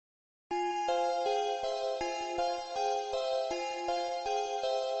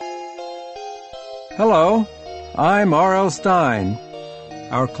Hello, I'm R.L. Stine.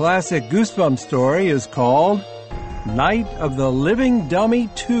 Our classic Goosebumps story is called Night of the Living Dummy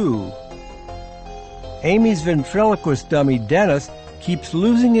 2. Amy's ventriloquist dummy Dennis keeps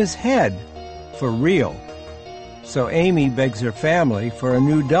losing his head, for real. So Amy begs her family for a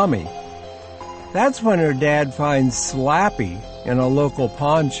new dummy. That's when her dad finds Slappy in a local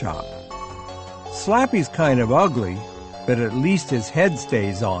pawn shop. Slappy's kind of ugly, but at least his head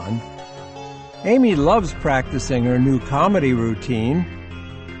stays on. Amy loves practicing her new comedy routine.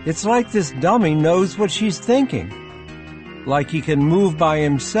 It's like this dummy knows what she's thinking, like he can move by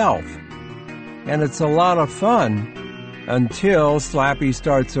himself. And it's a lot of fun until Slappy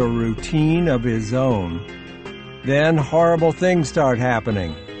starts a routine of his own. Then horrible things start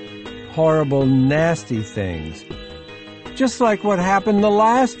happening. Horrible, nasty things. Just like what happened the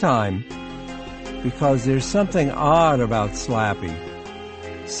last time. Because there's something odd about Slappy.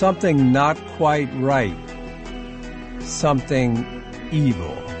 Something not quite right. Something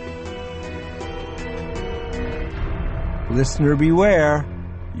evil. Listener beware,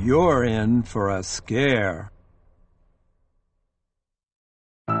 you're in for a scare.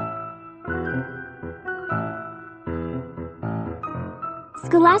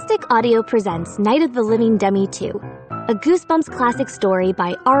 Scholastic Audio presents Night of the Living Dummy 2, a Goosebumps classic story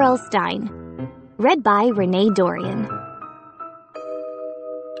by R.L. Stine. Read by Renee Dorian.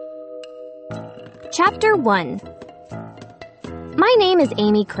 Chapter 1. My name is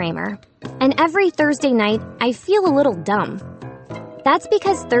Amy Kramer, and every Thursday night I feel a little dumb. That's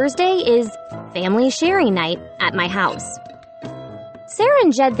because Thursday is family sharing night at my house. Sarah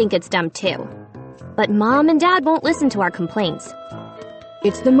and Jed think it's dumb too, but Mom and Dad won't listen to our complaints.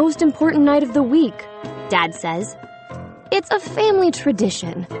 It's the most important night of the week, Dad says. It's a family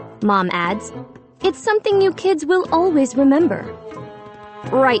tradition, Mom adds. It's something you kids will always remember.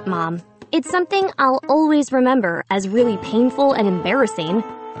 Right, Mom. It's something I'll always remember as really painful and embarrassing.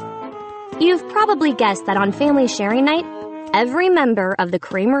 You've probably guessed that on family sharing night, every member of the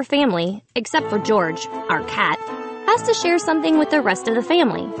Kramer family, except for George, our cat, has to share something with the rest of the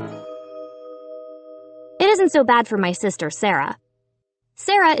family. It isn't so bad for my sister, Sarah.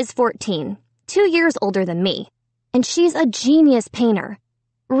 Sarah is 14, 2 years older than me, and she's a genius painter.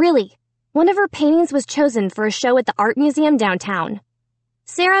 Really, one of her paintings was chosen for a show at the art museum downtown.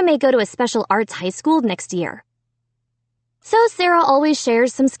 Sarah may go to a special arts high school next year. So Sarah always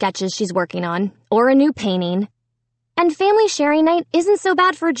shares some sketches she's working on, or a new painting. And family sharing night isn't so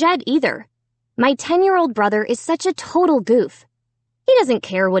bad for Jed either. My 10-year-old brother is such a total goof. He doesn't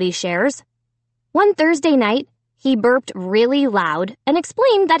care what he shares. One Thursday night, he burped really loud and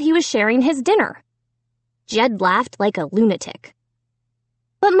explained that he was sharing his dinner. Jed laughed like a lunatic.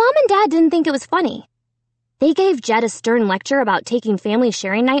 But Mom and Dad didn't think it was funny. They gave Jed a stern lecture about taking family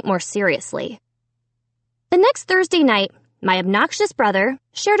sharing night more seriously. The next Thursday night, my obnoxious brother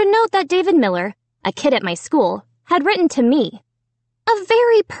shared a note that David Miller, a kid at my school, had written to me. A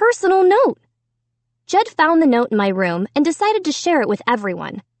very personal note. Jed found the note in my room and decided to share it with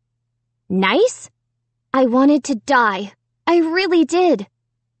everyone. Nice? I wanted to die. I really did.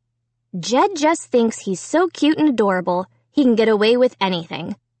 Jed just thinks he's so cute and adorable, he can get away with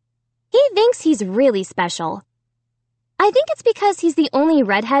anything. He thinks he's really special. I think it's because he's the only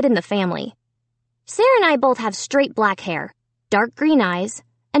redhead in the family. Sarah and I both have straight black hair, dark green eyes,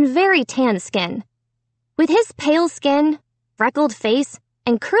 and very tan skin. With his pale skin, freckled face,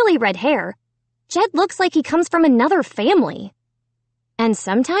 and curly red hair, Jed looks like he comes from another family. And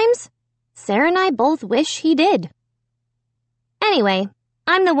sometimes, Sarah and I both wish he did. Anyway,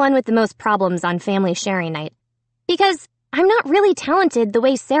 I'm the one with the most problems on family sharing night, because I'm not really talented the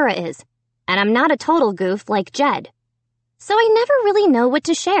way Sarah is, and I'm not a total goof like Jed. So I never really know what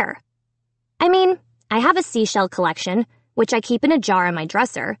to share. I mean, I have a seashell collection, which I keep in a jar in my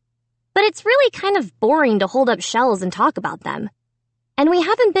dresser, but it's really kind of boring to hold up shells and talk about them. And we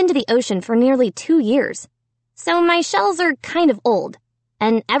haven't been to the ocean for nearly 2 years, so my shells are kind of old,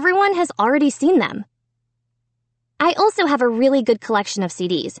 and everyone has already seen them. I also have a really good collection of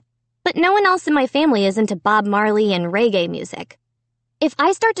CDs, but no one else in my family is into Bob Marley and reggae music. If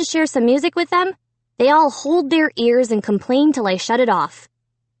I start to share some music with them, they all hold their ears and complain till I shut it off.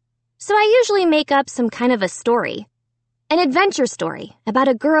 So I usually make up some kind of a story. An adventure story about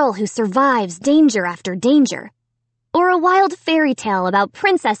a girl who survives danger after danger. Or a wild fairy tale about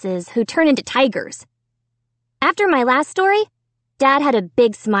princesses who turn into tigers. After my last story, Dad had a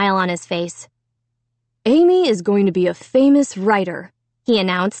big smile on his face. Amy is going to be a famous writer, he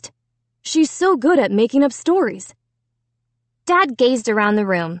announced. She's so good at making up stories. Dad gazed around the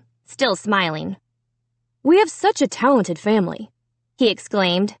room, still smiling. We have such a talented family, he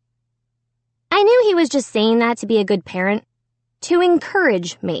exclaimed. I knew he was just saying that to be a good parent, to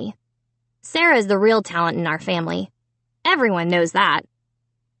encourage me. Sarah is the real talent in our family. Everyone knows that.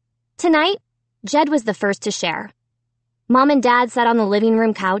 Tonight, Jed was the first to share. Mom and Dad sat on the living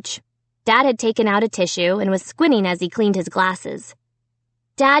room couch. Dad had taken out a tissue and was squinting as he cleaned his glasses.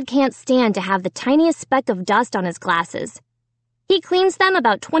 Dad can't stand to have the tiniest speck of dust on his glasses. He cleans them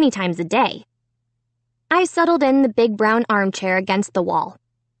about 20 times a day. I settled in the big brown armchair against the wall.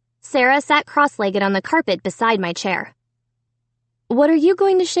 Sarah sat cross-legged on the carpet beside my chair. "What are you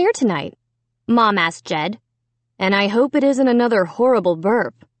going to share tonight?" Mom asked Jed. "And I hope it isn't another horrible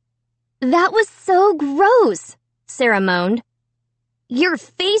burp." "That was so gross," Sarah moaned. "Your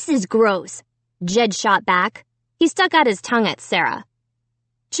face is gross," Jed shot back. He stuck out his tongue at Sarah.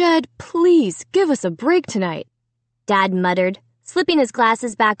 "Jed, please, give us a break tonight," Dad muttered, slipping his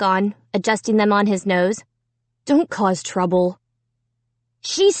glasses back on, adjusting them on his nose. "Don't cause trouble."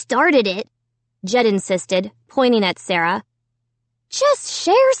 "She started it," Jed insisted, pointing at Sarah. "Just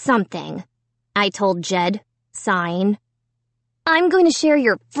share something," I told Jed, sighing. "I'm going to share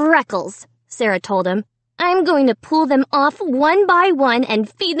your freckles," Sarah told him. "I'm going to pull them off one by one and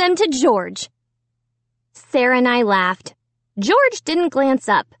feed them to George." Sarah and I laughed. George didn't glance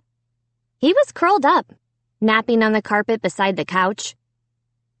up. He was curled up, napping on the carpet beside the couch.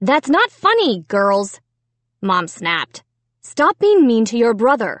 "That's not funny, girls," Mom snapped. "Stop being mean to your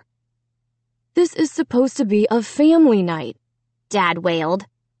brother." "This is supposed to be a family night," Dad wailed.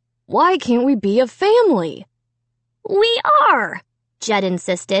 "Why can't we be a family?" "We are," Jed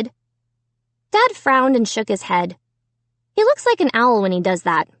insisted. Dad frowned and shook his head. He looks like an owl when he does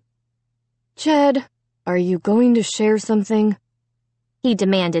that. "Jed, are you going to share something?" he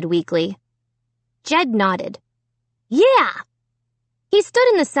demanded weakly. Jed nodded. "Yeah." He stood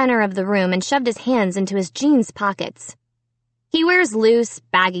in the center of the room and shoved his hands into his jeans pockets. He wears loose,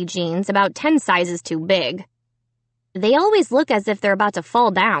 baggy jeans about 10 sizes too big. They always look as if they're about to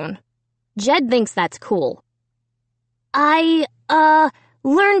fall down. Jed thinks that's cool. I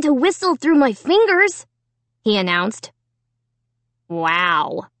learned to whistle through my fingers," he announced.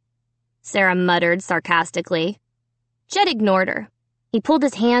 "Wow," Sarah muttered sarcastically. Jed ignored her. He pulled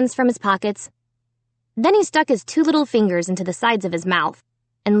his hands from his pockets. Then he stuck his 2 little fingers into the sides of his mouth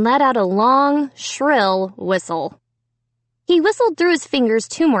and let out a long, shrill whistle. He whistled through his fingers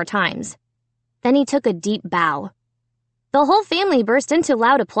 2 more times. Then he took a deep bow. The whole family burst into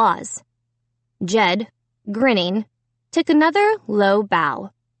loud applause. Jed, grinning, took another low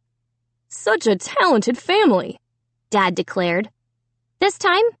bow. "Such a talented family," Dad declared. This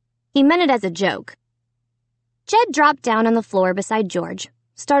time, he meant it as a joke. Jed dropped down on the floor beside George,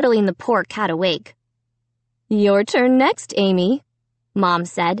 startling the poor cat awake. "Your turn next, Amy," Mom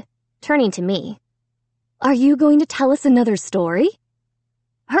said, turning to me. "Are you going to tell us another story?"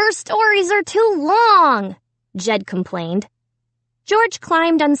 "Her stories are too long," Jed complained. George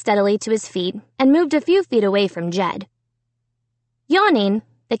climbed unsteadily to his feet and moved a few feet away from Jed. Yawning,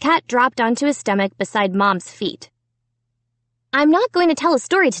 the cat dropped onto his stomach beside Mom's feet. "I'm not going to tell a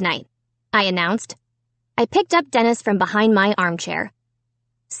story tonight," I announced. I picked up Dennis from behind my armchair.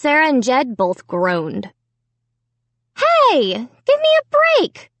 Sarah and Jed both groaned. "Hey, give me a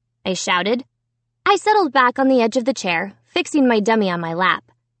break," I shouted. I settled back on the edge of the chair, fixing my dummy on my lap.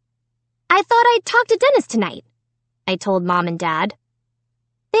 "I thought I'd talk to Dennis tonight," I told Mom and Dad.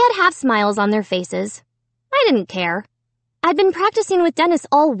 They had half smiles on their faces. I didn't care. I'd been practicing with Dennis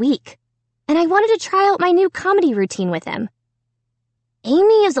all week, and I wanted to try out my new comedy routine with him.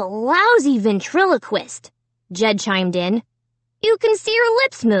 "Amy is a lousy ventriloquist," Jed chimed in. "You can see her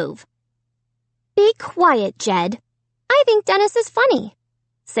lips move." "Be quiet, Jed. I think Dennis is funny,"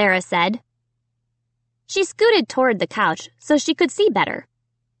 Sarah said. She scooted toward the couch so she could see better.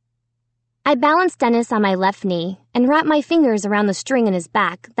 I balanced Dennis on my left knee and wrapped my fingers around the string in his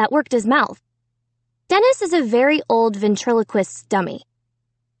back that worked his mouth. Dennis is a very old ventriloquist's dummy.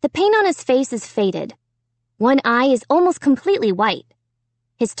 The paint on his face is faded. One eye is almost completely white.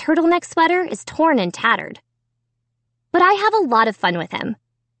 His turtleneck sweater is torn and tattered. But I have a lot of fun with him.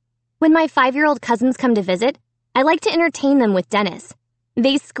 When my 5-year-old cousins come to visit, I like to entertain them with Dennis.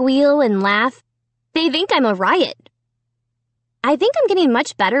 They squeal and laugh. They think I'm a riot. I think I'm getting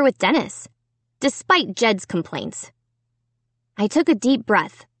much better with Dennis, despite Jed's complaints. I took a deep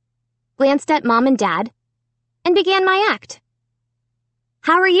breath, glanced at Mom and Dad, and began my act.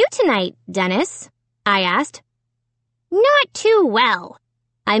 "How are you tonight, Dennis?" I asked. "Not too well,"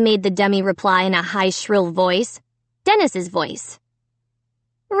 I made the dummy reply in a high, shrill voice, Dennis's voice.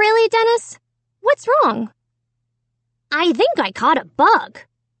 "Really, Dennis? What's wrong?" "I think I caught a bug."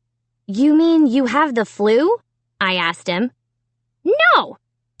 "You mean you have the flu?" I asked him. "No,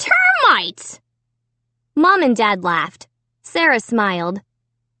 termites," Mom and Dad laughed. Sarah smiled.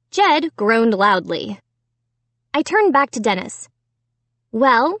 Jed groaned loudly. I turned back to Dennis.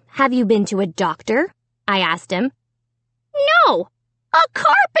 Well, have you been to a doctor? I asked him. No, a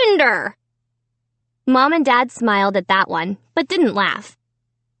carpenter! Mom and Dad smiled at that one, but didn't laugh.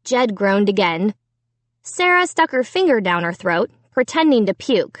 Jed groaned again. Sarah stuck her finger down her throat, pretending to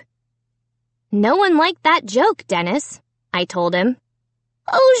puke. No one liked that joke, Dennis, I told him.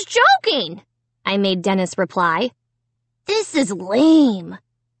 Who's joking? I made Dennis reply. This is lame,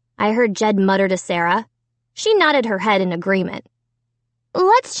 I heard Jed mutter to Sarah. She nodded her head in agreement.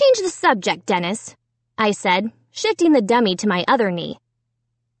 Let's change the subject, Dennis, I said, shifting the dummy to my other knee.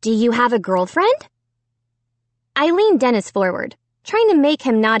 Do you have a girlfriend? I leaned Dennis forward, trying to make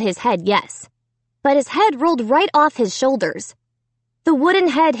him nod his head yes, but his head rolled right off his shoulders. The wooden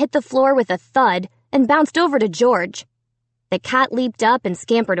head hit the floor with a thud and bounced over to George. The cat leaped up and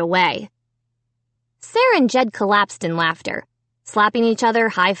scampered away. Sarah and Jed collapsed in laughter, slapping each other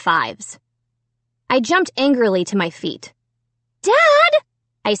high fives. I jumped angrily to my feet. Dad!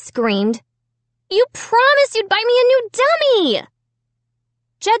 I screamed. You promised you'd buy me a new dummy!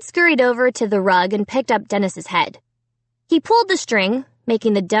 Jed scurried over to the rug and picked up Dennis's head. He pulled the string,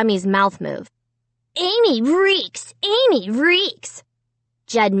 making the dummy's mouth move. Amy reeks! Amy reeks!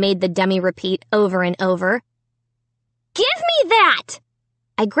 Jed made the dummy repeat over and over. Give me that!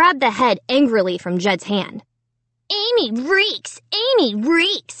 I grabbed the head angrily from Jed's hand. Amy reeks! Amy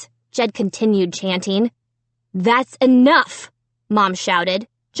reeks! Jed continued chanting. That's enough! Mom shouted,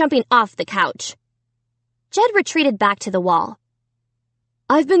 jumping off the couch. Jed retreated back to the wall.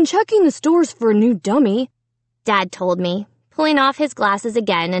 I've been checking the stores for a new dummy, Dad told me, pulling off his glasses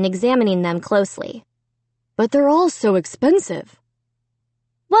again and examining them closely. But they're all so expensive.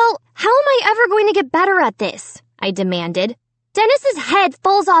 Well, how am I ever going to get better at this? I demanded. Dennis's head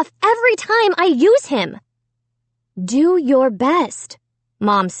falls off every time I use him. Do your best,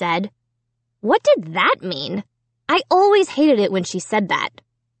 Mom said. What did that mean? I always hated it when she said that.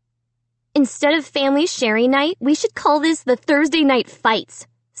 Instead of family sharing night, we should call this the Thursday night fights,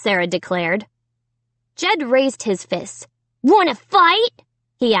 Sarah declared. Jed raised his fist. Wanna fight?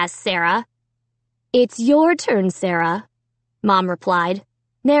 He asked Sarah. It's your turn, Sarah, Mom replied,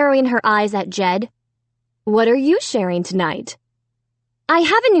 narrowing her eyes at Jed. What are you sharing tonight? I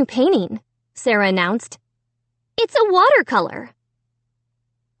have a new painting, Sarah announced. It's a watercolor.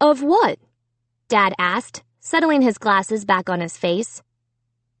 Of what? Dad asked, settling his glasses back on his face.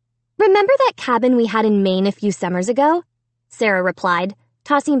 Remember that cabin we had in Maine a few summers ago? Sarah replied,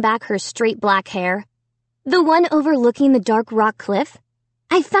 tossing back her straight black hair. The one overlooking the dark rock cliff?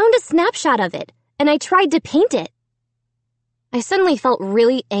 I found a snapshot of it, and I tried to paint it. I suddenly felt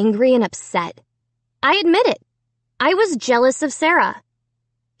really angry and upset. I admit it. I was jealous of Sarah.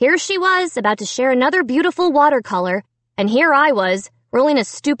 Here she was, about to share another beautiful watercolor, and here I was, rolling a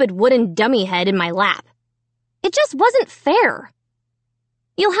stupid wooden dummy head in my lap. It just wasn't fair.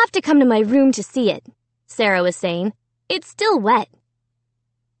 You'll have to come to my room to see it, Sarah was saying. It's still wet.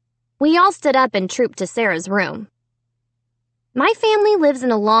 We all stood up and trooped to Sarah's room. My family lives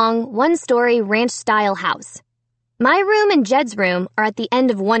in a long, one-story ranch-style house. My room and Jed's room are at the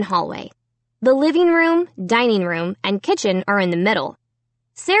end of one hallway. The living room, dining room, and kitchen are in the middle.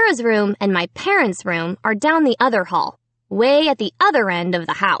 Sarah's room and my parents' room are down the other hall, way at the other end of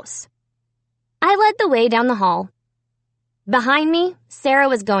the house. I led the way down the hall. Behind me, Sarah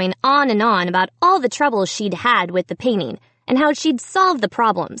was going on and on about all the trouble she'd had with the painting and how she'd solved the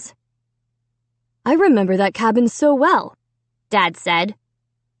problems. I remember that cabin so well, Dad said.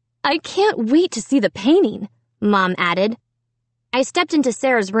 I can't wait to see the painting, Mom added. I stepped into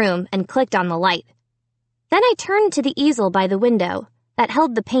Sarah's room and clicked on the light. Then I turned to the easel by the window that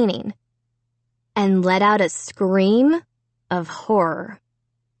held the painting and let out a scream of horror.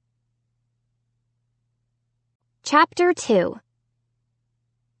 Chapter 2.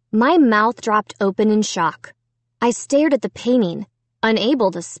 My mouth dropped open in shock. I stared at the painting,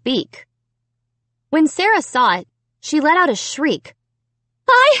 unable to speak. When Sarah saw it, she let out a shriek.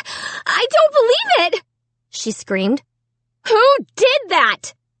 I don't believe it! She screamed. Who did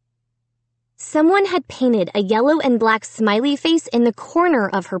that? Someone had painted a yellow and black smiley face in the corner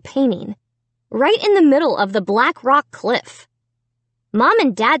of her painting, right in the middle of the black rock cliff. Mom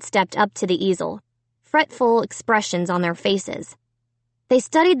and Dad stepped up to the easel, fretful expressions on their faces. They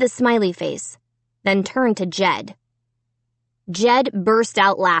studied the smiley face, then turned to Jed. Jed burst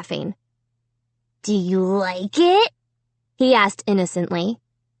out laughing. Do you like it? He asked innocently.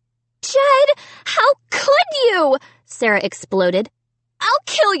 Jed, how could you? Sarah exploded. I'll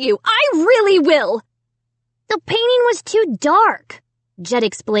kill you, I really will. The painting was too dark, Jed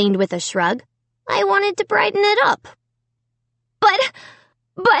explained with a shrug. I wanted to brighten it up. But,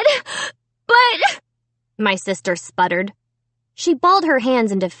 my sister sputtered. She balled her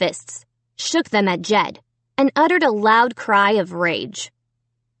hands into fists, shook them at Jed, and uttered a loud cry of rage.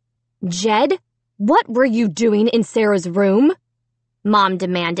 Jed, what were you doing in Sarah's room? Mom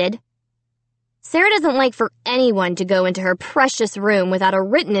demanded. Sarah doesn't like for anyone to go into her precious room without a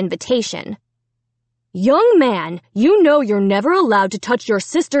written invitation. Young man, you know you're never allowed to touch your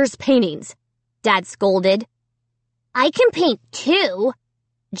sister's paintings, Dad scolded. I can paint too,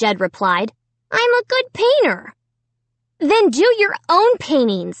 Jed replied. I'm a good painter. Then do your own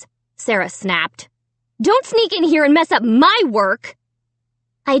paintings, Sarah snapped. Don't sneak in here and mess up my work.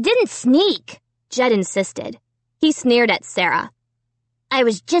 I didn't sneak, Jed insisted. He sneered at Sarah. I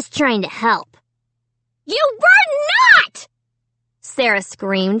was just trying to help. You were not! Sarah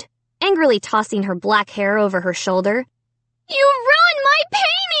screamed, angrily tossing her black hair over her shoulder. You ruined my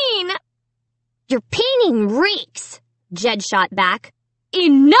painting! Your painting reeks, Jed shot back.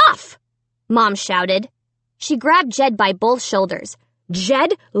 Enough! Mom shouted. She grabbed Jed by both shoulders.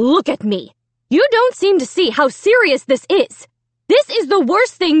 Jed, look at me. You don't seem to see how serious this is. This is the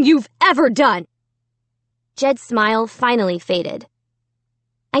worst thing you've ever done. Jed's smile finally faded.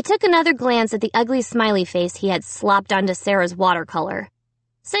 I took another glance at the ugly smiley face he had slopped onto Sarah's watercolor.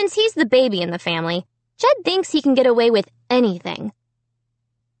 Since he's the baby in the family, Jed thinks he can get away with anything.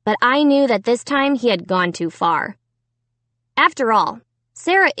 But I knew that this time he had gone too far. After all,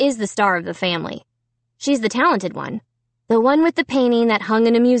 Sarah is the star of the family. She's the talented one, the one with the painting that hung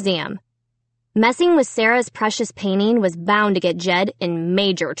in a museum. Messing with Sarah's precious painting was bound to get Jed in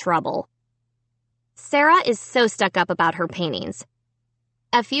major trouble. Sarah is so stuck up about her paintings.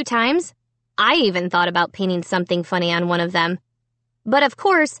 A few times, I even thought about painting something funny on one of them. But of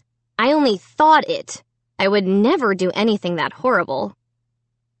course, I only thought it. I would never do anything that horrible.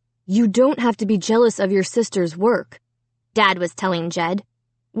 You don't have to be jealous of your sister's work, Dad was telling Jed.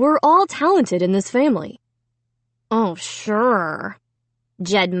 We're all talented in this family. Oh, sure,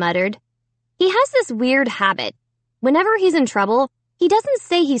 Jed muttered. He has this weird habit. Whenever he's in trouble, he doesn't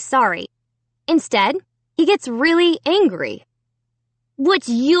say he's sorry. Instead, he gets really angry. What's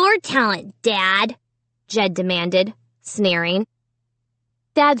your talent, Dad? Jed demanded, sneering.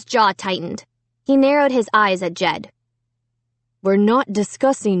 Dad's jaw tightened. He narrowed his eyes at Jed. We're not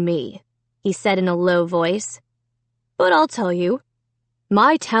discussing me, he said in a low voice. But I'll tell you.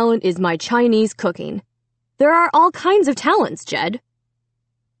 My talent is my Chinese cooking. There are all kinds of talents, Jed.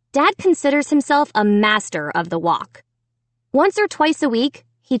 Dad considers himself a master of the wok. Once or twice a week,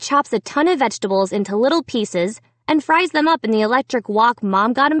 he chops a ton of vegetables into little pieces and fries them up in the electric wok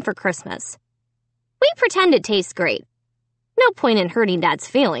Mom got him for Christmas. We pretend it tastes great. No point in hurting Dad's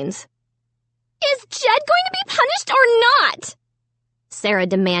feelings. Is Jed going to be punished or not? Sarah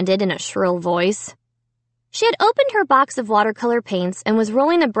demanded in a shrill voice. She had opened her box of watercolor paints and was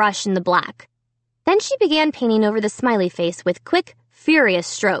rolling a brush in the black. Then she began painting over the smiley face with quick, furious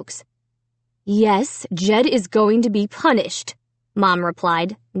strokes. Yes, Jed is going to be punished, Mom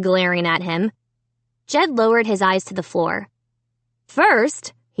replied, glaring at him. Jed lowered his eyes to the floor.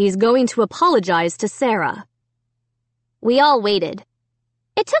 First, he's going to apologize to Sarah. We all waited.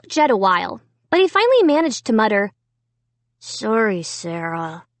 It took Jed a while, but he finally managed to mutter, Sorry,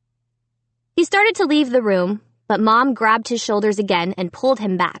 Sarah. He started to leave the room, but Mom grabbed his shoulders again and pulled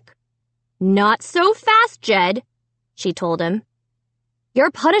him back. Not so fast, Jed, she told him. Your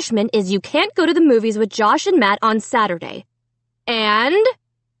punishment is you can't go to the movies with Josh and Matt on Saturday. And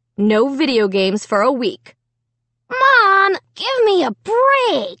no video games for a week. Mom, give me a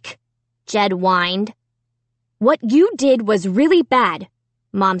break, Jed whined. What you did was really bad,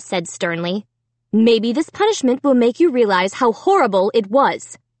 Mom said sternly. Maybe this punishment will make you realize how horrible it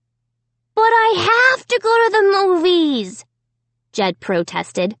was. But I have to go to the movies, Jed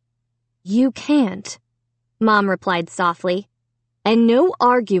protested. You can't, Mom replied softly. And no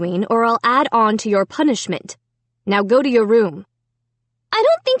arguing or I'll add on to your punishment. Now go to your room. I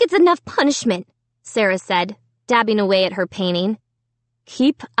don't think it's enough punishment, Sarah said, dabbing away at her painting.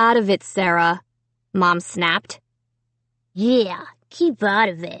 Keep out of it, Sarah, Mom snapped. Yeah, keep out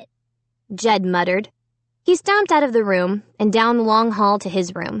of it, Jed muttered. He stomped out of the room and down the long hall to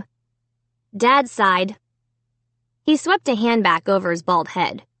his room. Dad sighed. He swept a hand back over his bald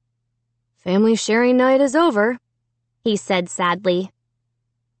head. Family sharing night is over, he said sadly.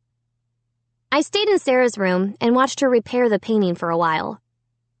 I stayed in Sarah's room and watched her repair the painting for a while.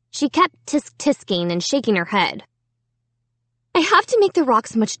 She kept tisk-tisking and shaking her head. I have to make the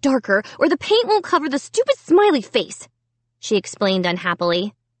rocks much darker or the paint won't cover the stupid smiley face, she explained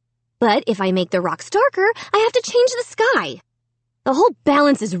unhappily. But if I make the rocks darker, I have to change the sky. The whole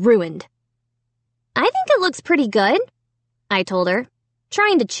balance is ruined. I think it looks pretty good, I told her,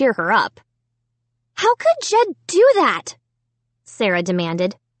 trying to cheer her up. How could Jed do that? Sarah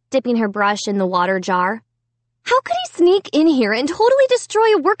demanded, dipping her brush in the water jar. How could he sneak in here and totally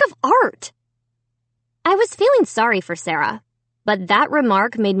destroy a work of art? I was feeling sorry for Sarah, but that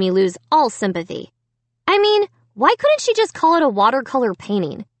remark made me lose all sympathy. I mean, why couldn't she just call it a watercolor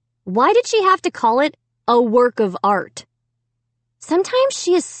painting? Why did she have to call it a work of art? Sometimes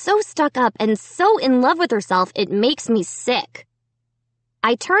she is so stuck up and so in love with herself it makes me sick.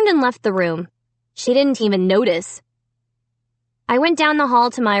 I turned and left the room. She didn't even notice. I went down the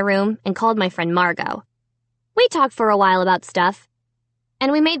hall to my room and called my friend Margot. We talked for a while about stuff,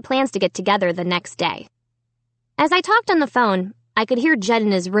 and we made plans to get together the next day. As I talked on the phone, I could hear Jed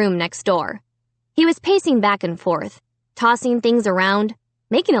in his room next door. He was pacing back and forth, tossing things around,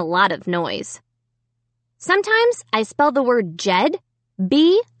 making a lot of noise. Sometimes I spell the word Jed,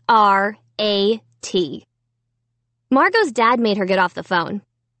 B-R-A-T. Margot's dad made her get off the phone.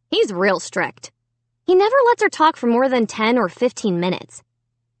 He's real strict. He never lets her talk for more than 10 or 15 minutes.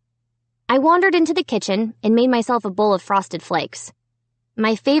 I wandered into the kitchen and made myself a bowl of Frosted Flakes,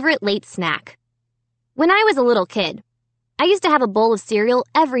 my favorite late snack. When I was a little kid, I used to have a bowl of cereal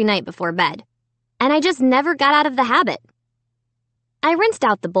every night before bed, and I just never got out of the habit. I rinsed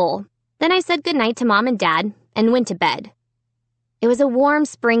out the bowl, then I said goodnight to Mom and Dad and went to bed. It was a warm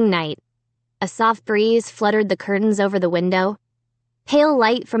spring night. A soft breeze fluttered the curtains over the window. Pale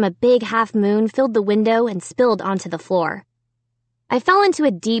light from a big half moon filled the window and spilled onto the floor. I fell into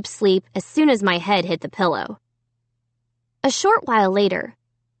a deep sleep as soon as my head hit the pillow. A short while later,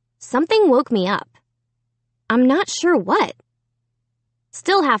 something woke me up. I'm not sure what.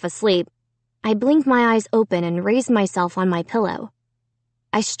 Still half asleep, I blinked my eyes open and raised myself on my pillow.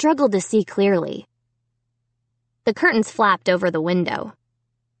 I struggled to see clearly. The curtains flapped over the window.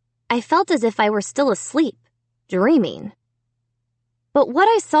 I felt as if I were still asleep, dreaming. But what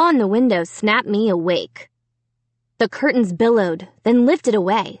I saw in the window snapped me awake. The curtains billowed, then lifted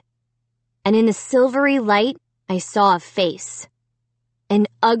away. And in the silvery light, I saw a face. An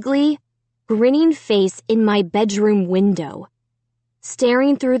ugly, grinning face in my bedroom window,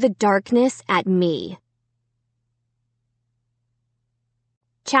 staring through the darkness at me.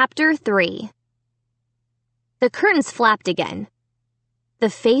 Chapter 3. The curtains flapped again. The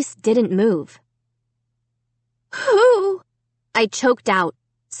face didn't move. Who? I choked out,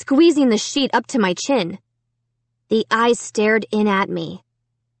 squeezing the sheet up to my chin. The eyes stared in at me.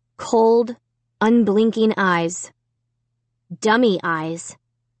 Cold, unblinking eyes. Dummy eyes.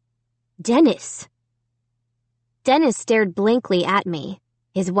 Dennis. Dennis stared blankly at me,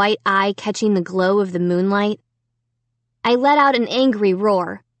 his white eye catching the glow of the moonlight. I let out an angry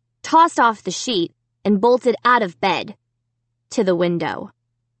roar, tossed off the sheet, and bolted out of bed, to the window.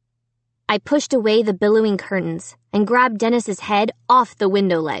 I pushed away the billowing curtains and grabbed Dennis's head off the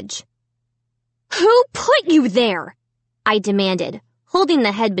window ledge. Who put you there? I demanded, holding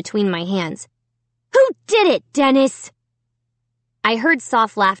the head between my hands. Who did it, Dennis? I heard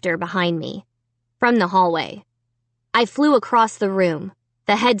soft laughter behind me, from the hallway. I flew across the room,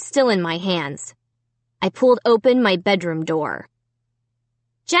 the head still in my hands. I pulled open my bedroom door.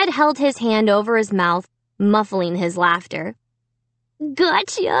 Jed held his hand over his mouth, muffling his laughter.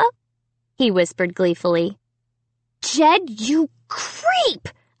 Gotcha, he whispered gleefully. Jed, you creep,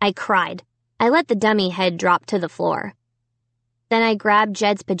 I cried. I let the dummy head drop to the floor. Then I grabbed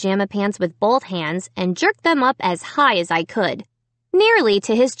Jed's pajama pants with both hands and jerked them up as high as I could, nearly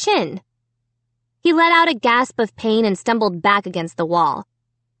to his chin. He let out a gasp of pain and stumbled back against the wall.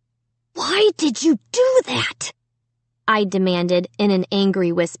 Why did you do that? I demanded in an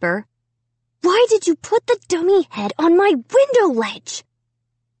angry whisper. Why did you put the dummy head on my window ledge?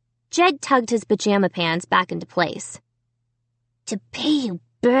 Jed tugged his pajama pants back into place. To pay you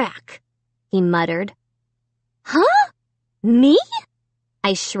back, he muttered. Huh? Me?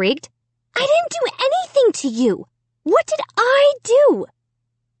 I shrieked. I didn't do anything to you. What did I do?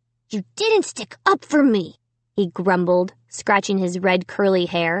 You didn't stick up for me, he grumbled, scratching his red curly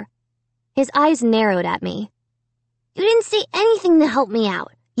hair. His eyes narrowed at me. You didn't say anything to help me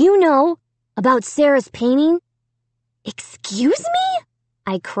out. You know, about Sarah's painting. Excuse me?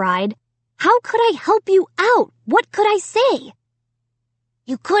 I cried. How could I help you out? What could I say?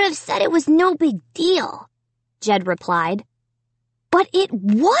 You could have said it was no big deal, Jed replied. But it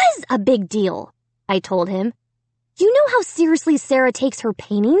was a big deal, I told him. You know how seriously Sarah takes her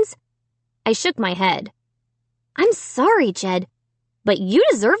paintings? I shook my head. I'm sorry, Jed, but you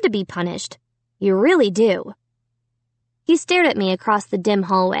deserve to be punished. You really do. He stared at me across the dim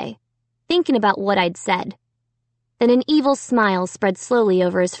hallway, thinking about what I'd said. Then an evil smile spread slowly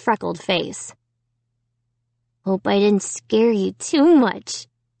over his freckled face. Hope I didn't scare you too much,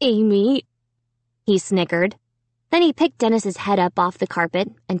 Amy. He snickered. Then he picked Dennis's head up off the carpet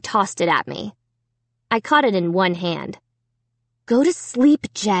and tossed it at me. I caught it in one hand. Go to sleep,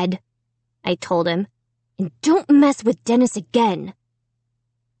 Jed, I told him, and don't mess with Dennis again.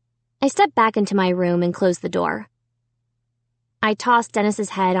 I stepped back into my room and closed the door. I tossed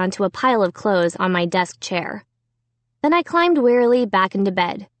Dennis's head onto a pile of clothes on my desk chair. Then I climbed wearily back into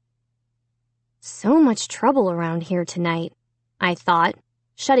bed. So much trouble around here tonight, I thought,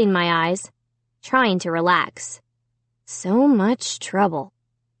 shutting my eyes, trying to relax. So much trouble.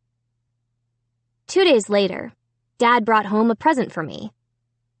 2 days later, Dad brought home a present for me.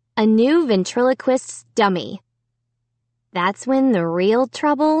 A new ventriloquist's dummy. That's when the real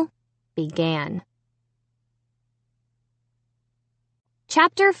trouble began.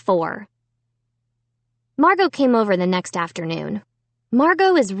 Chapter 4. Margot came over the next afternoon.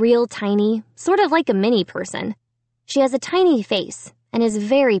 Margot is real tiny, sort of like a mini person. She has a tiny face and is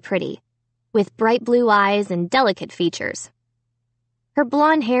very pretty, with bright blue eyes and delicate features. Her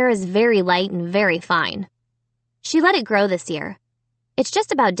blonde hair is very light and very fine. She let it grow this year. It's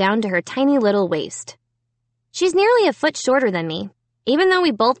just about down to her tiny little waist. She's nearly a foot shorter than me, even though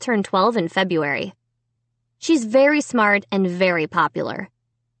we both turned 12 in February. She's very smart and very popular,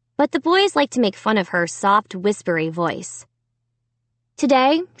 but the boys like to make fun of her soft, whispery voice.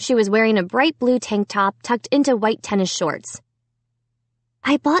 Today, she was wearing a bright blue tank top tucked into white tennis shorts.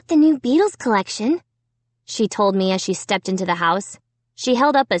 I bought the new Beatles collection, she told me as she stepped into the house. She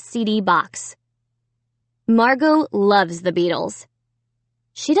held up a CD box. Margot loves the Beatles.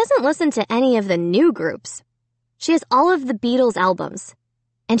 She doesn't listen to any of the new groups. She has all of the Beatles albums,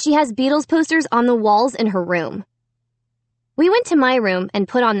 and she has Beatles posters on the walls in her room. We went to my room and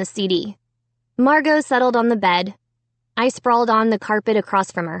put on the CD. Margot settled on the bed. I sprawled on the carpet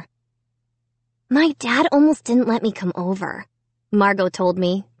across from her. My dad almost didn't let me come over, Margot told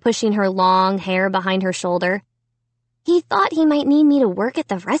me, pushing her long hair behind her shoulder. He thought he might need me to work at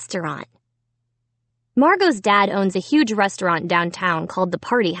the restaurant. Margot's dad owns a huge restaurant downtown called the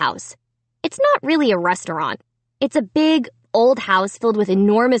Party House. It's not really a restaurant. It's a big, old house filled with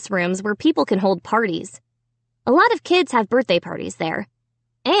enormous rooms where people can hold parties. A lot of kids have birthday parties there.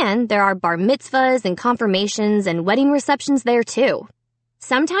 And there are bar mitzvahs and confirmations and wedding receptions there too.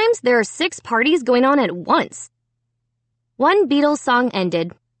 Sometimes there are 6 parties going on at once. One Beatles song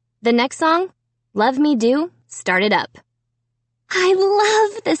ended. The next song, Love Me Do, started up. I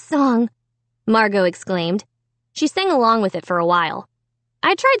love this song, Margot exclaimed. She sang along with it for a while.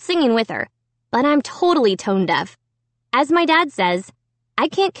 I tried singing with her, but I'm totally tone deaf. As my dad says, I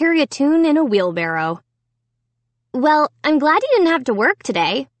can't carry a tune in a wheelbarrow. Well, I'm glad you didn't have to work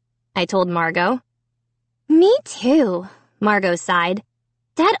today, I told Margot. Me too, Margot sighed.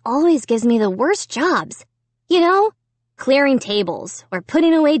 Dad always gives me the worst jobs. You know, clearing tables, or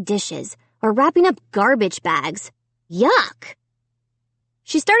putting away dishes, or wrapping up garbage bags. Yuck!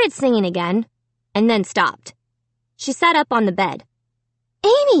 She started singing again, and then stopped. She sat up on the bed.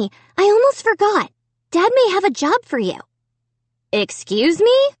 Amy, I almost forgot. Dad may have a job for you. Excuse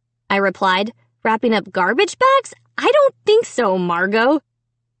me? I replied, wrapping up garbage bags? I don't think so, Margot.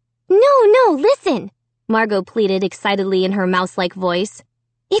 No, listen, Margot pleaded excitedly in her mouse-like voice.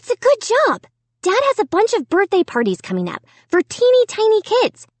 It's a good job. Dad has a bunch of birthday parties coming up for teeny tiny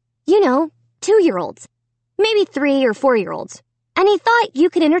kids. You know, 2-year-olds. Maybe 3 or 4-year-olds. And he thought you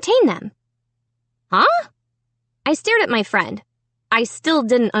could entertain them. Huh? I stared at my friend. I still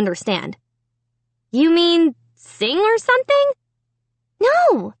didn't understand. You mean sing or something?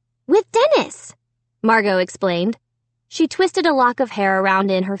 No, with Dennis, Margot explained. She twisted a lock of hair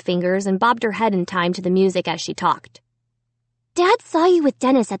around in her fingers and bobbed her head in time to the music as she talked. Dad saw you with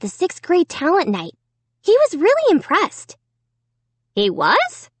Dennis at the 6th grade talent night. He was really impressed. He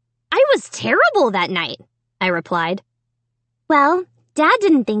was? I was terrible that night, I replied. Well, Dad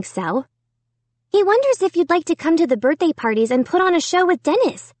didn't think so. He wonders if you'd like to come to the birthday parties and put on a show with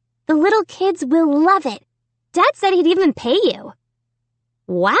Dennis. The little kids will love it. Dad said he'd even pay you.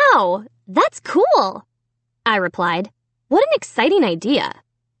 Wow, that's cool, I replied. What an exciting idea.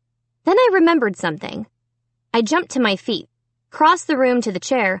 Then I remembered something. I jumped to my feet, crossed the room to the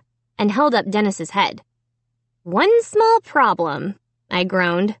chair, and held up Dennis's head. One small problem, I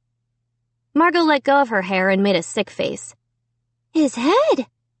groaned. Margot let go of her hair and made a sick face. His head?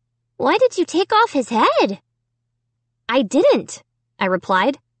 Why did you take off his head? I didn't, I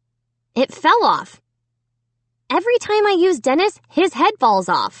replied. It fell off. Every time I use Dennis, his head falls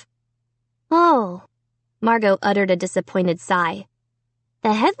off. Oh, Margot uttered a disappointed sigh.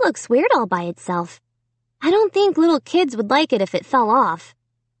 The head looks weird all by itself. I don't think little kids would like it if it fell off.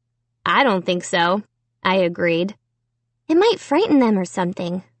 I don't think so. I agreed. It might frighten them or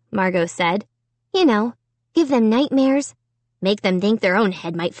something, Margot said. You know, give them nightmares, make them think their own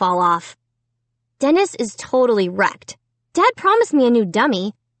head might fall off. Dennis is totally wrecked. Dad promised me a new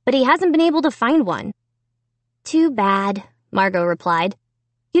dummy, but he hasn't been able to find one. Too bad, Margot replied.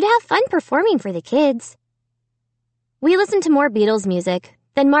 You'd have fun performing for the kids. We listened to more Beatles music,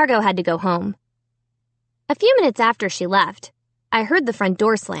 then Margot had to go home. A few minutes after she left, I heard the front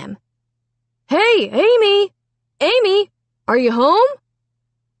door slam. Hey, Amy! Amy, are you home?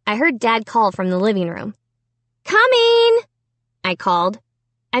 I heard Dad call from the living room. Coming! I called.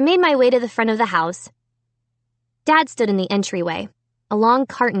 I made my way to the front of the house. Dad stood in the entryway, a long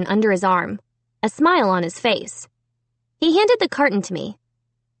carton under his arm, a smile on his face. He handed the carton to me.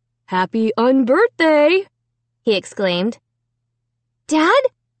 Happy unbirthday! He exclaimed. Dad?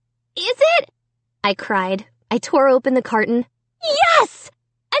 Is it? I cried. I tore open the carton. Yes!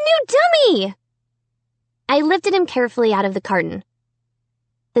 A new dummy! I lifted him carefully out of the carton.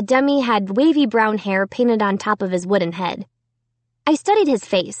 The dummy had wavy brown hair painted on top of his wooden head. I studied his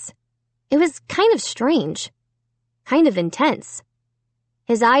face. It was kind of strange, kind of intense.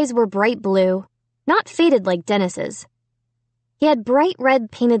 His eyes were bright blue, not faded like Dennis's. He had bright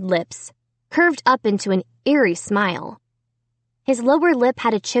red painted lips, curved up into an eerie smile. His lower lip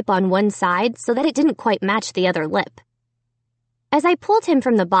had a chip on one side so that it didn't quite match the other lip. As I pulled him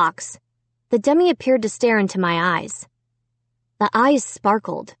from the box, the dummy appeared to stare into my eyes. The eyes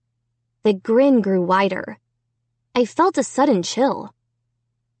sparkled. The grin grew wider. I felt a sudden chill.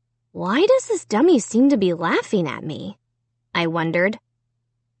 Why does this dummy seem to be laughing at me? I wondered.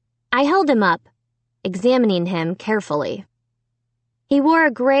 I held him up, examining him carefully. He wore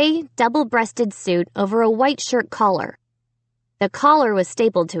a gray, double-breasted suit over a white shirt collar. The collar was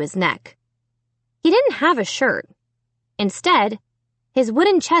stapled to his neck. He didn't have a shirt. Instead, his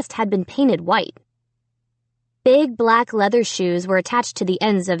wooden chest had been painted white. Big black leather shoes were attached to the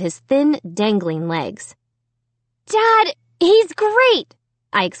ends of his thin, dangling legs. Dad, he's great!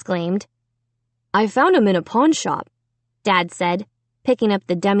 I exclaimed. I found him in a pawn shop, Dad said, picking up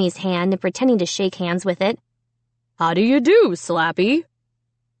the dummy's hand and pretending to shake hands with it. How do you do, Slappy?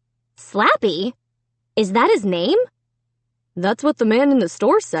 Slappy? Is that his name? That's what the man in the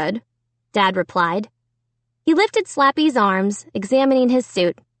store said, Dad replied. He lifted Slappy's arms, examining his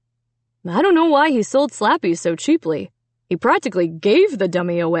suit. I don't know why he sold Slappy so cheaply. He practically gave the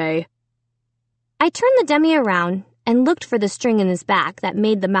dummy away. I turned the dummy around and looked for the string in his back that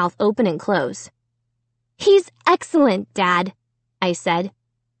made the mouth open and close. He's excellent, Dad, I said.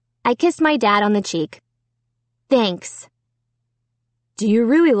 I kissed my dad on the cheek. Thanks. Do you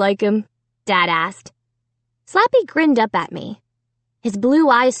really like him? Dad asked. Slappy grinned up at me. His blue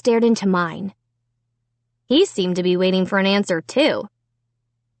eyes stared into mine. He seemed to be waiting for an answer, too.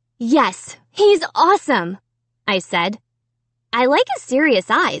 Yes, he's awesome, I said. I like his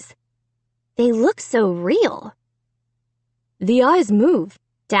serious eyes. They look so real. The eyes move,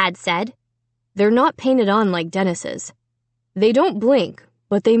 Dad said. They're not painted on like Dennis's. They don't blink,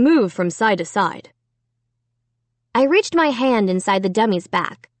 but they move from side to side. I reached my hand inside the dummy's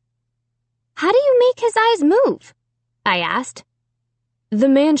back. How do you make his eyes move? I asked. The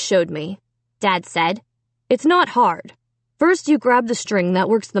man showed me, Dad said. It's not hard. First you grab the string that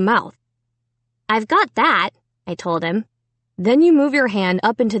works the mouth. I've got that, I told him. Then you move your hand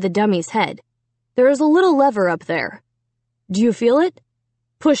up into the dummy's head. There is a little lever up there. Do you feel it?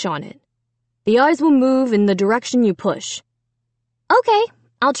 Push on it. The eyes will move in the direction you push. Okay,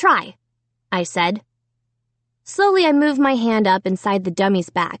 I'll try, I said. Slowly I moved my hand up inside the dummy's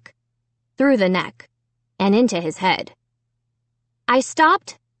back, through the neck, and into his head. I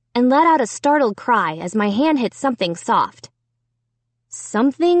stopped and let out a startled cry as my hand hit something soft.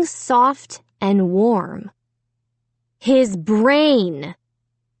 Something soft and warm. His brain.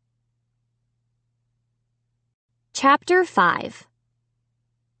 Chapter 5.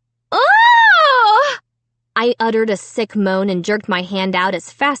 Oh! I uttered a sick moan and jerked my hand out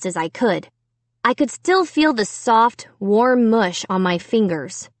as fast as I could. I could still feel the soft, warm mush on my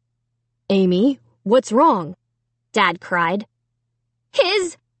fingers. Amy, what's wrong? Dad cried.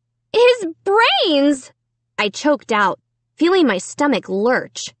 His brains! I choked out, feeling my stomach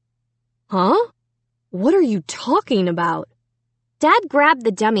lurch. Huh? What are you talking about? Dad grabbed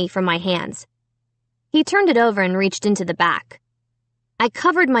the dummy from my hands. He turned it over and reached into the back. I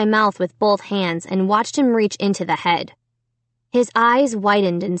covered my mouth with both hands and watched him reach into the head. His eyes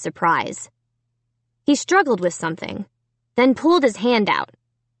widened in surprise. He struggled with something, then pulled his hand out.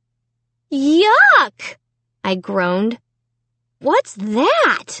 Yuck! I groaned. What's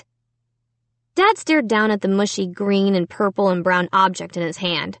that? Dad stared down at the mushy green and purple and brown object in his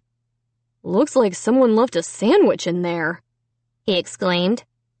hand. Looks like someone left a sandwich in there, he exclaimed.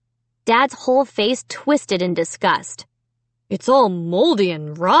 Dad's whole face twisted in disgust. It's all moldy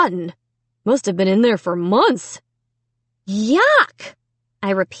and rotten. Must have been in there for months. Yuck!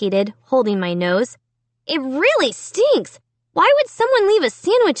 I repeated, holding my nose. It really stinks. Why would someone leave a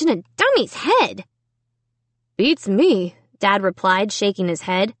sandwich in a dummy's head? Beats me, Dad replied, shaking his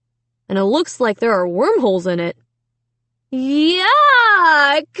head. And it looks like there are wormholes in it.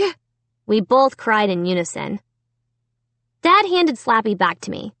 Yuck! We both cried in unison. Dad handed Slappy back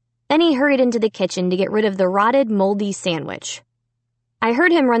to me. Then he hurried into the kitchen to get rid of the rotted, moldy sandwich. I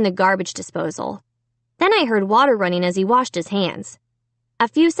heard him run the garbage disposal. Then I heard water running as he washed his hands. A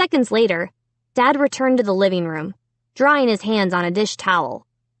few seconds later, Dad returned to the living room, drying his hands on a dish towel.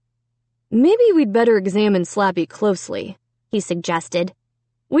 Maybe we'd better examine Slappy closely, he suggested.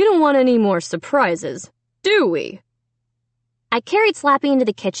 We don't want any more surprises, do we? I carried Slappy into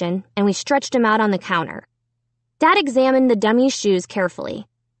the kitchen, and we stretched him out on the counter. Dad examined the dummy's shoes carefully.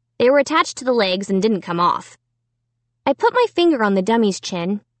 They were attached to the legs and didn't come off. I put my finger on the dummy's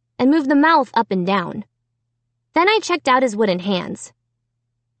chin and moved the mouth up and down. Then I checked out his wooden hands.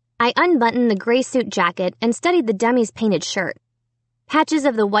 I unbuttoned the gray suit jacket and studied the dummy's painted shirt. Patches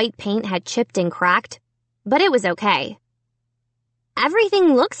of the white paint had chipped and cracked, but it was okay.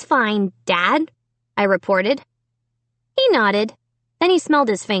 Everything looks fine, Dad, I reported. He nodded. Then he smelled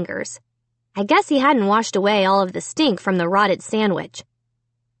his fingers. I guess he hadn't washed away all of the stink from the rotted sandwich.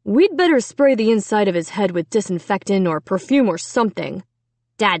 We'd better spray the inside of his head with disinfectant or perfume or something,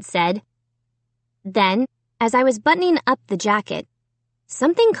 Dad said. Then, as I was buttoning up the jacket,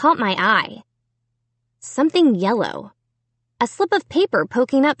 something caught my eye. Something yellow. A slip of paper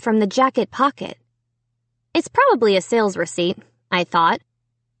poking up from the jacket pocket. It's probably a sales receipt, I thought.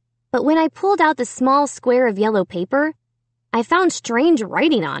 But when I pulled out the small square of yellow paper, I found strange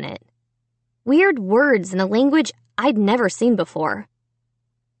writing on it. Weird words in a language I'd never seen before.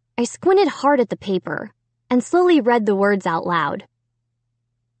 I squinted hard at the paper and slowly read the words out loud.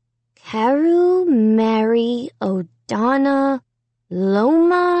 Caru Mary O'Donna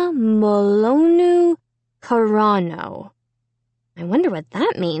Loma Molonu Carano. I wonder what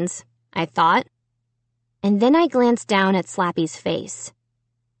that means, I thought. And then I glanced down at Slappy's face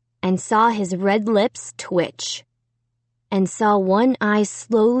and saw his red lips twitch and saw one eye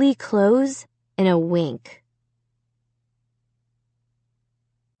slowly close in a wink.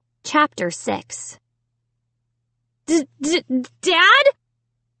 Chapter 6. Dad?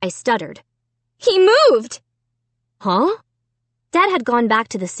 I stuttered. He moved! Huh? Dad had gone back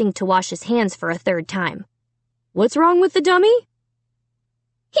to the sink to wash his hands for a third time. What's wrong with the dummy?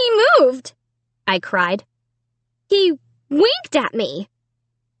 He moved! I cried. He winked at me.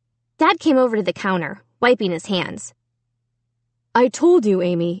 Dad came over to the counter, wiping his hands. I told you,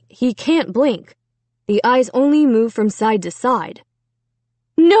 Amy, he can't blink. The eyes only move from side to side.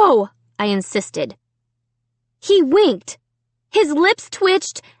 No, I insisted. He winked. His lips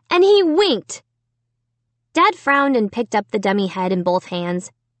twitched, and he winked. Dad frowned and picked up the dummy head in both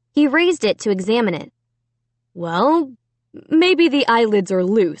hands. He raised it to examine it. Well, maybe the eyelids are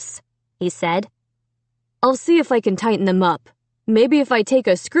loose, he said. I'll see if I can tighten them up. Maybe if I take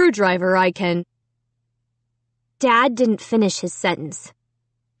a screwdriver, I can... Dad didn't finish his sentence,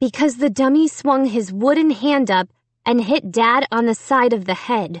 because the dummy swung his wooden hand up and hit Dad on the side of the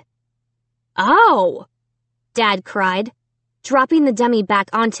head. Ow! Dad cried, dropping the dummy back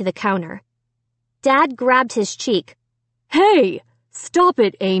onto the counter. Dad grabbed his cheek. Hey, stop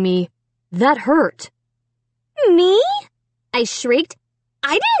it, Amy. That hurt. Me? I shrieked.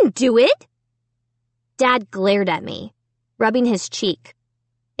 I didn't do it. Dad glared at me, rubbing his cheek.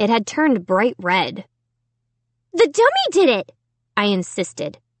 It had turned bright red. The dummy did it, I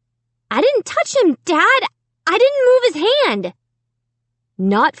insisted. I didn't touch him, Dad. I didn't move his hand.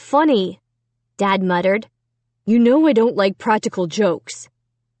 Not funny, Dad muttered. You know I don't like practical jokes.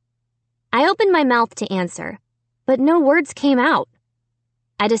 I opened my mouth to answer, but no words came out.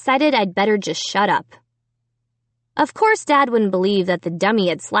 I decided I'd better just shut up. Of course, Dad wouldn't believe that the dummy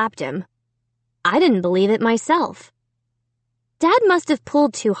had slapped him. I didn't believe it myself. Dad must have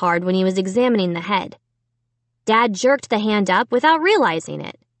pulled too hard when he was examining the head. Dad jerked the hand up without realizing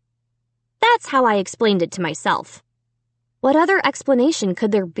it. That's how I explained it to myself. What other explanation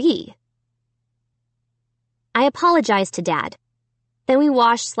could there be? I apologized to Dad. Then we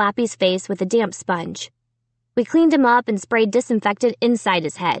washed Slappy's face with a damp sponge. We cleaned him up and sprayed disinfectant inside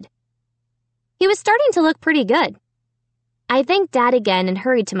his head. He was starting to look pretty good. I thanked Dad again and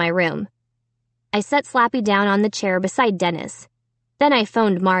hurried to my room. I set Slappy down on the chair beside Dennis. Then I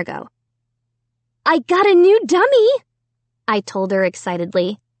phoned Margot. I got a new dummy, I told her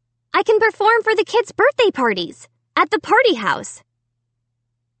excitedly. I can perform for the kids' birthday parties at the party house.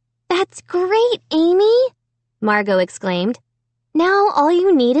 That's great, Amy, Margot exclaimed. Now all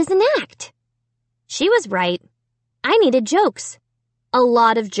you need is an act. She was right. I needed jokes. A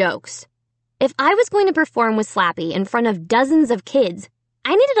lot of jokes. If I was going to perform with Slappy in front of dozens of kids,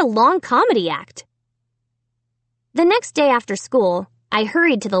 I needed a long comedy act. The next day after school, I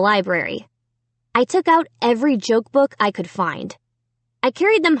hurried to the library. I took out every joke book I could find. I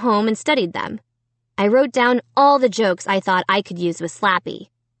carried them home and studied them. I wrote down all the jokes I thought I could use with Slappy.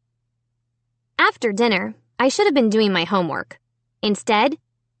 After dinner, I should have been doing my homework. Instead,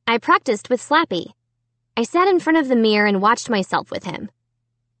 I practiced with Slappy. I sat in front of the mirror and watched myself with him.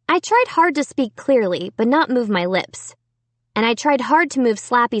 I tried hard to speak clearly, but not move my lips. And I tried hard to move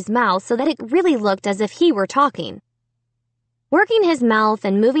Slappy's mouth so that it really looked as if he were talking. Working his mouth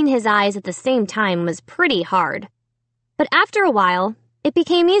and moving his eyes at the same time was pretty hard. But after a while, it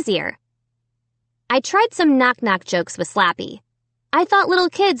became easier. I tried some knock-knock jokes with Slappy. I thought little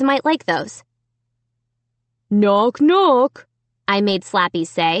kids might like those. Knock, knock, I made Slappy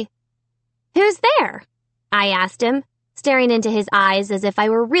say. Who's there? I asked him, staring into his eyes as if I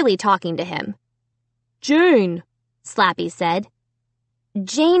were really talking to him. Jane, Slappy said.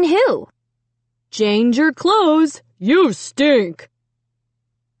 Jane who? change your clothes. You stink.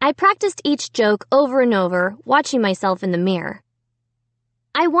 I practiced each joke over and over, watching myself in the mirror.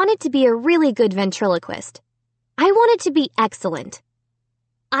 I wanted to be a really good ventriloquist. I wanted to be excellent.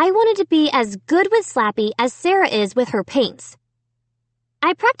 I wanted to be as good with Slappy as Sarah is with her paints.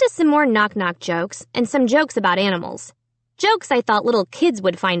 I practiced some more knock-knock jokes and some jokes about animals. Jokes I thought little kids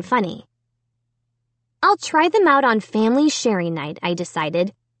would find funny. I'll try them out on family sharing night, I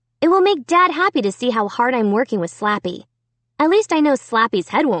decided. It will make Dad happy to see how hard I'm working with Slappy. At least I know Slappy's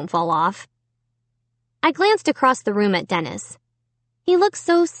head won't fall off. I glanced across the room at Dennis. He looked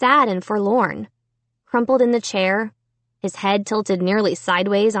so sad and forlorn, crumpled in the chair, his head tilted nearly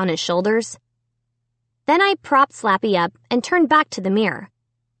sideways on his shoulders. Then I propped Slappy up and turned back to the mirror.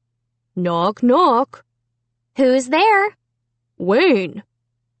 Knock, knock. Who's there? Wayne.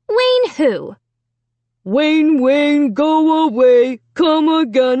 Wayne who? Wayne, Wayne, go away. Come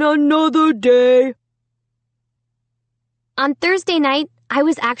again another day. On Thursday night, I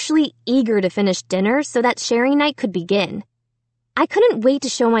was actually eager to finish dinner so that sharing night could begin. I couldn't wait to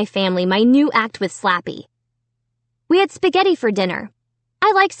show my family my new act with Slappy. We had spaghetti for dinner.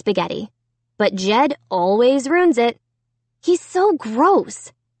 I like spaghetti, but Jed always ruins it. He's so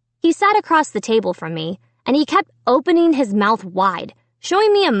gross. He sat across the table from me, and he kept opening his mouth wide,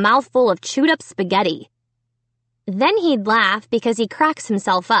 showing me a mouthful of chewed-up spaghetti. Then he'd laugh because he cracks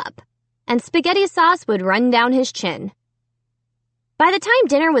himself up, and spaghetti sauce would run down his chin. By the time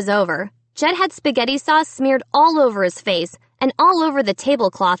dinner was over, Jed had spaghetti sauce smeared all over his face and all over the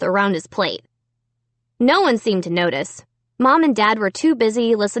tablecloth around his plate. No one seemed to notice. Mom and Dad were too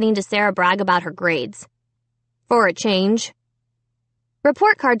busy listening to Sarah brag about her grades. For a change.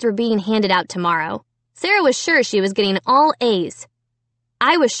 Report cards were being handed out tomorrow. Sarah was sure she was getting all A's.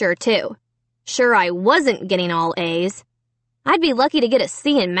 I was sure, too. Sure I wasn't getting all A's. I'd be lucky to get a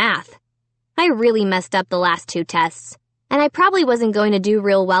C in math. I really messed up the last two tests, and I probably wasn't going to do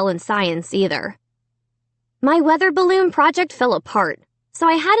real well in science either. My weather balloon project fell apart, so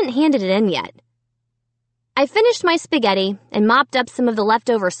I hadn't handed it in yet. I finished my spaghetti and mopped up some of the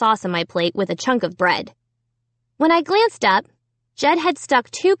leftover sauce on my plate with a chunk of bread. When I glanced up, Jed had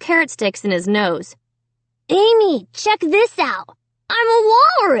stuck 2 carrot sticks in his nose. Amy, check this out. I'm a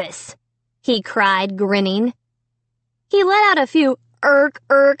walrus, he cried, grinning. He let out a few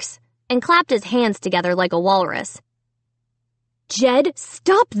irks and clapped his hands together like a walrus. Jed,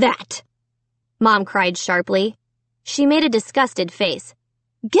 stop that! Mom cried sharply. She made a disgusted face.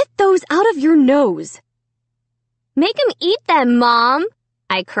 Get those out of your nose! Make him eat them, Mom,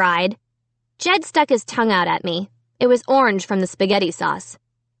 I cried. Jed stuck his tongue out at me. It was orange from the spaghetti sauce.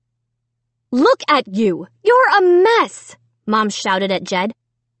 Look at you! You're a mess! Mom shouted at Jed.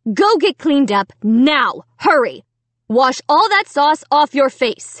 Go get cleaned up, now! Hurry! Wash all that sauce off your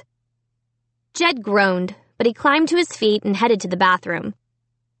face! Jed groaned, but he climbed to his feet and headed to the bathroom.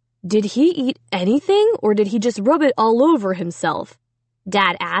 Did he eat anything, or did he just rub it all over himself?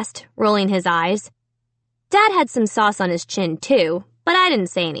 Dad asked, rolling his eyes. Dad had some sauce on his chin, too, but I didn't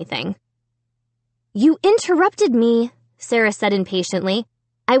say anything. You interrupted me, Sarah said impatiently.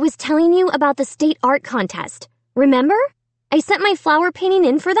 I was telling you about the state art contest. Remember? I sent my flower painting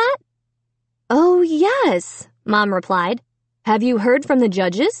in for that? Oh, yes, Mom replied. Have you heard from the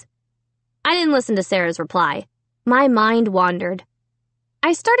judges? I didn't listen to Sarah's reply. My mind wandered.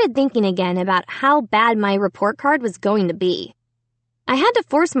 I started thinking again about how bad my report card was going to be. I had to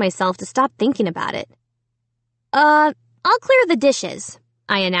force myself to stop thinking about it. I'll clear the dishes,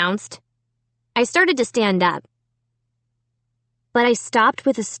 I announced. I started to stand up. But I stopped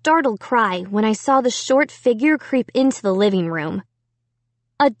with a startled cry when I saw the short figure creep into the living room.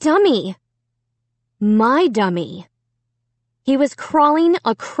 A dummy. My dummy. He was crawling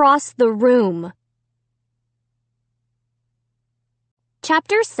across the room.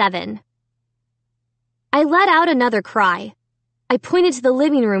 Chapter 7. I let out another cry. I pointed to the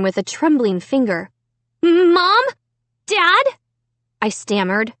living room with a trembling finger. Mom? Dad? I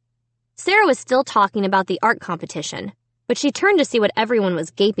stammered. Sarah was still talking about the art competition, but she turned to see what everyone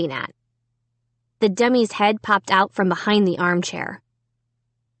was gaping at. The dummy's head popped out from behind the armchair.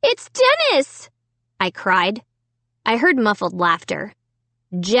 It's Dennis! I cried. I heard muffled laughter.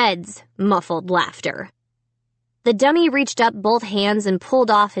 Jed's muffled laughter. The dummy reached up both hands and pulled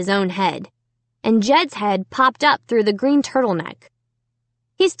off his own head, and Jed's head popped up through the green turtleneck.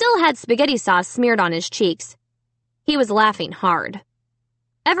 He still had spaghetti sauce smeared on his cheeks. He was laughing hard.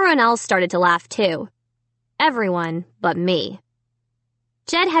 Everyone else started to laugh too. Everyone but me.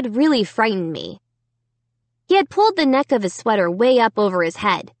 Jed had really frightened me. He had pulled the neck of his sweater way up over his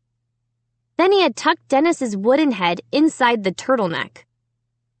head. Then he had tucked Dennis's wooden head inside the turtleneck.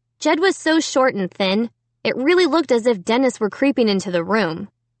 Jed was so short and thin, it really looked as if Dennis were creeping into the room.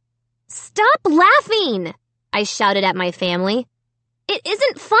 Stop laughing! I shouted at my family. It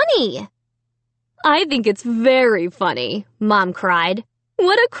isn't funny. I think it's very funny, Mom cried.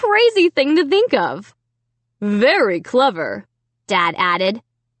 What a crazy thing to think of. Very clever, Dad added.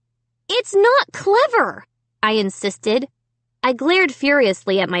 It's not clever, I insisted. I glared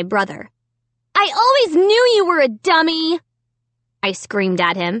furiously at my brother. I always knew you were a dummy, I screamed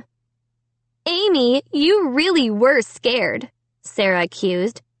at him. Amy, you really were scared, Sarah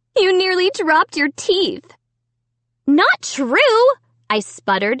accused. You nearly dropped your teeth. Not true, I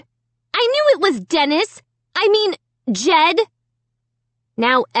sputtered. I knew it was Dennis. I mean, Jed.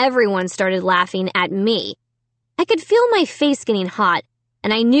 Now everyone started laughing at me. I could feel my face getting hot,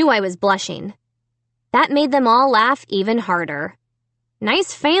 and I knew I was blushing. That made them all laugh even harder.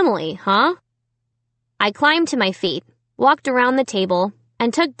 Nice family, huh? I climbed to my feet, walked around the table,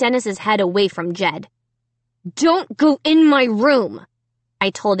 and took Dennis's head away from Jed. Don't go in my room,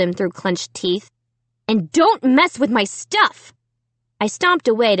 I told him through clenched teeth. And don't mess with my stuff. I stomped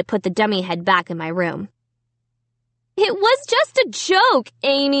away to put the dummy head back in my room. It was just a joke,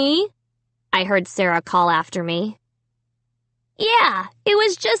 Amy, I heard Sarah call after me. Yeah, it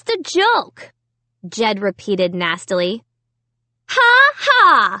was just a joke, Jed repeated nastily. Ha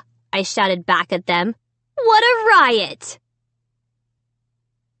ha, I shouted back at them. What a riot!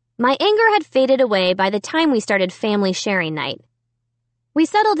 My anger had faded away by the time we started family sharing night. We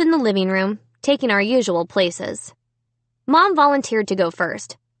settled in the living room, taking our usual places. Mom volunteered to go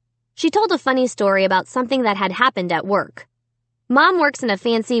first. She told a funny story about something that had happened at work. Mom works in a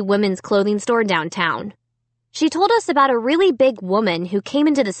fancy women's clothing store downtown. She told us about a really big woman who came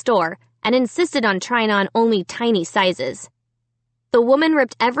into the store and insisted on trying on only tiny sizes. The woman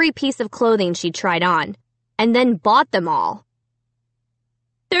ripped every piece of clothing she tried on, and then bought them all.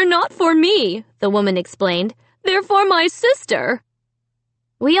 They're not for me, the woman explained. They're for my sister.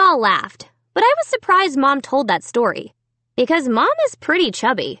 We all laughed, but I was surprised Mom told that story, because Mom is pretty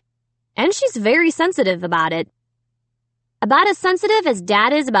chubby, and she's very sensitive about it. About as sensitive as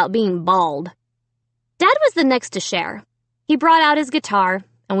Dad is about being bald. Dad was the next to share. He brought out his guitar,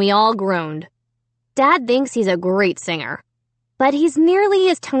 and we all groaned. Dad thinks he's a great singer, but he's nearly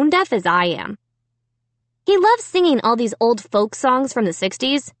as tone-deaf as I am. He loves singing all these old folk songs from the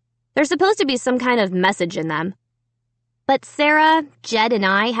 60s. There's supposed to be some kind of message in them. But Sarah, Jed, and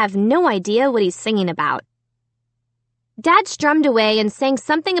I have no idea what he's singing about. Dad strummed away and sang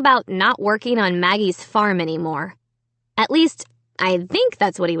something about not working on Maggie's farm anymore. At least, I think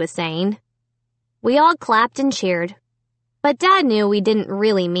that's what he was saying. We all clapped and cheered, but Dad knew we didn't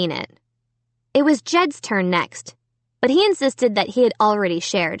really mean it. It was Jed's turn next, but he insisted that he had already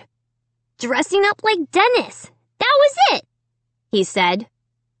shared. Dressing up like Dennis, that was it, he said.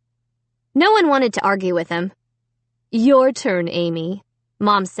 No one wanted to argue with him. Your turn, Amy,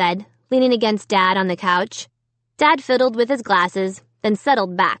 Mom said, leaning against Dad on the couch. Dad fiddled with his glasses, then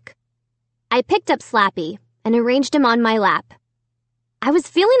settled back. I picked up Slappy and arranged him on my lap. I was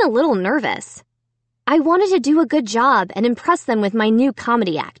feeling a little nervous. I wanted to do a good job and impress them with my new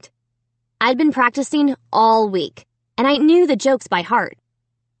comedy act. I'd been practicing all week, and I knew the jokes by heart.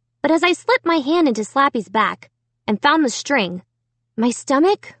 But as I slipped my hand into Slappy's back and found the string, my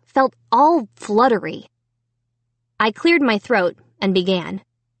stomach felt all fluttery. I cleared my throat and began.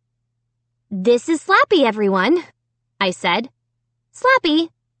 This is Slappy, everyone, I said. Slappy,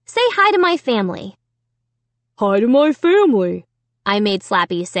 say hi to my family. Hi to my family, I made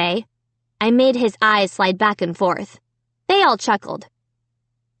Slappy say. I made his eyes slide back and forth. They all chuckled.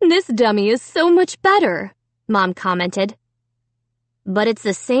 This dummy is so much better, Mom commented. But it's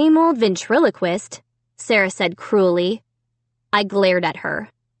the same old ventriloquist, Sarah said cruelly. I glared at her.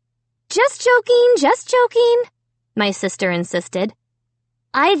 Just joking, my sister insisted.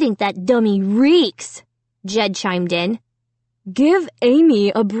 I think that dummy reeks, Jed chimed in. Give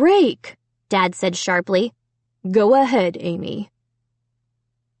Amy a break, Dad said sharply. Go ahead, Amy.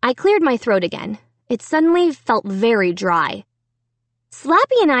 I cleared my throat again. It suddenly felt very dry.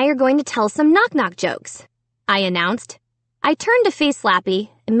 Slappy and I are going to tell some knock-knock jokes, I announced. I turned to face Slappy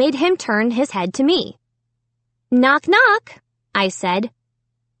and made him turn his head to me. Knock, knock, I said.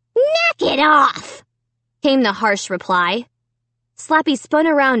 Knock it off, came the harsh reply. Slappy spun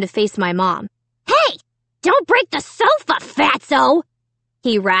around to face my mom. Hey, don't break the sofa, fatso,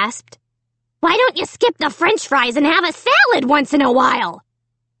 he rasped. Why don't you skip the french fries and have a salad once in a while?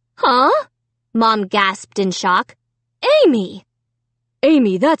 Huh? Mom gasped in shock. Amy!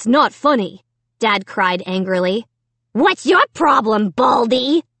 Amy, that's not funny, Dad cried angrily. What's your problem,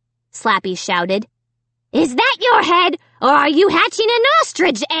 Baldy? Slappy shouted. Is that your head, or are you hatching an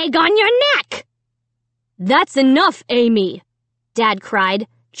ostrich egg on your neck? That's enough, Amy, Dad cried,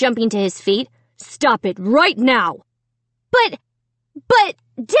 jumping to his feet. Stop it right now. But,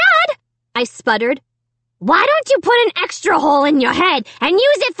 Dad, I sputtered. Why don't you put an extra hole in your head and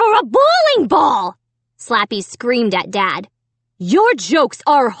use it for a bowling ball? Slappy screamed at Dad. Your jokes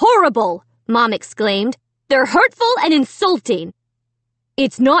are horrible, Mom exclaimed. They're hurtful and insulting.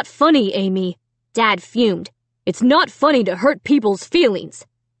 It's not funny, Amy, Dad fumed. It's not funny to hurt people's feelings.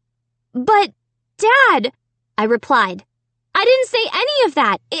 But, Dad, I replied, I didn't say any of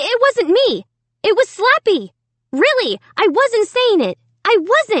that. It wasn't me. It was Slappy. Really, I wasn't saying it. I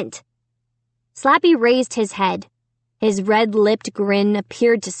wasn't. Slappy raised his head. His red-lipped grin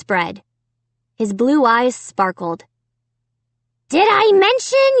appeared to spread. His blue eyes sparkled. Did I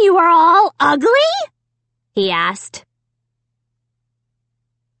mention you are all ugly? He asked.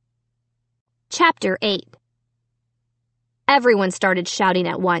 Chapter 8. Everyone started shouting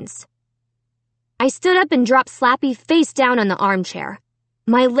at once. I stood up and dropped Slappy face down on the armchair.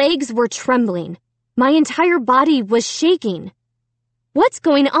 My legs were trembling. My entire body was shaking. What's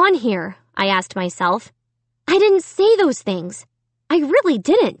going on here? I asked myself. I didn't say those things. I really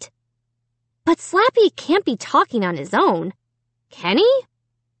didn't. But Slappy can't be talking on his own. Can he?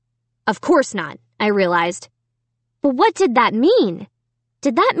 Of course not, I realized. But what did that mean?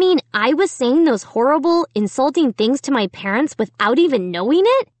 Did that mean I was saying those horrible, insulting things to my parents without even knowing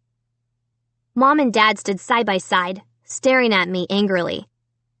it? Mom and Dad stood side by side, staring at me angrily,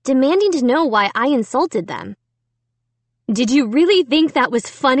 demanding to know why I insulted them. Did you really think that was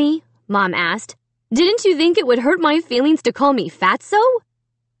funny? Mom asked. Didn't you think it would hurt my feelings to call me fatso?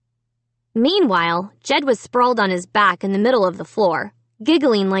 Meanwhile, Jed was sprawled on his back in the middle of the floor,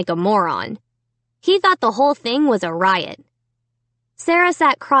 giggling like a moron. He thought the whole thing was a riot. Sarah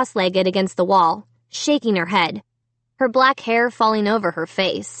sat cross-legged against the wall, shaking her head, her black hair falling over her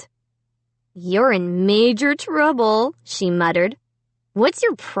face. You're in major trouble, she muttered. What's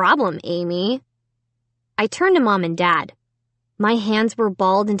your problem, Amy? I turned to Mom and Dad. My hands were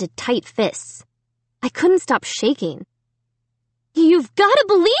balled into tight fists. I couldn't stop shaking. You've got to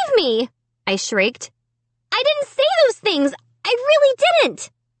believe me, I shrieked. I didn't say those things. I really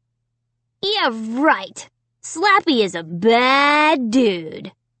didn't. Yeah, right. Slappy is a bad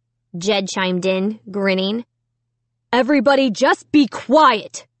dude, Jed chimed in, grinning. Everybody just be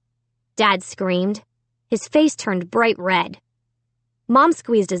quiet, Dad screamed. His face turned bright red. Mom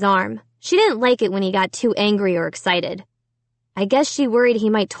squeezed his arm. She didn't like it when he got too angry or excited. I guess she worried he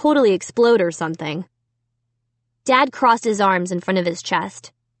might totally explode or something. Dad crossed his arms in front of his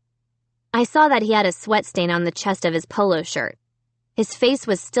chest. I saw that he had a sweat stain on the chest of his polo shirt. His face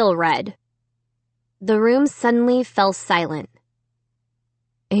was still red. The room suddenly fell silent.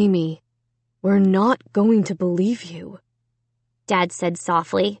 Amy, we're not going to believe you, Dad said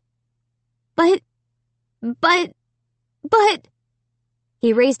softly. But...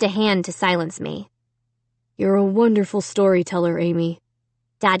 He raised a hand to silence me. You're a wonderful storyteller, Amy,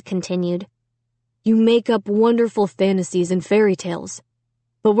 Dad continued. You make up wonderful fantasies and fairy tales,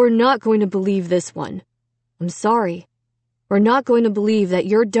 but we're not going to believe this one. I'm sorry. We're not going to believe that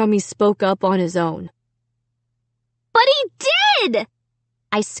your dummy spoke up on his own. But he did!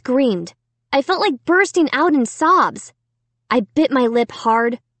 I screamed. I felt like bursting out in sobs. I bit my lip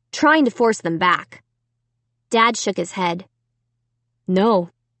hard, trying to force them back. Dad shook his head. No,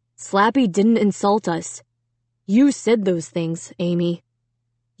 Slappy didn't insult us. You said those things, Amy.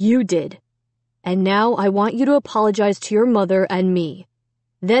 You did. And now I want you to apologize to your mother and me.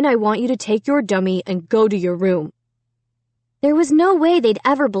 Then I want you to take your dummy and go to your room. There was no way they'd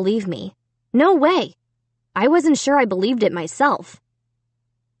ever believe me. No way. I wasn't sure I believed it myself.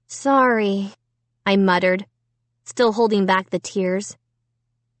 Sorry, I muttered, still holding back the tears.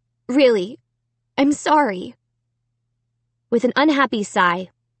 Really, I'm sorry. With an unhappy sigh,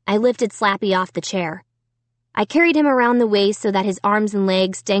 I lifted Slappy off the chair. I carried him around the waist so that his arms and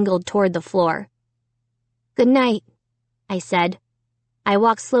legs dangled toward the floor. Good night, I said. I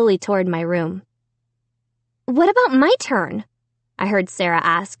walked slowly toward my room. What about my turn? I heard Sarah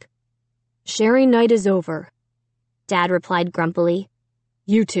ask. Sharing night is over, Dad replied grumpily.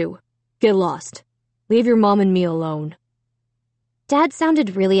 You two, get lost. Leave your mom and me alone. Dad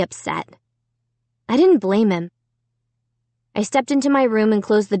sounded really upset. I didn't blame him. I stepped into my room and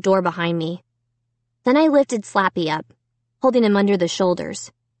closed the door behind me. Then I lifted Slappy up, holding him under the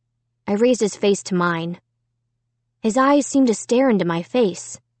shoulders. I raised his face to mine. His eyes seemed to stare into my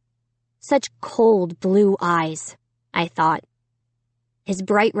face. Such cold blue eyes, I thought. His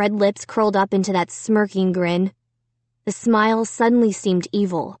bright red lips curled up into that smirking grin. The smile suddenly seemed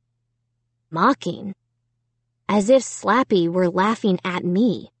evil. Mocking. As if Slappy were laughing at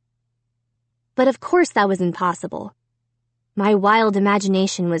me. But of course that was impossible. My wild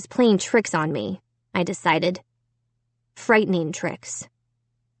imagination was playing tricks on me, I decided. Frightening tricks.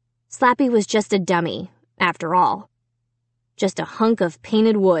 Slappy was just a dummy, after all. Just a hunk of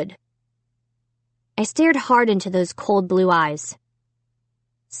painted wood. I stared hard into those cold blue eyes.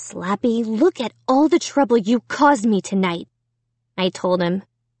 Slappy, look at all the trouble you caused me tonight, I told him.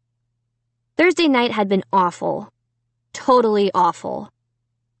 Thursday night had been awful. Totally awful.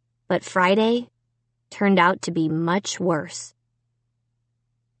 But Friday turned out to be much worse.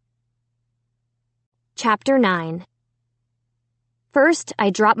 Chapter 9. First, I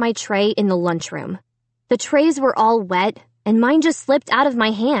dropped my tray in the lunchroom. The trays were all wet, and mine just slipped out of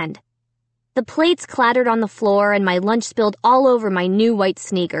my hand. The plates clattered on the floor, and my lunch spilled all over my new white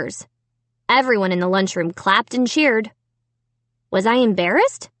sneakers. Everyone in the lunchroom clapped and cheered. Was I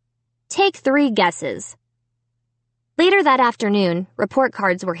embarrassed? Take 3 guesses. Later that afternoon, report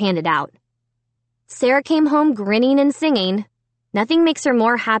cards were handed out. Sarah came home grinning and singing. Nothing makes her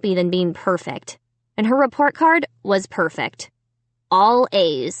more happy than being perfect. And her report card was perfect. All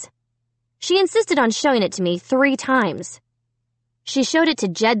A's. She insisted on showing it to me 3 times. She showed it to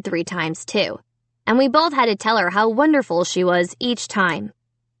Jed 3 times, too, and we both had to tell her how wonderful she was each time.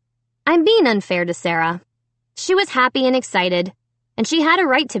 I'm being unfair to Sarah. She was happy and excited, and she had a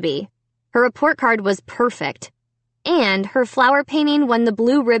right to be. Her report card was perfect, and her flower painting won the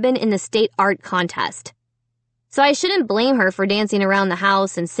blue ribbon in the state art contest. So I shouldn't blame her for dancing around the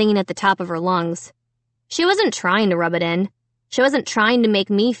house and singing at the top of her lungs. She wasn't trying to rub it in. She wasn't trying to make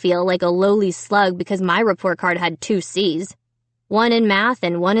me feel like a lowly slug because my report card had 2 C's. 1 in math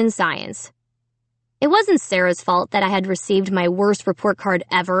and 1 in science. It wasn't Sarah's fault that I had received my worst report card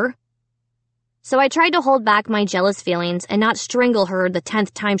ever. So I tried to hold back my jealous feelings and not strangle her the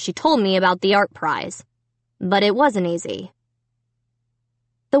 10th time she told me about the art prize. But it wasn't easy.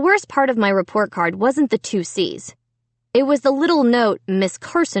 The worst part of my report card wasn't the 2 C's. It was the little note Miss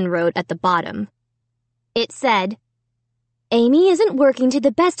Carson wrote at the bottom. It said, Amy isn't working to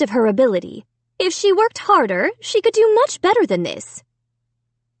the best of her ability. If she worked harder, she could do much better than this.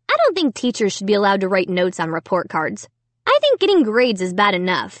 I don't think teachers should be allowed to write notes on report cards. I think getting grades is bad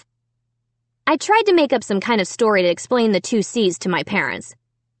enough. I tried to make up some kind of story to explain the 2 C's to my parents.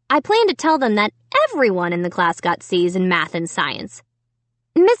 I planned to tell them that everyone in the class got C's in math and science.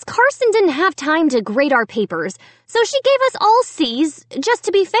 Miss Carson didn't have time to grade our papers, so she gave us all C's just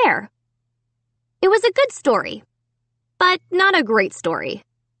to be fair. It was a good story, but not a great story.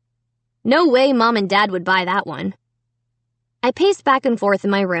 No way Mom and Dad would buy that one. I paced back and forth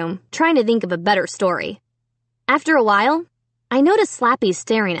in my room, trying to think of a better story. After a while, I noticed Slappy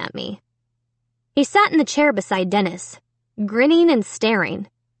staring at me. He sat in the chair beside Dennis, grinning and staring.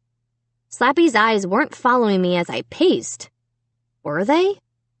 Slappy's eyes weren't following me as I paced. Were they?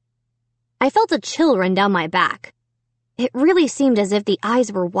 I felt a chill run down my back. It really seemed as if the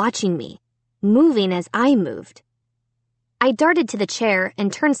eyes were watching me, moving as I moved. I darted to the chair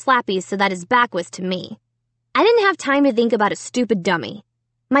and turned Slappy so that his back was to me. I didn't have time to think about a stupid dummy.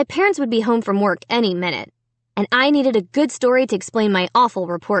 My parents would be home from work any minute, and I needed a good story to explain my awful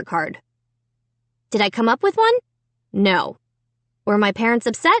report card. Did I come up with one? No. Were my parents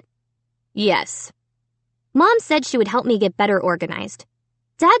upset? Yes. Mom said she would help me get better organized.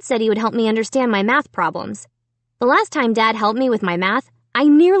 Dad said he would help me understand my math problems. The last time Dad helped me with my math, I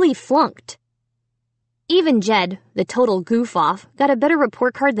nearly flunked. Even Jed, the total goof-off, got a better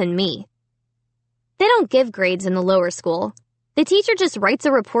report card than me. They don't give grades in the lower school. The teacher just writes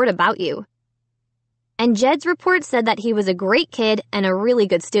a report about you. And Jed's report said that he was a great kid and a really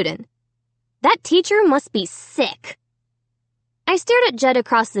good student. That teacher must be sick. I stared at Jed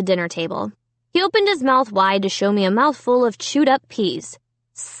across the dinner table. He opened his mouth wide to show me a mouthful of chewed-up peas.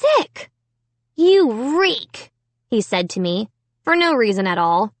 Sick! You reek, he said to me, for no reason at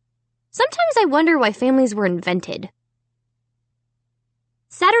all. Sometimes I wonder why families were invented.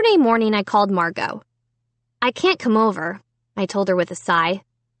 Saturday morning, I called Margot. I can't come over, I told her with a sigh.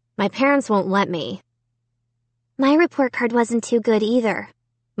 My parents won't let me. My report card wasn't too good either,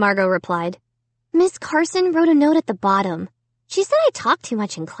 Margot replied. Miss Carson wrote a note at the bottom. She said I talked too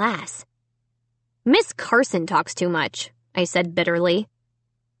much in class. Miss Carson talks too much, I said bitterly.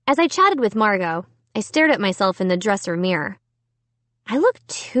 As I chatted with Margot, I stared at myself in the dresser mirror. I look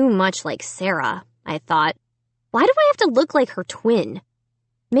too much like Sarah, I thought. Why do I have to look like her twin?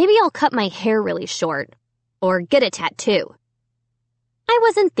 Maybe I'll cut my hair really short. Or get a tattoo. I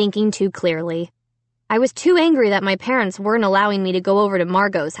wasn't thinking too clearly. I was too angry that my parents weren't allowing me to go over to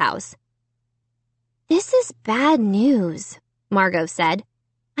Margot's house. This is bad news, Margot said.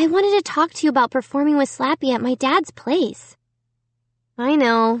 I wanted to talk to you about performing with Slappy at my dad's place. I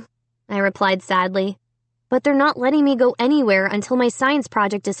know, I replied sadly, but they're not letting me go anywhere until my science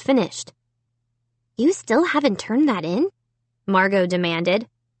project is finished. You still haven't turned that in? Margot demanded.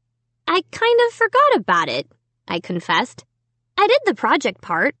 I kind of forgot about it, I confessed. I did the project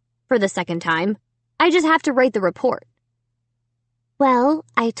part, for the second time. I just have to write the report. Well,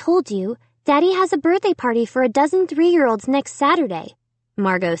 I told you, Daddy has a birthday party for a dozen 3-year-olds next Saturday,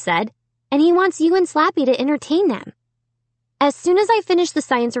 Margot said, and he wants you and Slappy to entertain them. As soon as I finish the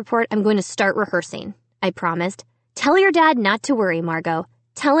science report, I'm going to start rehearsing, I promised. Tell your dad not to worry, Margot.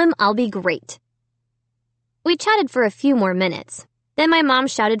 Tell him I'll be great. We chatted for a few more minutes. Then my mom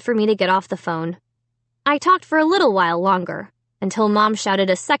shouted for me to get off the phone. I talked for a little while longer, until Mom shouted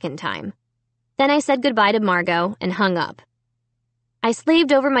a second time. Then I said goodbye to Margot and hung up. I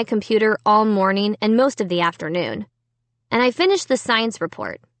slaved over my computer all morning and most of the afternoon, and I finished the science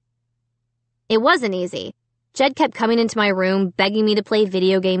report. It wasn't easy. Jed kept coming into my room, begging me to play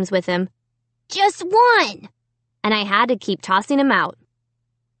video games with him. Just one! And I had to keep tossing him out.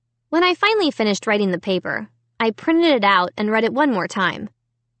 When I finally finished writing the paper, I printed it out and read it one more time.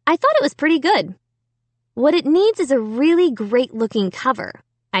 I thought it was pretty good. What it needs is a really great-looking cover,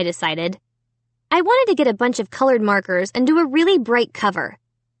 I decided. I wanted to get a bunch of colored markers and do a really bright cover,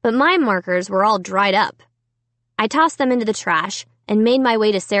 but my markers were all dried up. I tossed them into the trash and made my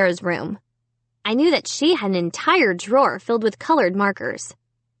way to Sarah's room. I knew that she had an entire drawer filled with colored markers.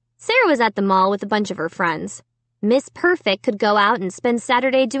 Sarah was at the mall with a bunch of her friends. Miss Perfect could go out and spend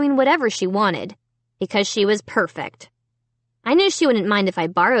Saturday doing whatever she wanted, because she was perfect. I knew she wouldn't mind if I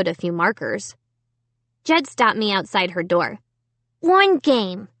borrowed a few markers. Jed stopped me outside her door. One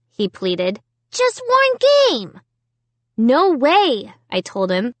game, he pleaded. Just one game! No way, I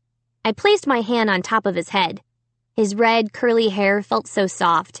told him. I placed my hand on top of his head. His red, curly hair felt so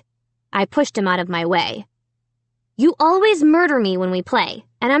soft. I pushed him out of my way. You always murder me when we play,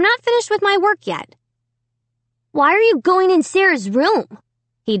 and I'm not finished with my work yet. Why are you going in Sarah's room?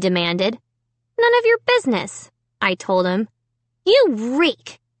 He demanded. None of your business, I told him. You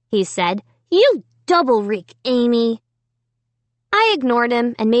reek, he said. You double reek, Amy. I ignored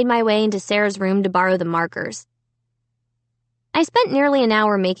him and made my way into Sarah's room to borrow the markers. I spent nearly an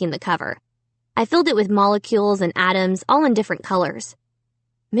hour making the cover. I filled it with molecules and atoms, all in different colors.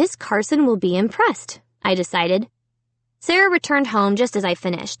 Miss Carson will be impressed, I decided. Sarah returned home just as I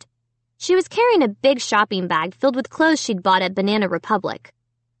finished. She was carrying a big shopping bag filled with clothes she'd bought at Banana Republic.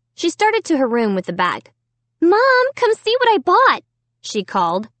 She started to her room with the bag. Mom, come see what I bought, she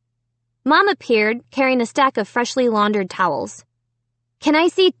called. Mom appeared, carrying a stack of freshly laundered towels. Can I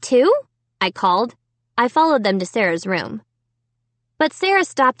see too? I called. I followed them to Sarah's room. But Sarah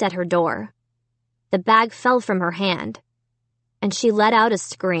stopped at her door. The bag fell from her hand, and she let out a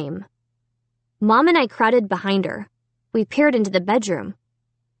scream. Mom and I crowded behind her. We peered into the bedroom.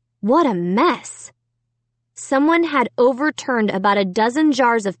 What a mess! Someone had overturned about a dozen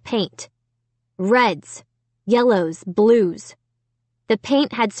jars of paint. Reds, yellows, blues. The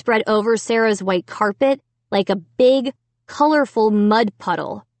paint had spread over Sarah's white carpet like a big, colorful mud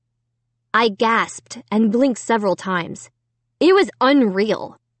puddle. I gasped and blinked several times. It was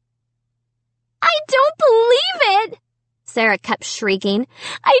unreal. I don't believe it! Sarah kept shrieking.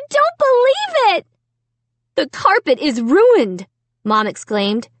 I don't believe it! The carpet is ruined, Mom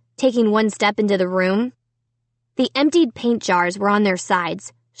exclaimed, taking one step into the room. The emptied paint jars were on their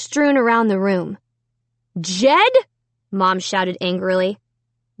sides, strewn around the room. Jed? Mom shouted angrily.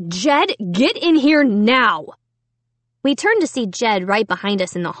 Jed, get in here now! We turned to see Jed right behind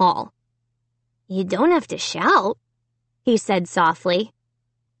us in the hall. You don't have to shout, he said softly.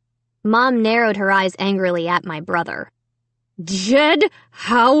 Mom narrowed her eyes angrily at my brother. Jed,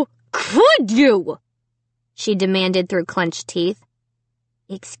 how could you? She demanded through clenched teeth.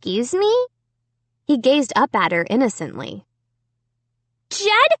 Excuse me? He gazed up at her innocently. Jed,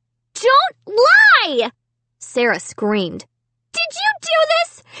 don't lie! Sarah screamed. Did you do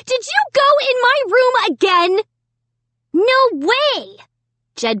this? Did you go in my room again? No way!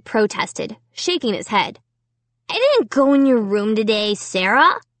 Jed protested, shaking his head. I didn't go in your room today,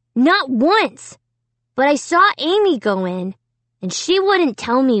 Sarah. Not once. But I saw Amy go in, and she wouldn't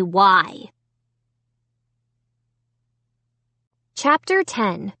tell me why. Chapter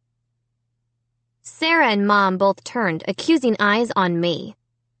 10. Sarah and Mom both turned, accusing eyes on me.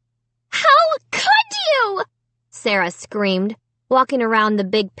 How could you? Sarah screamed, walking around the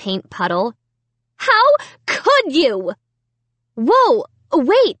big paint puddle. How could you? Whoa,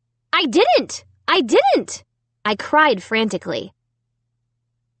 wait, I didn't! I cried frantically.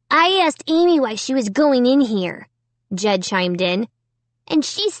 I asked Amy why she was going in here, Jed chimed in, and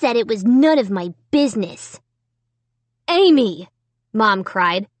she said it was none of my business. Amy, Mom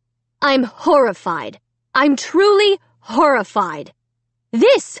cried. I'm horrified. I'm truly horrified.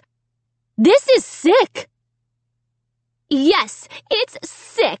 This is sick. Yes, it's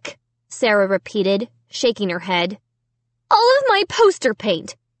sick, Sarah repeated, shaking her head. All of my poster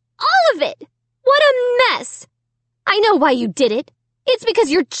paint. All of it. What a mess. I know why you did it. It's because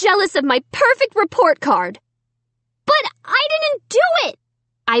you're jealous of my perfect report card. But I didn't do it,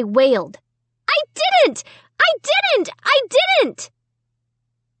 I wailed. I didn't!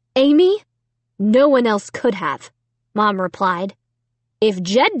 Amy, no one else could have, Mom replied. If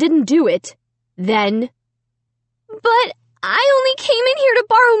Jed didn't do it, then... But I only came in here to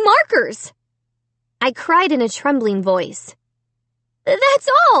borrow markers. I cried in a trembling voice. That's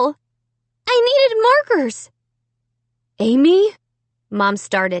all. I needed markers. Amy? Mom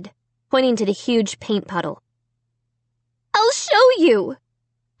started, pointing to the huge paint puddle. I'll show you,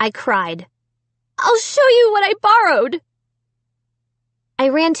 I cried. I'll show you what I borrowed. I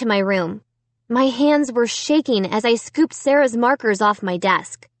ran to my room. My hands were shaking as I scooped Sarah's markers off my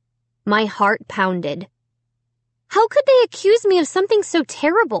desk. My heart pounded. How could they accuse me of something so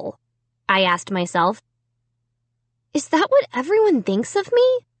terrible? I asked myself. Is that what everyone thinks of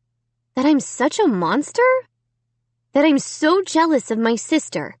me? That I'm such a monster? That I'm so jealous of my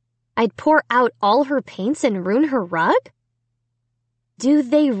sister, I'd pour out all her paints and ruin her rug? Do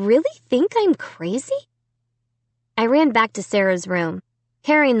they really think I'm crazy? I ran back to Sarah's room,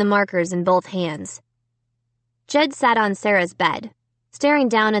 carrying the markers in both hands. Jed sat on Sarah's bed, staring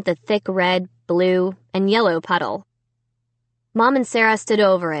down at the thick red, blue, and yellow puddle. Mom and Sarah stood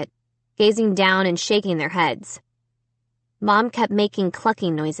over it, gazing down and shaking their heads. Mom kept making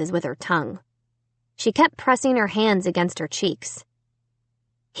clucking noises with her tongue. She kept pressing her hands against her cheeks.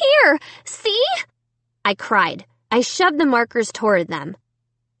 Here, see? I cried. I shoved the markers toward them.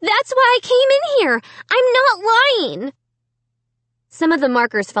 That's why I came in here. I'm not lying. Some of the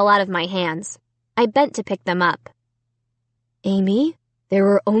markers fell out of my hands. I bent to pick them up. Amy, there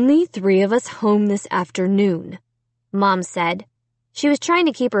were only 3 of us home this afternoon, Mom said. She was trying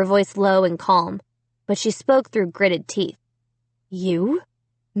to keep her voice low and calm, but she spoke through gritted teeth. You,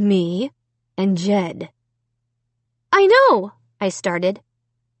 me, and Jed. I know, I started.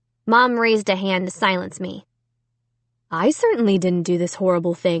 Mom raised a hand to silence me. I certainly didn't do this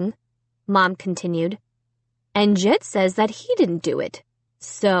horrible thing, Mom continued. And Jed says that he didn't do it.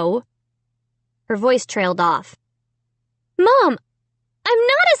 So... Her voice trailed off. Mom, I'm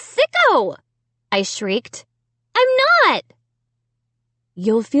not a sicko! I shrieked. I'm not!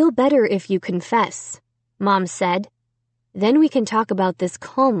 You'll feel better if you confess, Mom said. Then we can talk about this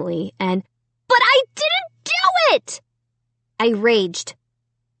calmly and... But I didn't do it! I raged.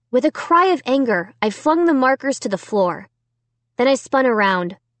 With a cry of anger, I flung the markers to the floor. Then I spun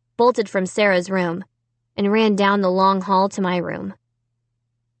around, bolted from Sarah's room, and ran down the long hall to my room.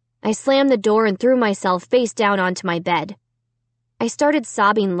 I slammed the door and threw myself face down onto my bed. I started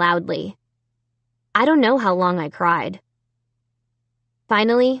sobbing loudly. I don't know how long I cried.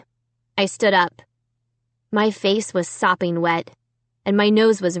 Finally, I stood up. My face was sopping wet, and my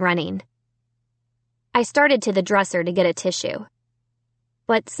nose was running. I started to the dresser to get a tissue.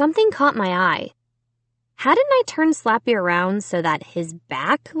 But something caught my eye. Hadn't I turned Slappy around so that his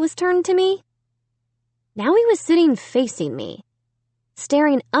back was turned to me? Now he was sitting facing me,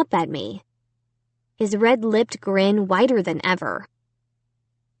 staring up at me, his red-lipped grin wider than ever.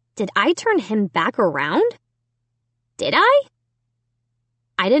 Did I turn him back around? Did I?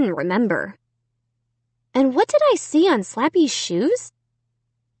 I didn't remember. And what did I see on Slappy's shoes?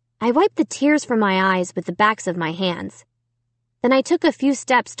 I wiped the tears from my eyes with the backs of my hands. Then I took a few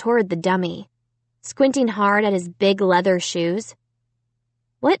steps toward the dummy, squinting hard at his big leather shoes.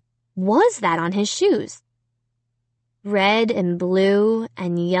 What was that on his shoes? Red and blue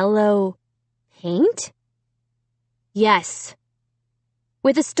and yellow paint? Yes.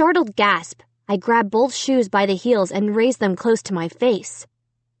 With a startled gasp, I grabbed both shoes by the heels and raised them close to my face.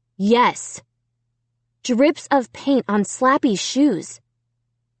 Yes. Drips of paint on Slappy's shoes.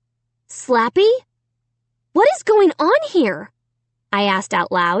 Slappy? What is going on here? I asked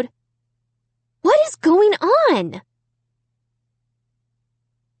out loud. What is going on?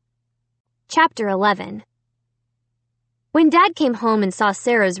 Chapter 11. When Dad came home and saw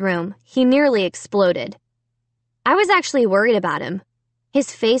Sarah's room, he nearly exploded. I was actually worried about him.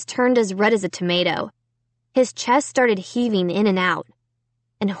 His face turned as red as a tomato. His chest started heaving in and out,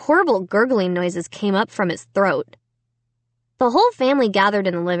 and horrible gurgling noises came up from his throat. The whole family gathered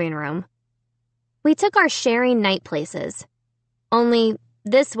in the living room. We took our sharing night places. Only,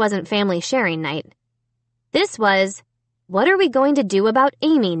 this wasn't family sharing night. This was, what are we going to do about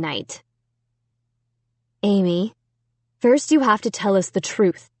Amy night? Amy, first you have to tell us the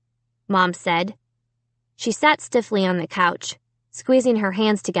truth, Mom said. She sat stiffly on the couch, squeezing her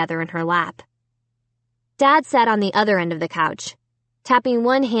hands together in her lap. Dad sat on the other end of the couch, tapping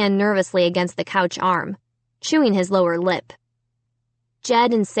one hand nervously against the couch arm, chewing his lower lip.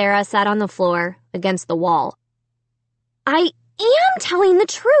 Jed and Sarah sat on the floor, against the wall. I am telling the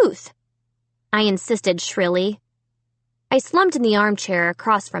truth, I insisted shrilly. I slumped in the armchair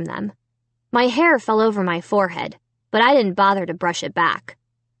across from them. My hair fell over my forehead, but I didn't bother to brush it back.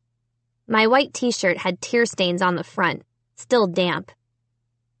 My white t-shirt had tear stains on the front, still damp.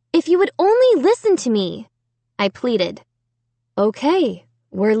 If you would only listen to me, I pleaded. Okay,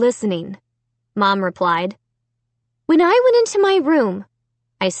 we're listening, Mom replied. When I went into my room,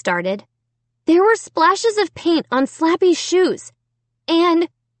 I started, there were splashes of paint on Slappy's shoes, and...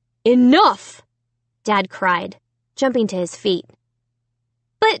 Enough! Dad cried, jumping to his feet.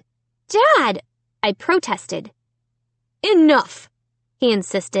 But, Dad, I protested. Enough, he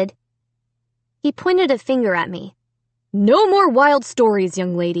insisted. He pointed a finger at me. No more wild stories,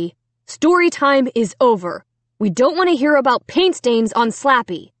 young lady. Story time is over. We don't want to hear about paint stains on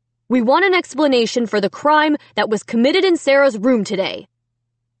Slappy. We want an explanation for the crime that was committed in Sarah's room today.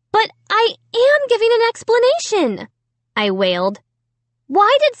 But I am giving an explanation, I wailed.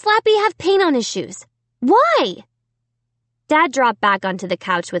 Why did Slappy have paint on his shoes? Why? Dad dropped back onto the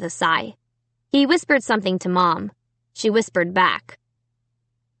couch with a sigh. He whispered something to Mom. She whispered back.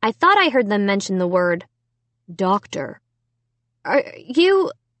 I thought I heard them mention the word doctor. Are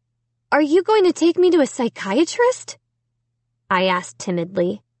you going to take me to a psychiatrist? I asked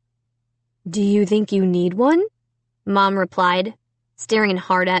timidly. Do you think you need one? Mom replied, staring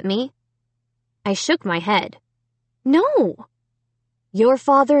hard at me. I shook my head. No. Your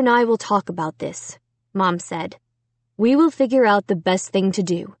father and I will talk about this, Mom said. We will figure out the best thing to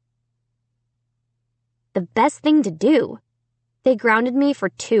do. The best thing to do? They grounded me for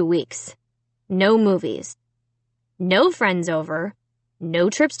 2 weeks. No movies. No friends over.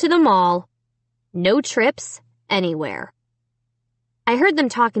 No trips to the mall. No trips anywhere. I heard them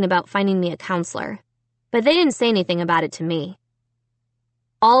talking about finding me a counselor, but they didn't say anything about it to me.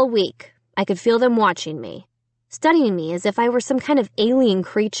 All week, I could feel them watching me, studying me as if I were some kind of alien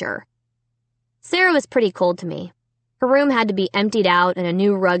creature. Sarah was pretty cold to me. Her room had to be emptied out and a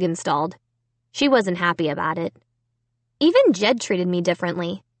new rug installed. She wasn't happy about it. Even Jed treated me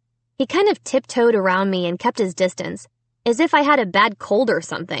differently. He kind of tiptoed around me and kept his distance, as if I had a bad cold or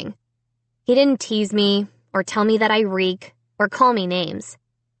something. He didn't tease me, or tell me that I reek, or call me names.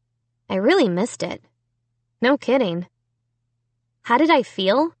 I really missed it. No kidding. How did I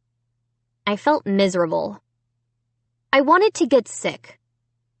feel? I felt miserable. I wanted to get sick.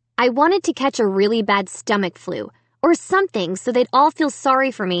 I wanted to catch a really bad stomach flu, or something so they'd all feel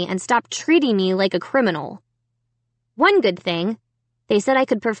sorry for me and stop treating me like a criminal. One good thing, they said I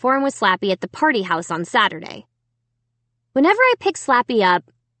could perform with Slappy at the party house on Saturday. Whenever I picked Slappy up,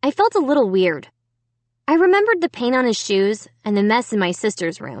 I felt a little weird. I remembered the paint on his shoes and the mess in my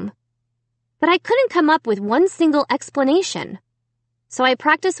sister's room. But I couldn't come up with one single explanation. So I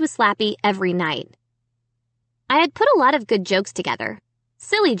practiced with Slappy every night. I had put a lot of good jokes together.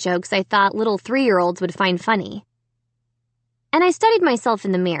 Silly jokes I thought little 3-year-olds would find funny. And I studied myself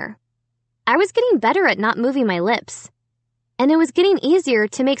in the mirror. I was getting better at not moving my lips. And it was getting easier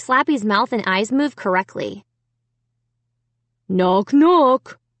to make Slappy's mouth and eyes move correctly. Knock,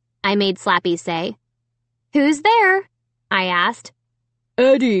 knock, I made Slappy say. Who's there? I asked.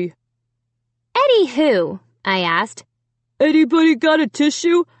 Eddie. Eddie who? I asked. Anybody got a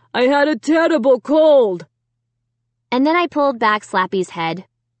tissue? I had a terrible cold. And then I pulled back Slappy's head,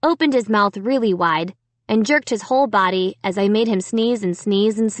 opened his mouth really wide, and jerked his whole body as I made him sneeze and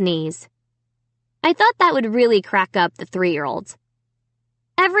sneeze and sneeze. I thought that would really crack up the 3-year-olds.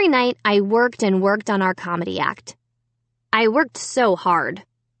 Every night, I worked and worked on our comedy act. I worked so hard.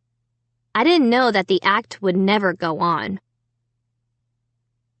 I didn't know that the act would never go on.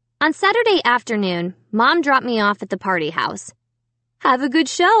 On Saturday afternoon, Mom dropped me off at the party house. Have a good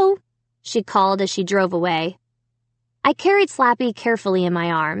show, she called as she drove away. I carried Slappy carefully in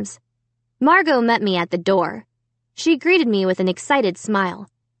my arms. Margot met me at the door. She greeted me with an excited smile.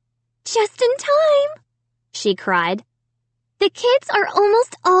 Just in time, she cried. The kids are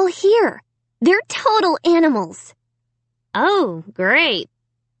almost all here. They're total animals. Oh, great,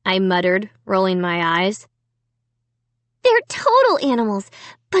 I muttered, rolling my eyes. They're total animals,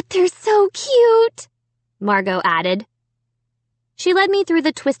 but they're so cute, Margot added. She led me through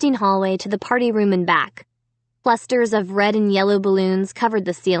the twisting hallway to the party room and back. Clusters of red and yellow balloons covered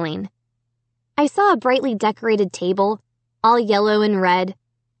the ceiling. I saw a brightly decorated table, all yellow and red.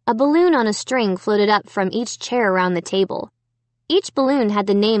 A balloon on a string floated up from each chair around the table. Each balloon had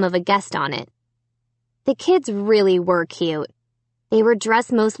the name of a guest on it. The kids really were cute. They were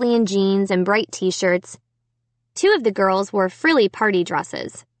dressed mostly in jeans and bright t-shirts. 2 of the girls wore frilly party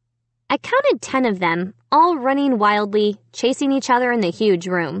dresses. I counted 10 of them, all running wildly, chasing each other in the huge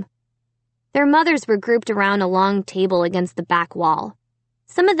room. Their mothers were grouped around a long table against the back wall.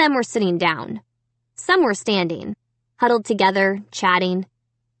 Some of them were sitting down. Some were standing, huddled together, chatting.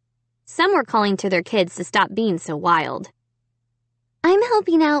 Some were calling to their kids to stop being so wild. I'm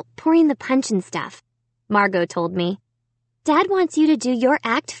helping out pouring the punch and stuff, Margot told me. Dad wants you to do your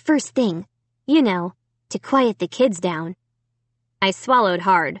act first thing. You know, to quiet the kids down. I swallowed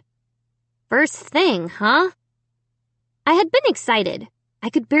hard. First thing, huh? I had been excited. I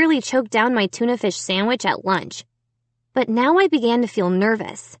could barely choke down my tuna fish sandwich at lunch. But now I began to feel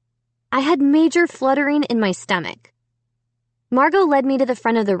nervous. I had major fluttering in my stomach. Margot led me to the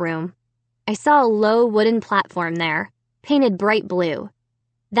front of the room. I saw a low wooden platform there, painted bright blue.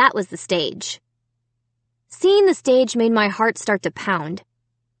 That was the stage. Seeing the stage made my heart start to pound.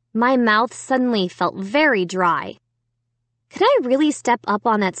 My mouth suddenly felt very dry. Could I really step up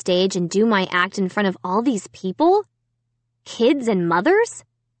on that stage and do my act in front of all these people? Kids and mothers?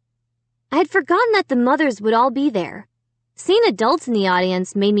 I had forgotten that the mothers would all be there. Seeing adults in the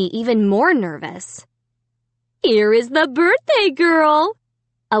audience made me even more nervous. Here is the birthday girl,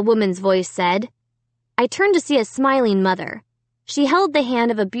 a woman's voice said. I turned to see a smiling mother. She held the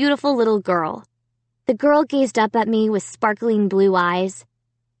hand of a beautiful little girl. The girl gazed up at me with sparkling blue eyes.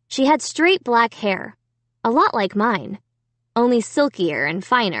 She had straight black hair, a lot like mine, only silkier and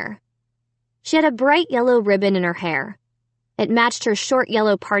finer. She had a bright yellow ribbon in her hair. It matched her short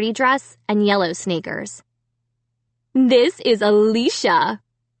yellow party dress and yellow sneakers. This is Alicia,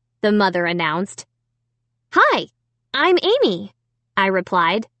 the mother announced. Hi, I'm Amy, I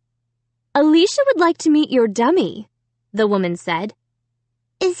replied. Alicia would like to meet your dummy, the woman said.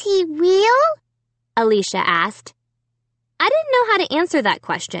 Is he real? Alicia asked. I didn't know how to answer that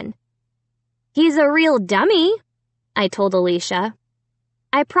question. He's a real dummy, I told Alicia.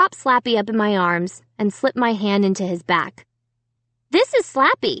 I propped Slappy up in my arms and slipped my hand into his back. This is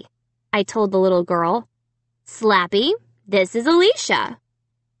Slappy, I told the little girl. Slappy, this is Alicia.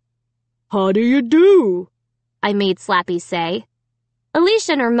 How do you do? I made Slappy say.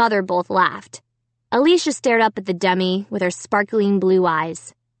 Alicia and her mother both laughed. Alicia stared up at the dummy with her sparkling blue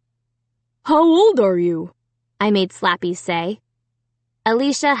eyes. How old are you? I made Slappy say.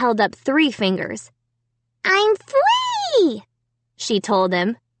 Alicia held up 3 fingers. I'm 3, she told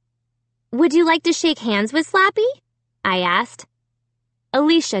him. Would you like to shake hands with Slappy? I asked.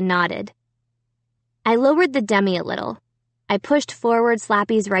 Alicia nodded. I lowered the dummy a little. I pushed forward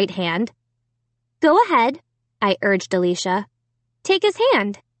Slappy's right hand. Go ahead, I urged Alicia. Take his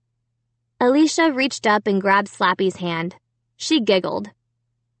hand. Alicia reached up and grabbed Slappy's hand. She giggled.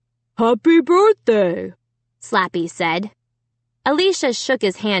 Happy birthday, Slappy said. Alicia shook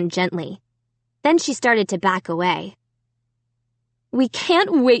his hand gently. Then she started to back away. We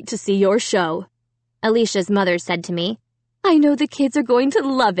can't wait to see your show, Alicia's mother said to me. I know the kids are going to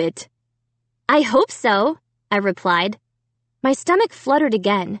love it. I hope so, I replied. My stomach fluttered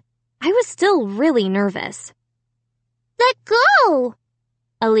again. I was still really nervous. Let go!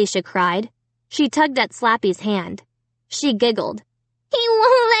 Alicia cried. She tugged at Slappy's hand. She giggled. He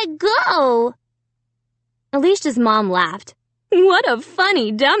won't let go! Alicia's mom laughed. What a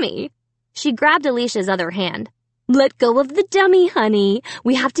funny dummy. She grabbed Alicia's other hand. Let go of the dummy, honey.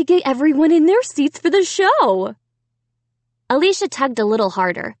 We have to get everyone in their seats for the show. Alicia tugged a little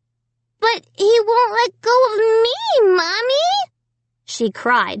harder. But he won't let go of me, Mommy, she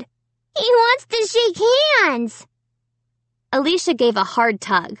cried. He wants to shake hands. Alicia gave a hard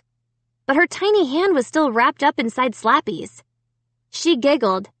tug, but her tiny hand was still wrapped up inside Slappy's. She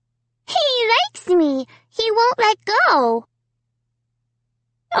giggled. He likes me. He won't let go.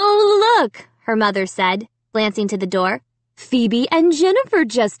 Oh, look, her mother said, glancing to the door. Phoebe and Jennifer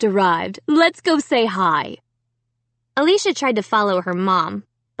just arrived. Let's go say hi. Alicia tried to follow her mom,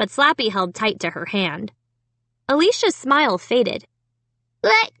 but Slappy held tight to her hand. Alicia's smile faded.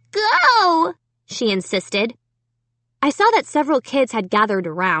 Let go, she insisted. I saw that several kids had gathered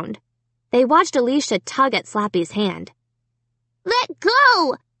around. They watched Alicia tug at Slappy's hand. Let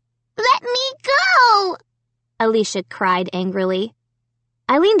go! Let me go! Alicia cried angrily.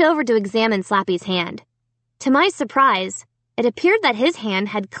 I leaned over to examine Slappy's hand. To my surprise, it appeared that his hand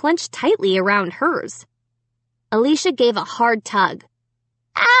had clenched tightly around hers. Alicia gave a hard tug.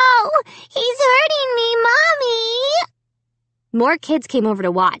 Ow! He's hurting me, Mommy! More kids came over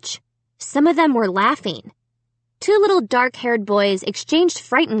to watch. Some of them were laughing. Two little dark-haired boys exchanged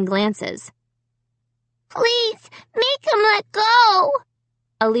frightened glances. Please, make him let go!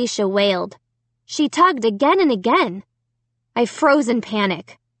 Alicia wailed. She tugged again and again. I froze in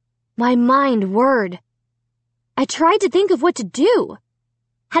panic. My mind whirred. I tried to think of what to do.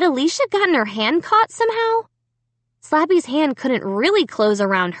 Had Alicia gotten her hand caught somehow? Slappy's hand couldn't really close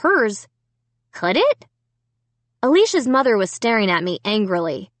around hers, could it? Alicia's mother was staring at me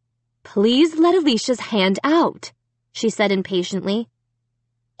angrily. Please let Alicia's hand out, she said impatiently.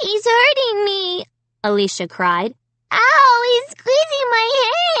 He's hurting me, Alicia cried. Ow, he's squeezing my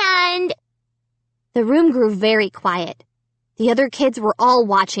hand. The room grew very quiet. The other kids were all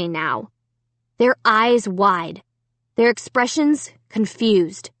watching now. Their eyes wide, their expressions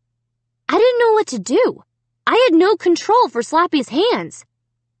confused. I didn't know what to do. I had no control for Slappy's hands.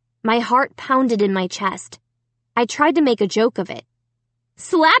 My heart pounded in my chest. I tried to make a joke of it.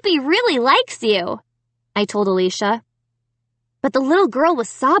 Slappy really likes you, I told Alicia. But the little girl was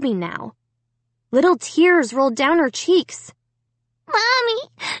sobbing now. Little tears rolled down her cheeks. Mommy,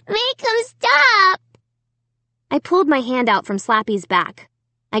 make him stop. I pulled my hand out from Slappy's back.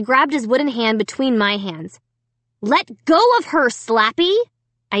 I grabbed his wooden hand between my hands. Let go of her, Slappy,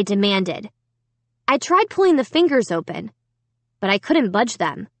 I demanded. I tried pulling the fingers open, but I couldn't budge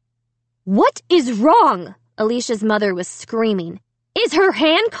them. What is wrong? Alicia's mother was screaming. Is her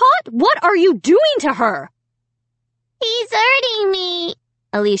hand caught? What are you doing to her? He's hurting me,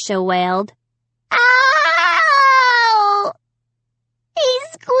 Alicia wailed. Ow! He's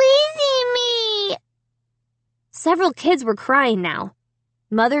squeezing me. Several kids were crying now.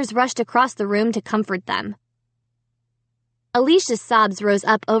 Mothers rushed across the room to comfort them. Alicia's sobs rose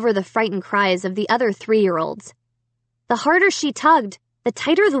up over the frightened cries of the other 3-year-olds. The harder she tugged, the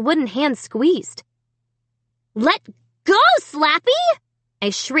tighter the wooden hand squeezed. Let go, Slappy! I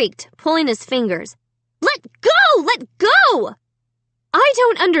shrieked, pulling his fingers. Let go! Let go! I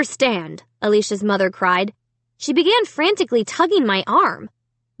don't understand, Alicia's mother cried. She began frantically tugging my arm.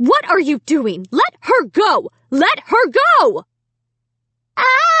 What are you doing? Let her go! Let her go!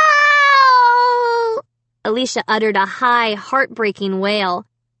 Ow! Alicia uttered a high, heartbreaking wail.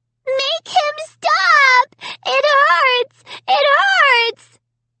 Make him stop! It hurts! It hurts!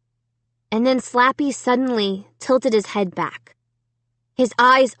 And then Slappy suddenly tilted his head back. His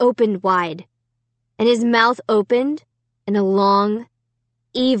eyes opened wide, and his mouth opened in a long,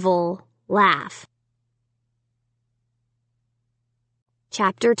 evil laugh.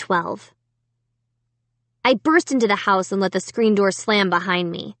 Chapter 12. I burst into the house and let the screen door slam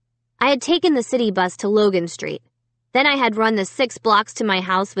behind me. I had taken the city bus to Logan Street. Then I had run the 6 blocks to my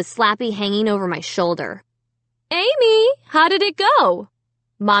house with Slappy hanging over my shoulder. Amy, how did it go?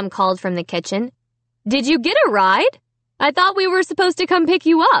 Mom called from the kitchen. Did you get a ride? I thought we were supposed to come pick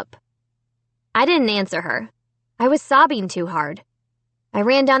you up. I didn't answer her. I was sobbing too hard. I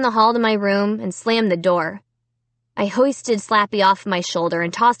ran down the hall to my room and slammed the door. I hoisted Slappy off my shoulder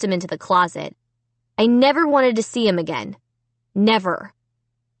and tossed him into the closet. I never wanted to see him again. Never.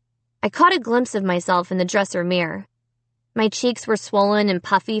 I caught a glimpse of myself in the dresser mirror. My cheeks were swollen and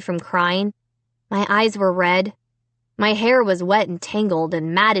puffy from crying. My eyes were red. My hair was wet and tangled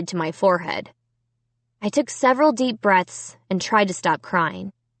and matted to my forehead. I took several deep breaths and tried to stop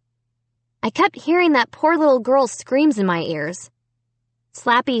crying. I kept hearing that poor little girl's screams in my ears.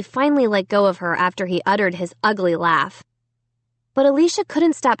 Slappy finally let go of her after he uttered his ugly laugh. But Alicia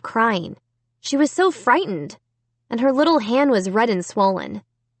couldn't stop crying. She was so frightened. and her little hand was red and swollen.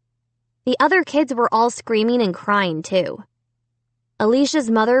 The other kids were all screaming and crying, too. Alicia's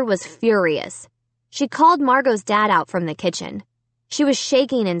mother was furious. She called Margot's dad out from the kitchen. She was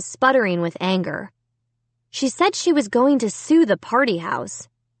shaking and sputtering with anger. She said she was going to sue the party house.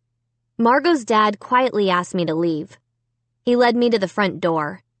 Margot's dad quietly asked me to leave. He led me to the front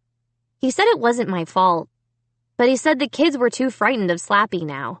door. He said it wasn't my fault, but he said the kids were too frightened of Slappy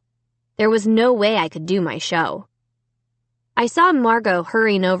now. There was no way I could do my show. I saw Margot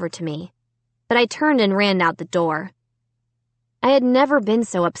hurrying over to me, but I turned and ran out the door. I had never been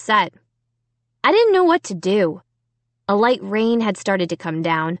so upset. I didn't know what to do. A light rain had started to come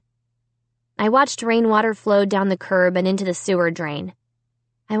down. I watched rainwater flow down the curb and into the sewer drain.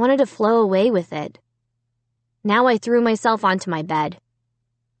 I wanted to flow away with it. Now I threw myself onto my bed.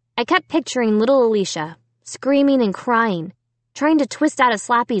 I kept picturing little Alicia, screaming and crying, trying to twist out of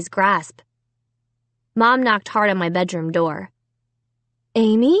Slappy's grasp. Mom knocked hard on my bedroom door.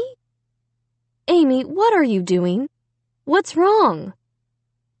 "Amy? Amy, what are you doing? What's wrong?"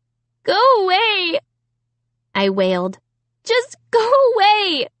 "Go away!" I wailed. "Just go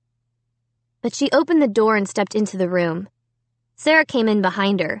away!" But she opened the door and stepped into the room. Sarah came in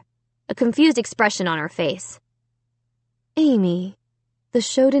behind her, a confused expression on her face. "Amy, the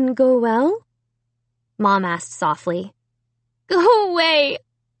show didn't go well?" Mom asked softly. "Go away,"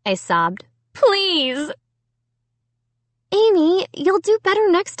 I sobbed. "Please." "Amy, you'll do better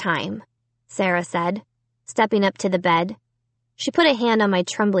next time," Sarah said, stepping up to the bed. She put a hand on my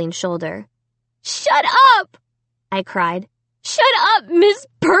trembling shoulder. "Shut up!" I cried. "Shut up, Miss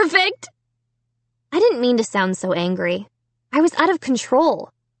Perfect!" I didn't mean to sound so angry. I was out of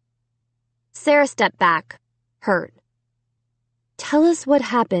control. Sarah stepped back, hurt. "Tell us what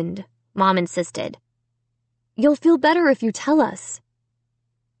happened," Mom insisted. "You'll feel better if you tell us."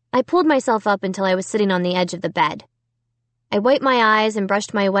 I pulled myself up until I was sitting on the edge of the bed. I wiped my eyes and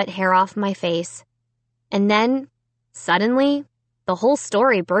brushed my wet hair off my face. And then, suddenly, the whole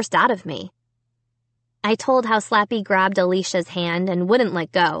story burst out of me. I told how Slappy grabbed Alicia's hand and wouldn't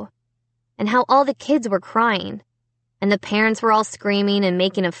let go, and how all the kids were crying, and the parents were all screaming and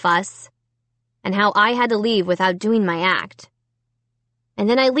making a fuss, and how I had to leave without doing my act. And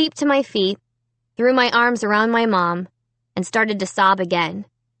then I leaped to my feet, threw my arms around my mom, and started to sob again.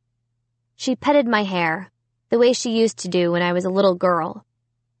 She petted my hair, the way she used to do when I was a little girl.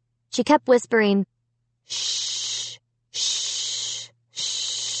 She kept whispering, "Shh, shh,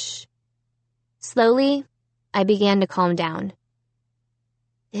 shh." Slowly, I began to calm down.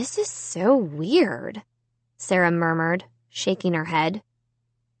 "This is so weird," Sarah murmured, shaking her head.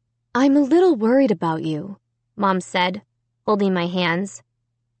 "I'm a little worried about you," Mom said, holding my hands.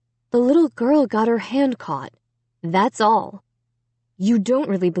 "The little girl got her hand caught. That's all. You don't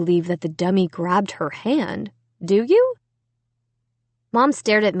really believe that the dummy grabbed her hand, do you?" Mom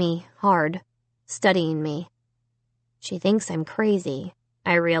stared at me hard, studying me. She thinks I'm crazy,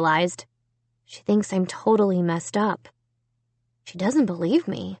 I realized. She thinks I'm totally messed up. She doesn't believe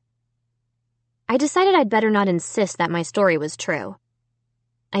me. I decided I'd better not insist that my story was true.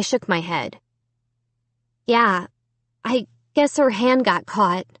 I shook my head. "Yeah, I guess her hand got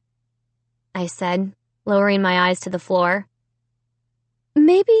caught," I said, lowering my eyes to the floor.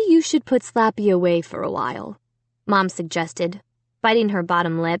 "Maybe you should put Slappy away for a while," Mom suggested, biting her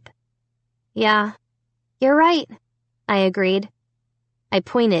bottom lip. "Yeah, you're right," I agreed. I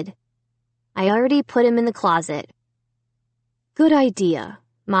pointed. "I already put him in the closet." "Good idea,"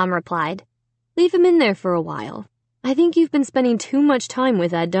 Mom replied. "Leave him in there for a while. I think you've been spending too much time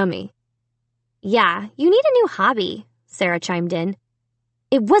with that dummy." "Yeah, you need a new hobby," Sarah chimed in.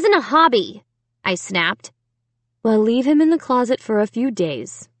 "It wasn't a hobby," I snapped. "Well, leave him in the closet for a few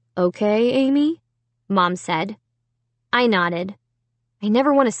days, okay, Amy?" Mom said. I nodded. "I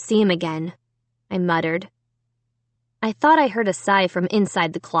never want to see him again," I muttered. I thought I heard a sigh from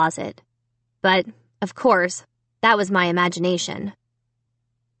inside the closet. But, of course, that was my imagination.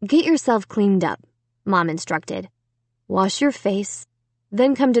 "Get yourself cleaned up," Mom instructed. "Wash your face,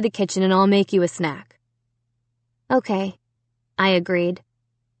 then come to the kitchen and I'll make you a snack." "Okay," I agreed.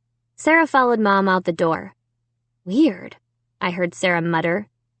 Sarah followed Mom out the door. "Weird," I heard Sarah mutter.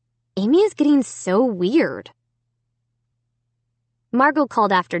 "Amy is getting so weird." Margot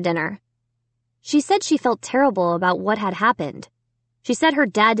called after dinner. She said she felt terrible about what had happened. She said her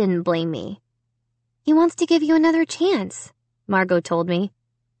dad didn't blame me. "He wants to give you another chance," Margot told me.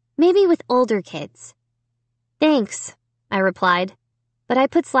 "Maybe with older kids." "Thanks," I replied, but I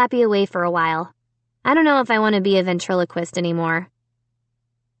put Slappy away for a while. I don't know if I want to be a ventriloquist anymore.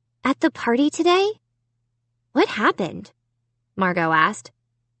 "At the party today?" "What happened?" Margot asked.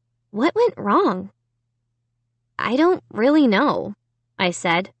 "What went wrong?" I don't really know, I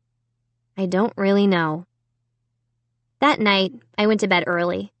said. I don't really know. That night, I went to bed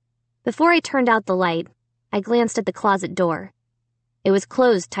early. Before I turned out the light, I glanced at the closet door. It was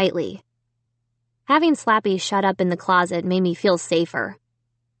closed tightly. Having Slappy shut up in the closet made me feel safer.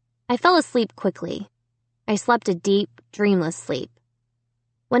 I fell asleep quickly. I slept a deep, dreamless sleep.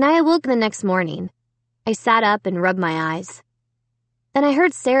 When I awoke the next morning, I sat up and rubbed my eyes. Then I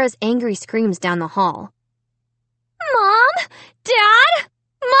heard Sarah's angry screams down the hall. "Mom! Dad!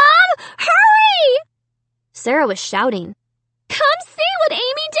 Mom! Hurry!" Sarah was shouting. "Come see what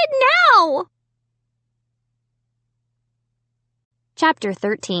Amy did now!" Chapter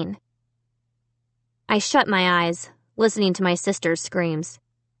 13. I shut my eyes, listening to my sister's screams.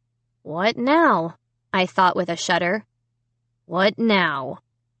 What now? I thought with a shudder. What now?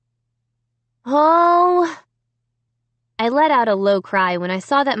 Oh. I let out a low cry when I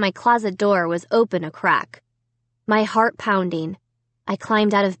saw that my closet door was open a crack. My heart pounding, I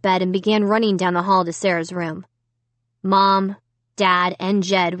climbed out of bed and began running down the hall to Sarah's room. Mom, Dad, and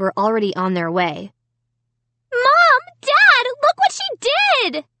Jed were already on their way. "Mom! Dad! Look what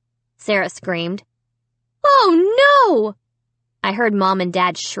she did!" Sarah screamed. "Oh, no!" I heard Mom and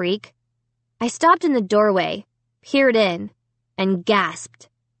Dad shriek. I stopped in the doorway, peered in, and gasped.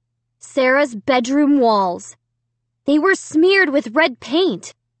 Sarah's bedroom walls. They were smeared with red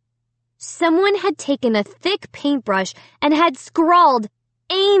paint. Someone had taken a thick paintbrush and had scrawled,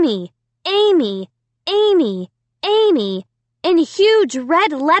 "Amy, Amy, Amy, Amy," in huge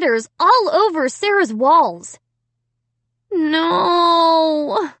red letters all over Sarah's walls.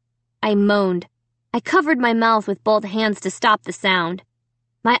 "No," I moaned. I covered my mouth with both hands to stop the sound.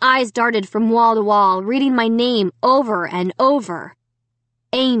 My eyes darted from wall to wall, reading my name over and over.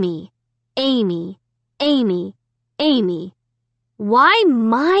 Amy, Amy, Amy, Amy. Why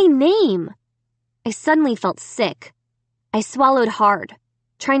my name? I suddenly felt sick. I swallowed hard,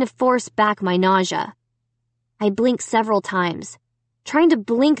 trying to force back my nausea. I blinked several times, trying to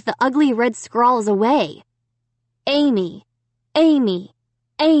blink the ugly red scrawls away. Amy, Amy,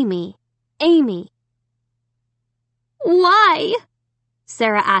 Amy, Amy. "Why?"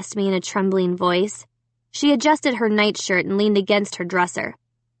 Sarah asked me in a trembling voice. She adjusted her nightshirt and leaned against her dresser.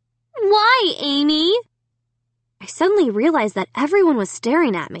 "Why, Amy?" I suddenly realized that everyone was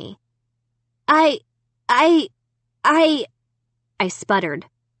staring at me. I sputtered.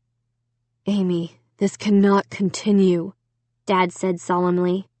 "Amy, this cannot continue," Dad said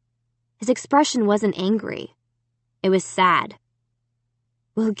solemnly. His expression wasn't angry. It was sad.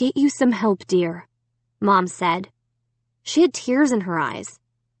 "We'll get you some help, dear," Mom said. She had tears in her eyes.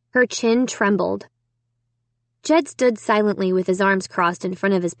 Her chin trembled. Jed stood silently with his arms crossed in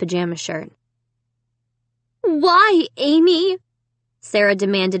front of his pajama shirt. "Why, Amy?" Sarah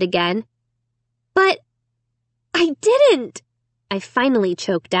demanded again. "But I didn't," I finally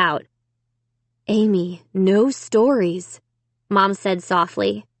choked out. "Amy, no stories," Mom said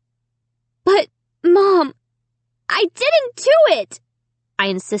softly. "But, Mom, I didn't do it," I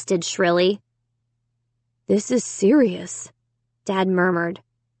insisted shrilly. "This is serious," Dad murmured,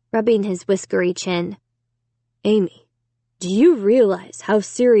 rubbing his whiskery chin. "Amy, do you realize how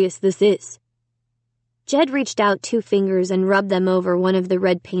serious this is?" Jed reached out 2 fingers and rubbed them over one of the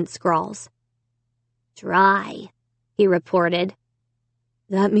red paint scrawls. "Dry," he reported.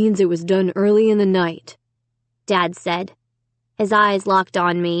 "That means it was done early in the night," Dad said. His eyes locked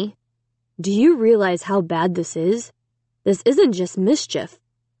on me. "Do you realize how bad this is? This isn't just mischief."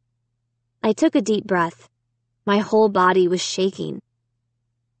 I took a deep breath. My whole body was shaking.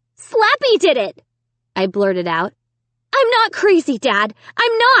 "Slappy did it!" I blurted out. "I'm not crazy, Dad.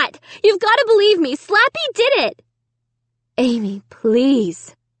 I'm not. You've got to believe me. Slappy did it." "Amy,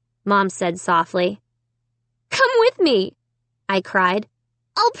 please," Mom said softly. "Come with me," I cried.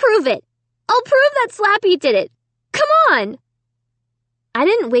 "I'll prove it. I'll prove that Slappy did it. Come on." I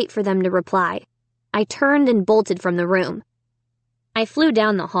didn't wait for them to reply. I turned and bolted from the room. I flew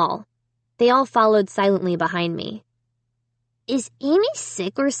down the hall. They all followed silently behind me. "Is Amy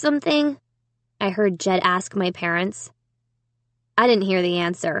sick or something?" I heard Jed ask my parents. I didn't hear the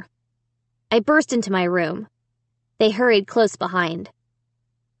answer. I burst into my room. They hurried close behind.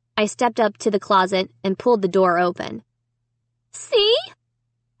 I stepped up to the closet and pulled the door open. "See?"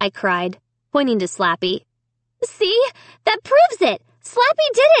 I cried, pointing to Slappy. "See? That proves it! Slappy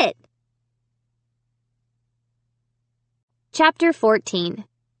did it!" Chapter 14.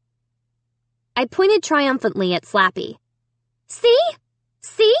 I pointed triumphantly at Slappy. "See?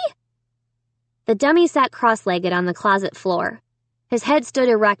 See?" The dummy sat cross-legged on the closet floor. His head stood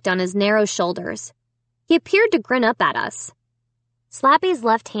erect on his narrow shoulders. He appeared to grin up at us. Slappy's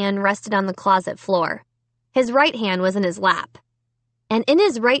left hand rested on the closet floor. His right hand was in his lap, and in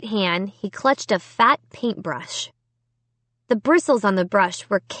his right hand he clutched a fat paintbrush. The bristles on the brush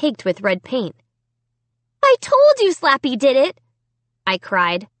were caked with red paint. "I told you Slappy did it!" I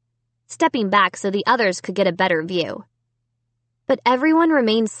cried, stepping back so the others could get a better view. But everyone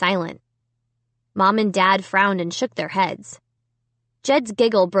remained silent. Mom and Dad frowned and shook their heads. Jed's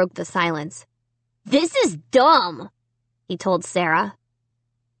giggle broke the silence. "This is dumb," he told Sarah.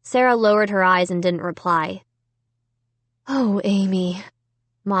 Sarah lowered her eyes and didn't reply. "Oh, Amy,"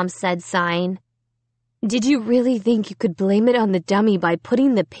 Mom said, sighing. "Did you really think you could blame it on the dummy by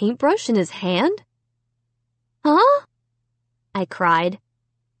putting the paintbrush in his hand?" "Huh?" I cried.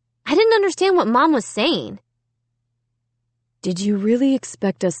 I didn't understand what Mom was saying. "Did you really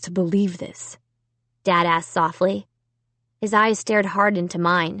expect us to believe this?" Dad asked softly. His eyes stared hard into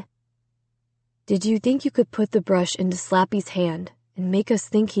mine. "Did you think you could put the brush into Slappy's hand and make us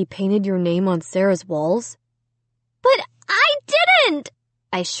think he painted your name on Sarah's walls?" "But I didn't!"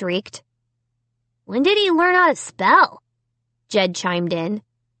 I shrieked. "When did he learn how to spell?" Jed chimed in.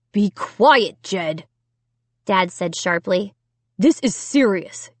 "Be quiet, Jed," Dad said sharply. "This is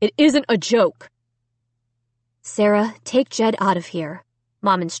serious. It isn't a joke." "Sarah, take Jed out of here,"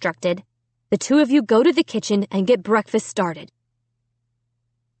 Mom instructed. "The two of you go to the kitchen and get breakfast started."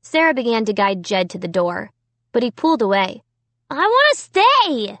 Sarah began to guide Jed to the door, but he pulled away. "I want to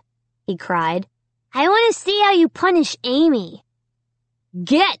stay," he cried. "I want to see how you punish Amy."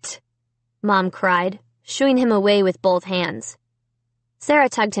 "Get!" Mom cried, shooing him away with both hands. Sarah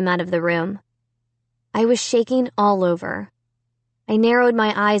tugged him out of the room. I was shaking all over. I narrowed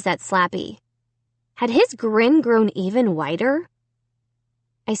my eyes at Slappy. Had his grin grown even wider?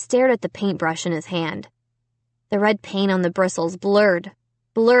 I stared at the paintbrush in his hand. The red paint on the bristles blurred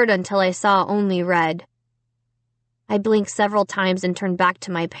until I saw only red. I blinked several times and turned back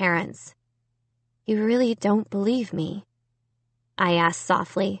to my parents. "You really don't believe me?" I asked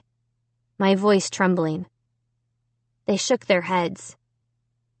softly, my voice trembling. They shook their heads.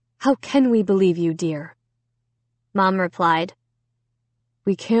 "How can we believe you, dear?" Mom replied.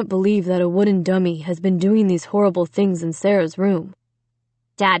 "We can't believe that a wooden dummy has been doing these horrible things in Sarah's room."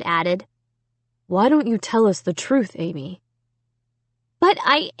 Dad added. "Why don't you tell us the truth, Amy?" "But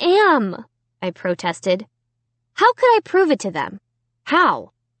I am," I protested. "How could I prove it to them?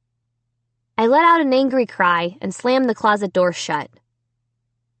 How?" I let out an angry cry and slammed the closet door shut.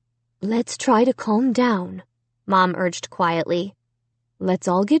 "Let's try to calm down," Mom urged quietly. "Let's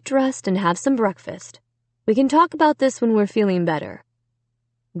all get dressed and have some breakfast. We can talk about this when we're feeling better."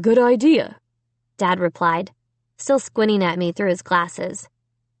 "Good idea," Dad replied, still squinting at me through his glasses.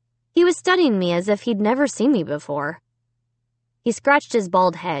 He was studying me as if he'd never seen me before. He scratched his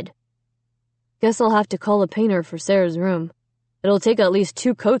bald head. "Guess I'll have to call a painter for Sarah's room. It'll take at least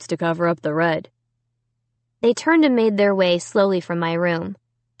 2 coats to cover up the red." They turned and made their way slowly from my room,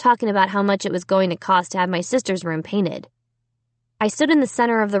 talking about how much it was going to cost to have my sister's room painted. I stood in the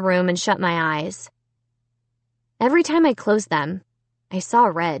center of the room and shut my eyes. Every time I closed them, I saw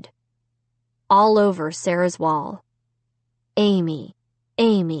red. All over Sarah's wall. Amy,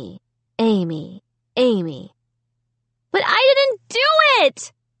 Amy, Amy, Amy. "But I didn't do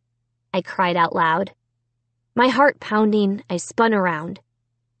it!" I cried out loud. My heart pounding, I spun around.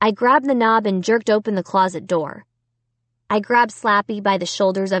 I grabbed the knob and jerked open the closet door. I grabbed Slappy by the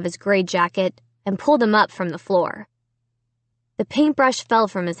shoulders of his gray jacket and pulled him up from the floor. The paintbrush fell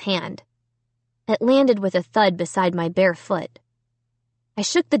from his hand. It landed with a thud beside my bare foot. I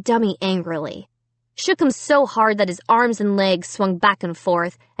shook the dummy angrily, shook him so hard that his arms and legs swung back and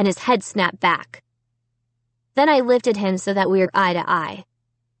forth and his head snapped back. Then I lifted him so that we were eye to eye.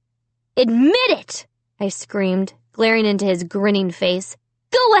 "Admit it!" I screamed, glaring into his grinning face.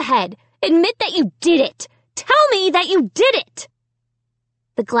 "Go ahead! Admit that you did it! Tell me that you did it!"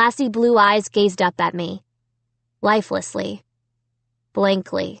 The glassy blue eyes gazed up at me, lifelessly,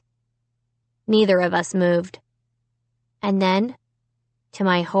 blankly. Neither of us moved. And then, to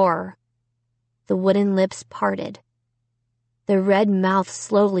my horror, the wooden lips parted. The red mouth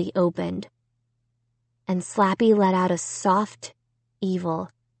slowly opened, and Slappy let out a soft, evil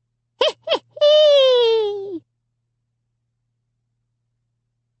hee-hee-hee.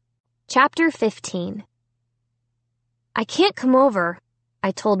 Chapter 15. "I can't come over,"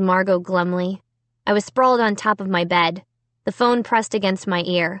 I told Margot glumly. I was sprawled on top of my bed, the phone pressed against my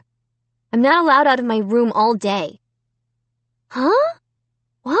ear. "I'm not allowed out of my room all day." "Huh?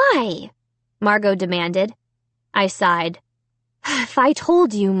 Why?" Margot demanded. I sighed. "If I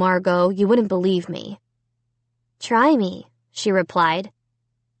told you, Margot, you wouldn't believe me." "Try me," she replied.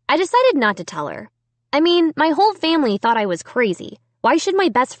 I decided not to tell her. I mean, my whole family thought I was crazy. Why should my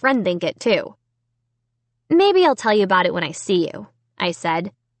best friend think it too? Maybe I'll tell you about it when I see you, I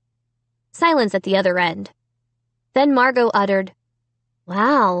said. Silence at the other end. Then Margot uttered,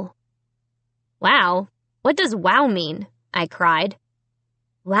 Wow. Wow? What does wow mean? I cried.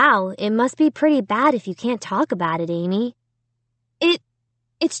 Wow, it must be pretty bad if you can't talk about it, Amy.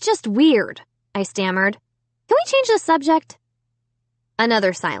 It's just weird, I stammered. Can we change the subject?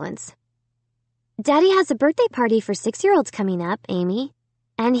 Another silence. Daddy has a birthday party for 6-year-olds coming up, Amy.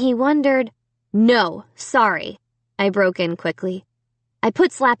 And he wondered... No, sorry, I broke in quickly. I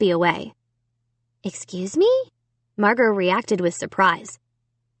put Slappy away. Excuse me? Margot reacted with surprise.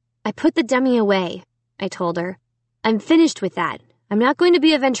 I put the dummy away, I told her. I'm finished with that. I'm not going to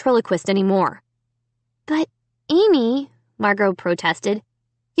be a ventriloquist anymore. But, Amy, Margot protested,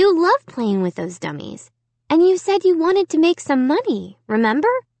 you love playing with those dummies. And you said you wanted to make some money, remember?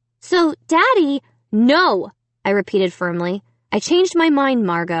 So, Daddy... No, I repeated firmly. I changed my mind,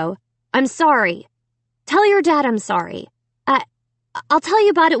 Margot. I'm sorry. Tell your dad I'm sorry. I'll tell you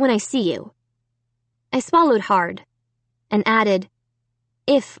about it when I see you. I swallowed hard and added,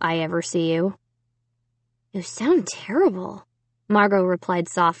 if I ever see you. You sound terrible, Margot replied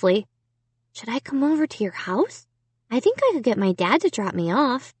softly. Should I come over to your house? I think I could get my dad to drop me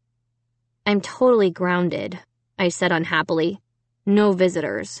off. I'm totally grounded, I said unhappily. No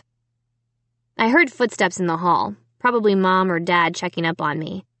visitors. I heard footsteps in the hall, probably Mom or Dad checking up on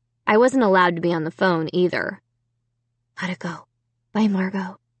me. I wasn't allowed to be on the phone either. Gotta go. Bye,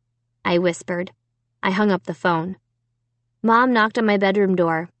 Margot, I whispered. I hung up the phone. Mom knocked on my bedroom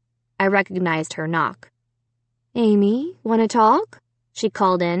door. I recognized her knock. Amy, want to talk? She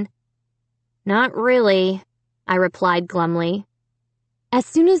called in. Not really, I replied glumly. As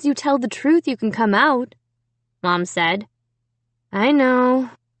soon as you tell the truth, you can come out, Mom said. I know,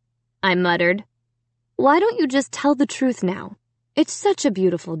 I muttered. Why don't you just tell the truth now? It's such a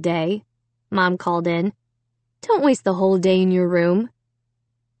beautiful day, Mom called in. Don't waste the whole day in your room.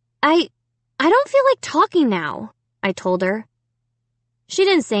 I don't feel like talking now, I told her. She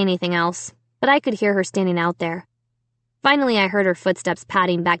didn't say anything else, but I could hear her standing out there. Finally, I heard her footsteps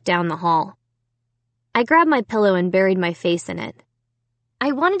padding back down the hall. I grabbed my pillow and buried my face in it.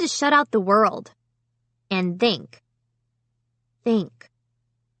 I wanted to shut out the world and think. Think.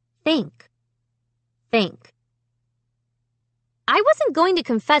 Think. Think. I wasn't going to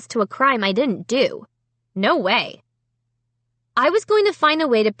confess to a crime I didn't do. No way. I was going to find a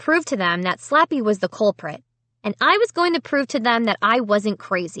way to prove to them that Slappy was the culprit, and I was going to prove to them that I wasn't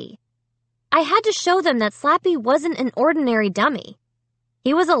crazy. I had to show them that Slappy wasn't an ordinary dummy.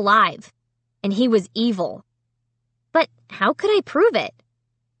 He was alive, and he was evil. But how could I prove it?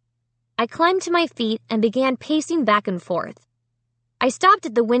 I climbed to my feet and began pacing back and forth. I stopped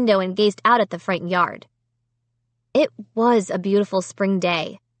at the window and gazed out at the front yard. It was a beautiful spring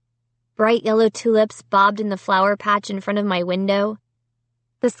day. Bright yellow tulips bobbed in the flower patch in front of my window.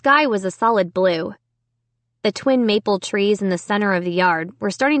 The sky was a solid blue. The twin maple trees in the center of the yard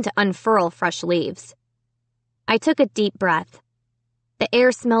were starting to unfurl fresh leaves. I took a deep breath. The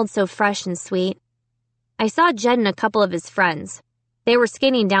air smelled so fresh and sweet. I saw Jed and a couple of his friends. They were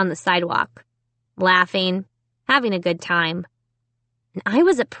skating down the sidewalk, laughing, having a good time. And I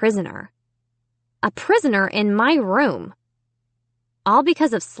was a prisoner. A prisoner in my room. All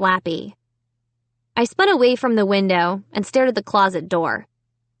because of Slappy. I spun away from the window and stared at the closet door.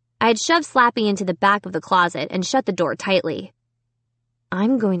 I had shoved Slappy into the back of the closet and shut the door tightly.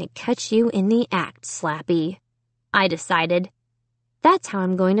 I'm going to catch you in the act, Slappy, I decided. That's how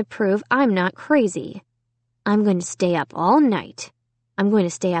I'm going to prove I'm not crazy. I'm going to stay up all night. I'm going to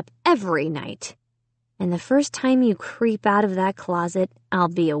stay up every night. And the first time you creep out of that closet, I'll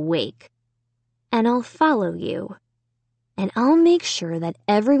be awake. And I'll follow you. And I'll make sure that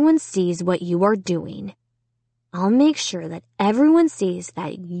everyone sees what you are doing. I'll make sure that everyone sees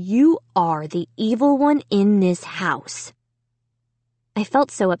that you are the evil one in this house. I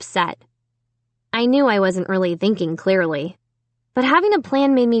felt so upset. I knew I wasn't really thinking clearly, but having a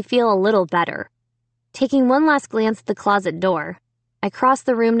plan made me feel a little better. Taking one last glance at the closet door, I crossed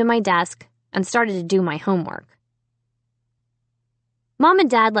the room to my desk and started to do my homework. Mom and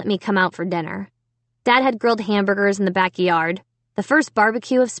Dad let me come out for dinner. Dad had grilled hamburgers in the backyard, the first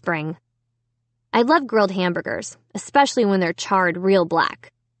barbecue of spring. I love grilled hamburgers, especially when they're charred real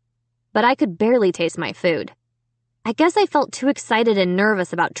black. But I could barely taste my food. I guess I felt too excited and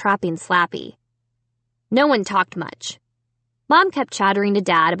nervous about trapping Slappy. No one talked much. Mom kept chattering to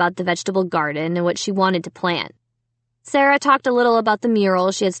Dad about the vegetable garden and what she wanted to plant. Sarah talked a little about the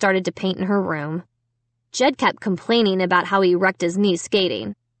mural she had started to paint in her room. Jed kept complaining about how he wrecked his knee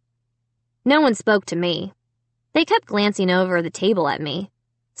skating. No one spoke to me. They kept glancing over the table at me.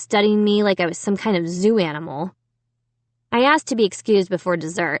 studying me like I was some kind of zoo animal. I asked to be excused before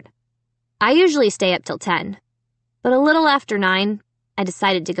dessert. I usually stay up till 10, but a little after 9, I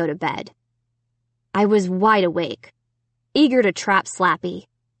decided to go to bed. I was wide awake, eager to trap Slappy.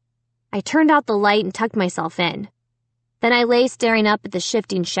 I turned out the light and tucked myself in. Then I lay staring up at the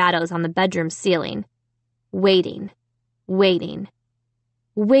shifting shadows on the bedroom ceiling, waiting for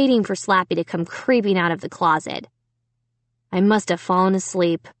Slappy to come creeping out of the closet. I must have fallen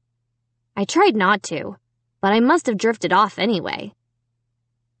asleep. I tried not to, but I must have drifted off anyway.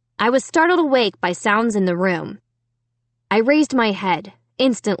 I was startled awake by sounds in the room. I raised my head,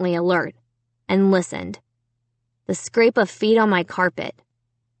 instantly alert, and listened. The scrape of feet on my carpet.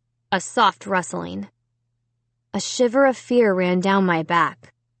 A soft rustling. A shiver of fear ran down my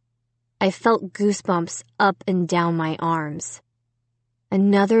back. I felt goosebumps up and down my arms.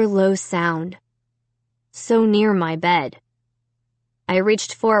 Another low sound. So near my bed. I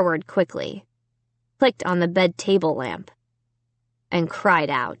reached forward quickly, clicked on the bed table lamp, and cried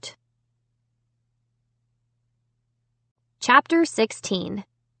out. Chapter 16.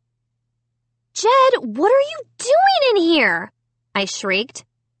 Jed, what are you doing in here? I shrieked.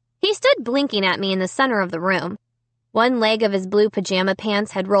 He stood blinking at me in the center of the room. One leg of his blue pajama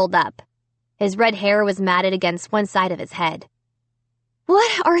pants had rolled up. His red hair was matted against one side of his head.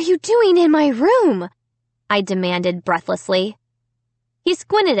 What are you doing in my room? I demanded breathlessly. He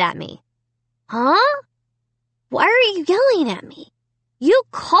squinted at me. Huh? Why are you yelling at me? You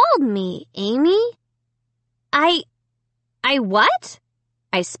called me, Amy. I what?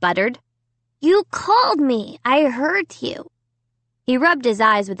 I sputtered. You called me. I heard you. He rubbed his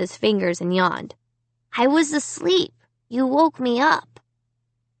eyes with his fingers and yawned. I was asleep. You woke me up.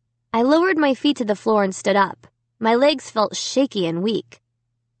 I lowered my feet to the floor and stood up. My legs felt shaky and weak.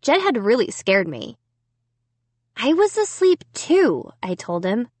 Jed had really scared me. I was asleep too, I told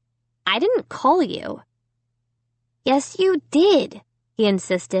him. I didn't call you. Yes, you did, he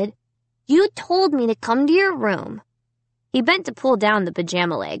insisted. You told me to come to your room. He bent to pull down the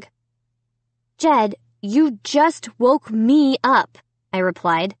pajama leg. Jed, you just woke me up, I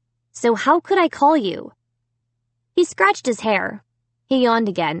replied. So how could I call you? He scratched his hair. He yawned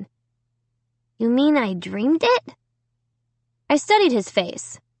again. You mean I dreamed it? I studied his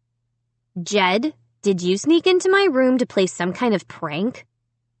face. Jed, did you sneak into my room to play some kind of prank?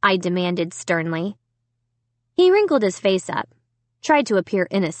 I demanded sternly. He wrinkled his face up, tried to appear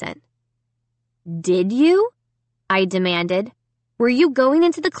innocent. Did you? I demanded. Were you going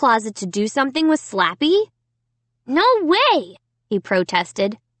into the closet to do something with Slappy? No way, he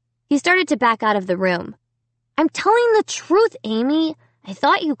protested. He started to back out of the room. I'm telling the truth, Amy. I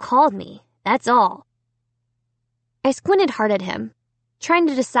thought you called me, that's all. I squinted hard at him, trying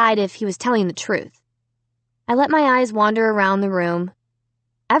to decide if he was telling the truth. I let my eyes wander around the room.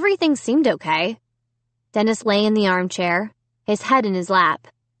 Everything seemed okay. Dennis lay in the armchair, his head in his lap.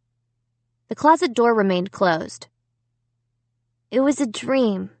 The closet door remained closed. It was a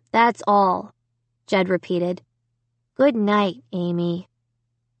dream, that's all, Jed repeated. Good night, Amy.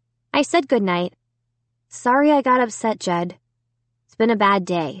 I said good night. Sorry I got upset, Jed. It's been a bad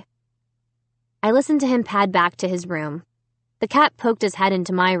day. I listened to him pad back to his room. The cat poked his head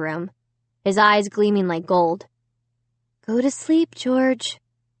into my room, his eyes gleaming like gold. Go to sleep, George,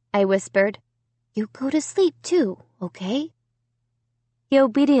 I whispered. You go to sleep too, okay? He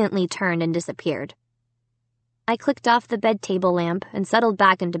obediently turned and disappeared. I clicked off the bed table lamp and settled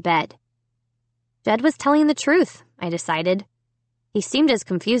back into bed. Jed was telling the truth, I decided. He seemed as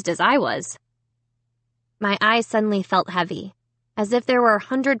confused as I was. My eyes suddenly felt heavy, as if there were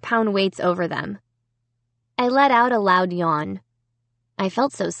 100-pound weights over them. I let out a loud yawn. I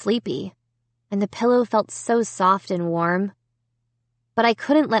felt so sleepy, and the pillow felt so soft and warm. But I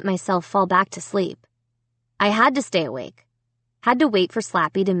couldn't let myself fall back to sleep. I had to stay awake, had to wait for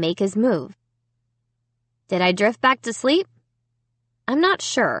Slappy to make his move. Did I drift back to sleep? I'm not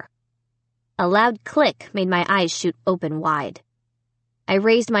sure. A loud click made my eyes shoot open wide. I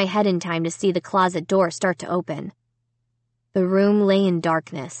raised my head in time to see the closet door start to open. The room lay in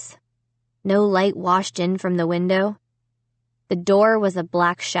darkness. No light washed in from the window. The door was a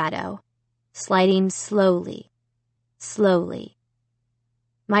black shadow, sliding slowly, slowly.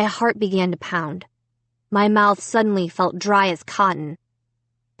 My heart began to pound. My mouth suddenly felt dry as cotton.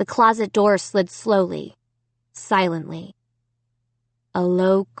 The closet door slid slowly, silently. A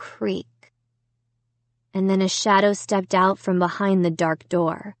low creak. And then a shadow stepped out from behind the dark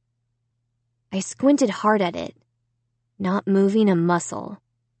door. I squinted hard at it, not moving a muscle.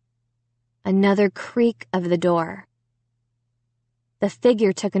 Another creak of the door. The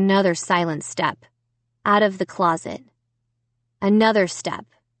figure took another silent step, out of the closet. Another step,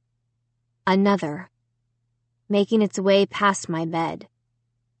 Another, making its way past my bed,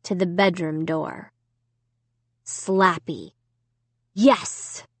 to the bedroom door. Slappy.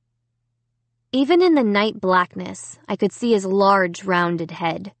 Yes! Even in the night blackness, I could see his large, rounded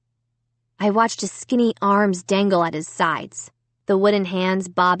head. I watched his skinny arms dangle at his sides, the wooden hands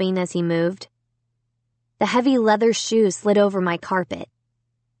bobbing as he moved. The heavy leather shoes slid over my carpet.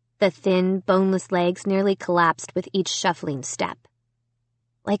 The thin, boneless legs nearly collapsed with each shuffling step.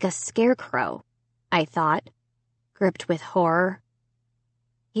 Like a scarecrow, I thought, gripped with horror.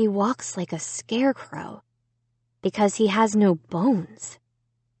 He walks like a scarecrow, because he has no bones.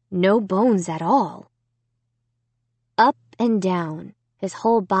 No bones at all. Up and down, his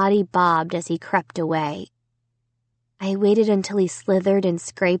whole body bobbed as he crept away. I waited until he slithered and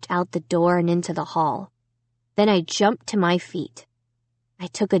scraped out the door and into the hall. Then I jumped to my feet. I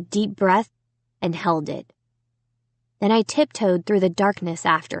took a deep breath and held it. Then I tiptoed through the darkness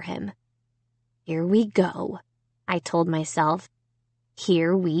after him. Here we go, I told myself.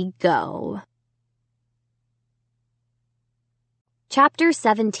 Here we go. Chapter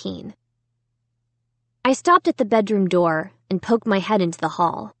 17. I stopped at the bedroom door and poked my head into the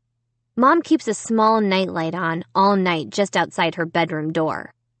hall. Mom keeps a small nightlight on all night just outside her bedroom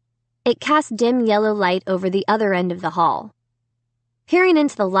door. It casts dim yellow light over the other end of the hall. Peering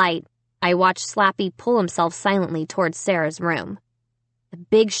into the light, I watched Slappy pull himself silently towards Sarah's room. The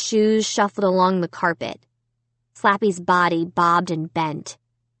big shoes shuffled along the carpet. Slappy's body bobbed and bent.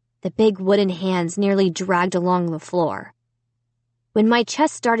 The big wooden hands nearly dragged along the floor. When my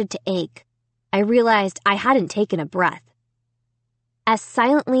chest started to ache, I realized I hadn't taken a breath. As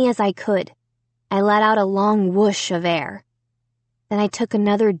silently as I could, I let out a long whoosh of air. Then I took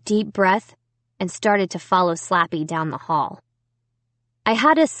another deep breath and started to follow Slappy down the hall. I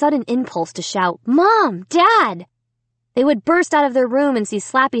had a sudden impulse to shout, "Mom! Dad!" They would burst out of their room and see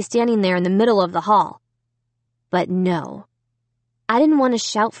Slappy standing there in the middle of the hall. But no, I didn't want to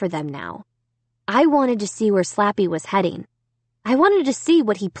shout for them now. I wanted to see where Slappy was heading. I wanted to see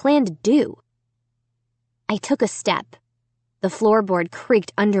what he planned to do. I took a step. The floorboard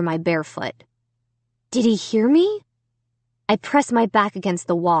creaked under my bare foot. Did he hear me? I pressed my back against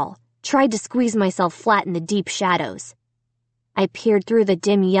the wall, tried to squeeze myself flat in the deep shadows. I peered through the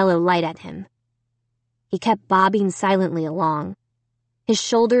dim yellow light at him. He kept bobbing silently along. His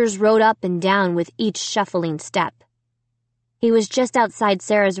shoulders rode up and down with each shuffling step. He was just outside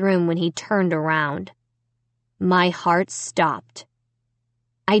Sarah's room when he turned around. My heart stopped.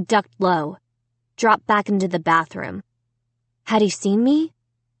 I ducked low, dropped back into the bathroom. Had he seen me?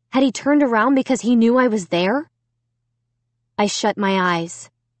 Had he turned around because he knew I was there? I shut my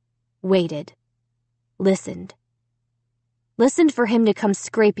eyes, waited, listened. Listened for him to come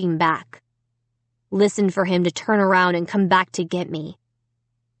scraping back. Listened for him to turn around and come back to get me.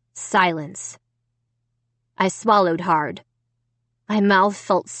 Silence. I swallowed hard. My mouth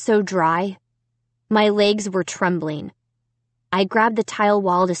felt so dry. My legs were trembling. I grabbed the tile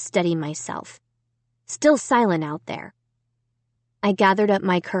wall to steady myself. Still silent out there. I gathered up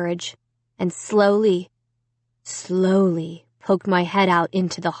my courage and slowly poked my head out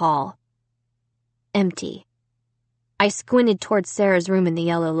into the hall. Empty. I squinted towards Sarah's room in the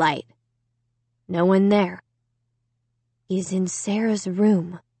yellow light. No one there. He's in Sarah's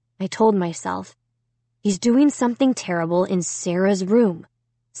room, I told myself. He's doing something terrible in Sarah's room.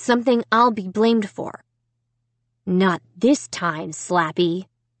 Something I'll be blamed for. Not this time, Slappy,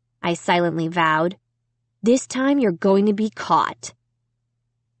 I silently vowed. This time you're going to be caught.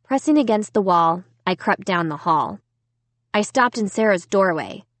 Pressing against the wall, I crept down the hall. I stopped in Sarah's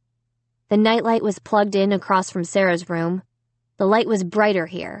doorway. The nightlight was plugged in across from Sarah's room. The light was brighter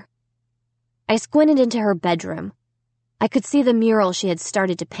here. I squinted into her bedroom. I could see the mural she had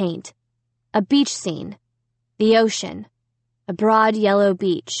started to paint. A beach scene. The ocean. A broad yellow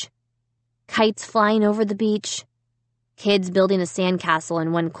beach. Kites flying over the beach. Kids building a sandcastle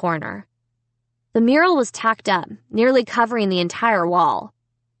in one corner. The mural was tacked up, nearly covering the entire wall.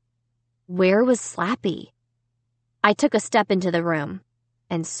 Where was Slappy? I took a step into the room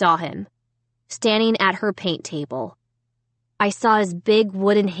and saw him, standing at her paint table. I saw his big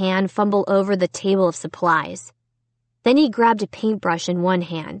wooden hand fumble over the table of supplies. Then he grabbed a paintbrush in one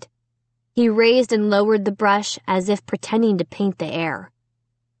hand. He raised and lowered the brush as if pretending to paint the air.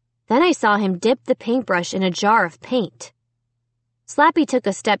 Then I saw him dip the paintbrush in a jar of paint. Slappy took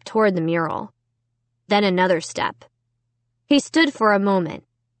a step toward the mural. Then another step. He stood for a moment,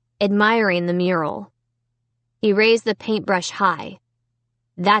 admiring the mural. He raised the paintbrush high.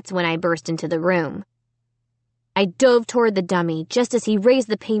 That's when I burst into the room. I dove toward the dummy just as he raised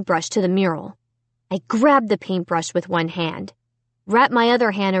the paintbrush to the mural. I grabbed the paintbrush with one hand, wrapped my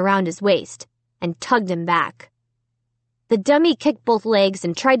other hand around his waist, and tugged him back. The dummy kicked both legs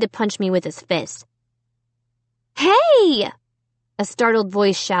and tried to punch me with his fist. "Hey!" a startled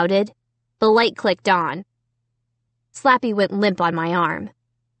voice shouted. The light clicked on. Slappy went limp on my arm.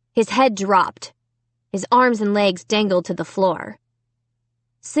 His head dropped. His arms and legs dangled to the floor.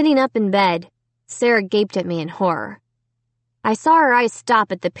 Sitting up in bed, Sarah gaped at me in horror. I saw her eyes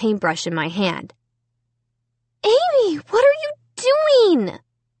stop at the paintbrush in my hand. "Amy, what are you doing?"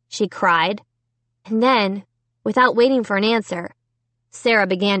 she cried. And then, without waiting for an answer, Sarah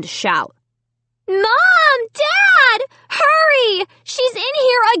began to shout. "Mom! Dad! Hurry! She's in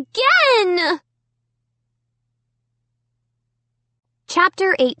here again!"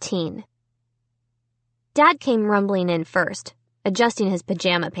 Chapter 18. Dad came rumbling in first, adjusting his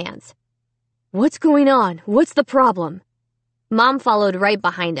pajama pants. "What's going on? What's the problem?" Mom followed right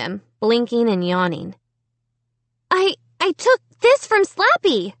behind him, blinking and yawning. I took this from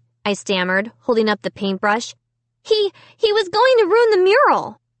Slappy," I stammered, holding up the paintbrush. He was going to ruin the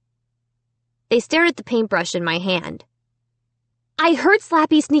mural." They stared at the paintbrush in my hand. "I heard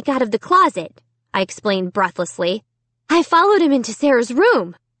Slappy sneak out of the closet," I explained breathlessly. "I followed him into Sarah's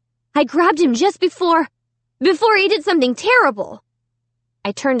room. I grabbed him just before he did something terrible."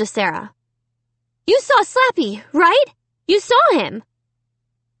 I turned to Sarah. "You saw Slappy, right? You saw him."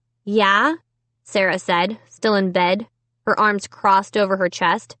 "Yeah," Sarah said, still in bed, her arms crossed over her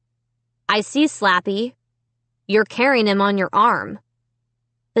chest. "I see Slappy. You're carrying him on your arm."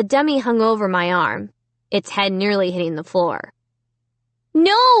 The dummy hung over my arm, its head nearly hitting the floor.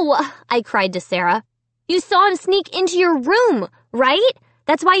 "No!" I cried to Sarah. "You saw him sneak into your room, right?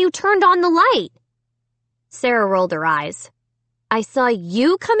 That's why you turned on the light." Sarah rolled her eyes. "I saw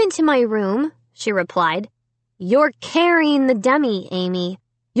you come into my room," she replied. "You're carrying the dummy, Amy.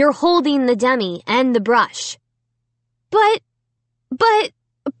 You're holding the dummy and the brush." But,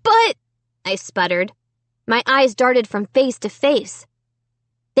 I sputtered. My eyes darted from face to face.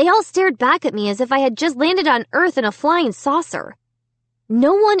 They all stared back at me as if I had just landed on Earth in a flying saucer.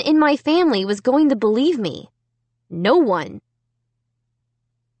 No one in my family was going to believe me. No one.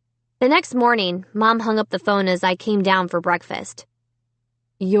 The next morning, Mom hung up the phone as I came down for breakfast.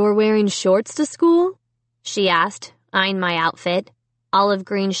 "You're wearing shorts to school?" she asked, eyeing my outfit, olive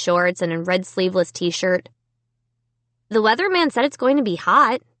green shorts and a red sleeveless t-shirt. "The weatherman said it's going to be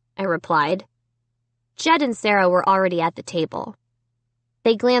hot," I replied. Jed and Sarah were already at the table.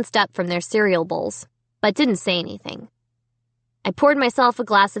 They glanced up from their cereal bowls, but didn't say anything. I poured myself a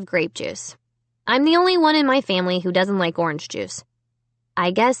glass of grape juice. I'm the only one in my family who doesn't like orange juice.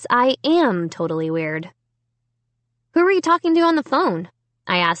 I guess I am totally weird. "Who were you talking to on the phone?"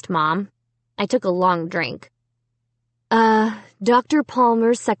 I asked Mom. I took a long drink. Dr.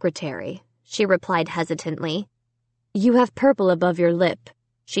 Palmer's secretary," she replied hesitantly. "You have purple above your lip,"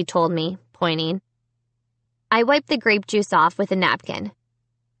 she told me, pointing. I wiped the grape juice off with a napkin.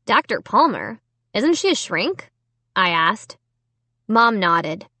 "Dr. Palmer? Isn't she a shrink?" I asked. Mom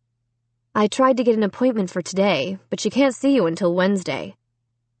nodded. "I tried to get an appointment for today, but she can't see you until Wednesday."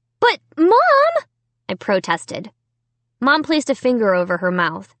 "But, Mom!" I protested. Mom placed a finger over her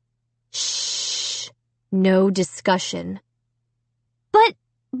mouth. "Shh! No discussion." "But,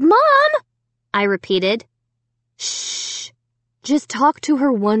 Mom!" I repeated. "Shh! Just talk to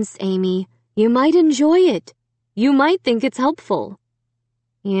her once, Amy. You might enjoy it. You might think it's helpful."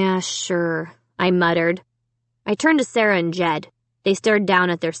 "Yeah, sure," I muttered. I turned to Sarah and Jed. They stared down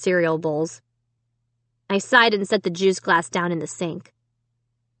at their cereal bowls. I sighed and set the juice glass down in the sink.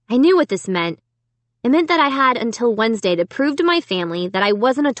 I knew what this meant. It meant that I had until Wednesday to prove to my family that I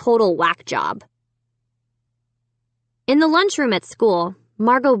wasn't a total whack job. In the lunchroom at school,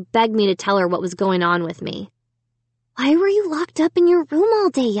 Margot begged me to tell her what was going on with me. "Why were you locked up in your room all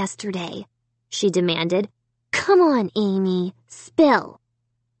day yesterday?" she demanded. "Come on, Amy, spill."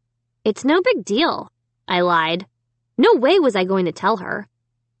 "It's no big deal," I lied. No way was I going to tell her.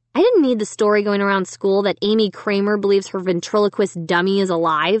 I didn't need the story going around school that Amy Kramer believes her ventriloquist dummy is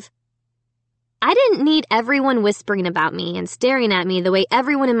alive. I didn't need everyone whispering about me and staring at me the way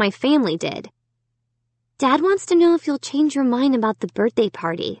everyone in my family did. "Dad wants to know if you'll change your mind about the birthday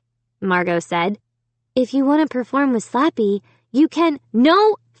party," Margot said. "If you want to perform with Slappy, you can—"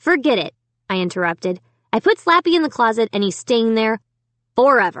 "No, forget it," I interrupted. "I put Slappy in the closet and he's staying there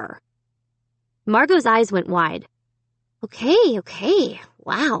forever." Margot's eyes went wide. Okay,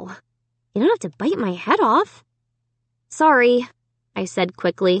 wow. You don't have to bite my head off." "Sorry," I said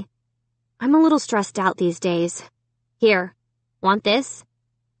quickly. "I'm a little stressed out these days. Here, want this?"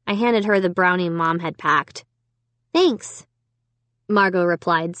 I handed her the brownie Mom had packed. "Thanks," Margot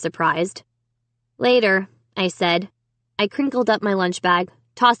replied, surprised. "Later," I said. I crinkled up my lunch bag,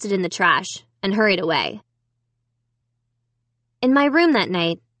 tossed it in the trash, and hurried away. In my room that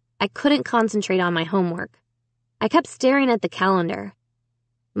night, I couldn't concentrate on my homework. I kept staring at the calendar.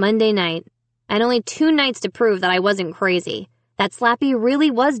 Monday night. I had only 2 nights to prove that I wasn't crazy, that Slappy really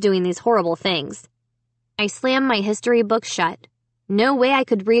was doing these horrible things. I slammed my history book shut. No way I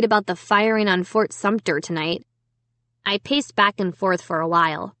could read about the firing on Fort Sumter tonight. I paced back and forth for a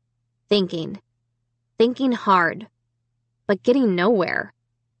while, thinking hard, but getting nowhere.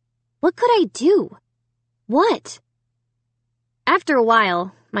 What could I do? What? After a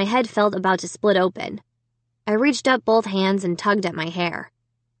while, my head felt about to split open. I reached up both hands and tugged at my hair.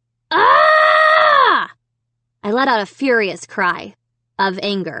 Ah! I let out a furious cry, of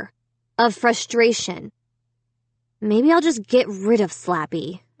anger, of frustration. Maybe I'll just get rid of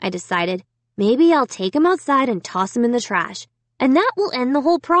Slappy, I decided. Maybe I'll take him outside and toss him in the trash, and that will end the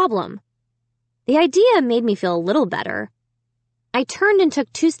whole problem. The idea made me feel a little better. I turned and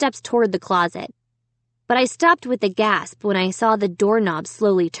took 2 steps toward the closet, but I stopped with a gasp when I saw the doorknob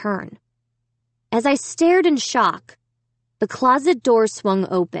slowly turn. As I stared in shock, the closet door swung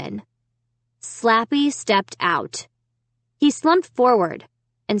open. Slappy stepped out. He slumped forward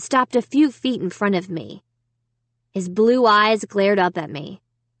and stopped a few feet in front of me. His blue eyes glared up at me.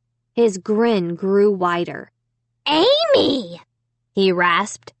 His grin grew wider. "Amy!" he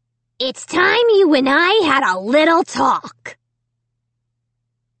rasped. "It's time you and I had a little talk."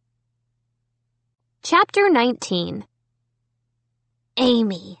 Chapter 19.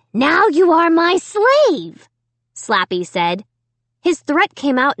 "Amy, now you are my slave," Slappy said. His threat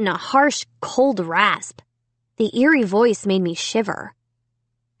came out in a harsh, cold rasp. The eerie voice made me shiver.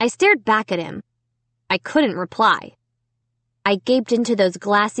 I stared back at him. I couldn't reply. I gaped into those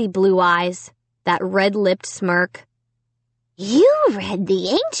glassy blue eyes, that red-lipped smirk. "You read the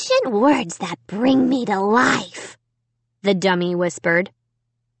ancient words that bring me to life," the dummy whispered.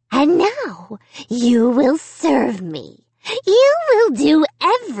 "And now you will serve me. You will do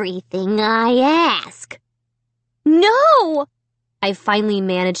everything I ask." "No!" I finally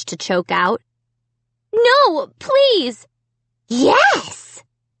managed to choke out. "No, please!" "Yes!"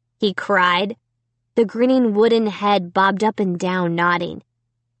 he cried. The grinning wooden head bobbed up and down, nodding.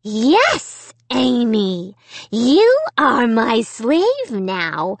 "Yes, Amy, you are my slave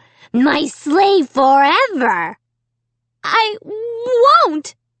now, my slave forever." "I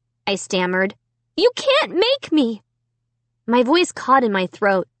won't," I stammered. "You can't make me." My voice caught in my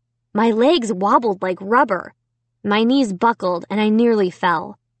throat. My legs wobbled like rubber. My knees buckled and I nearly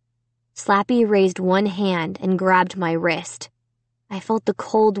fell. Slappy raised one hand and grabbed my wrist. I felt the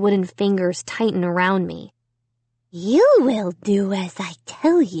cold wooden fingers tighten around me. "You will do as I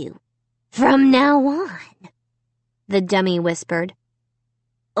tell you, from now on," the dummy whispered.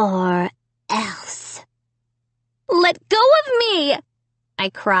 "Or else." "Let go of me!" I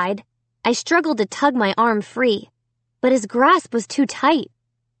cried. I struggled to tug my arm free, but his grasp was too tight.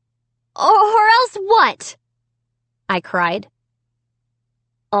 Or else what?" I cried.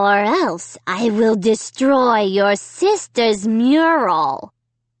 "Or else I will destroy your sister's mural,"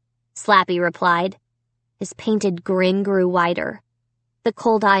 Slappy replied. His painted grin grew wider. The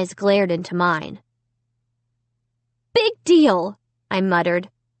cold eyes glared into mine. "Big deal," I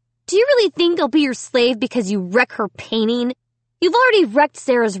muttered. "Do you really think I'll be your slave because you wreck her painting? You've already wrecked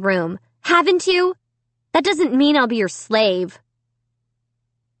Sarah's room, haven't you? That doesn't mean I'll be your slave."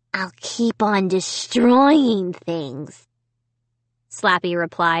 "I'll keep on destroying things," Slappy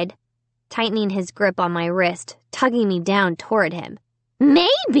replied, tightening his grip on my wrist, tugging me down toward him.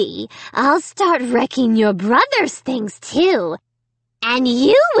 "Maybe I'll start wrecking your brother's things too. And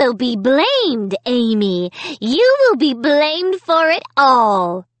you will be blamed, Amy. You will be blamed for it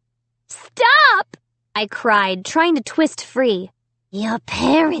all." "Stop!" I cried, trying to twist free. "Your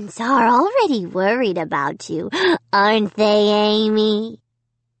parents are already worried about you, aren't they, Amy?"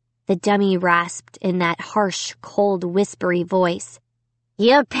 The dummy rasped in that harsh, cold, whispery voice.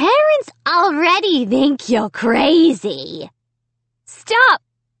 "Your parents already think you're crazy." "Stop!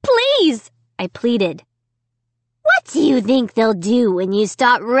 Please!" I pleaded. "What do you think they'll do when you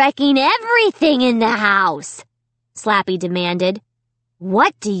start wrecking everything in the house?" Slappy demanded.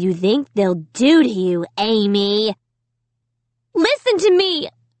 "What do you think they'll do to you, Amy?" "Listen to me!"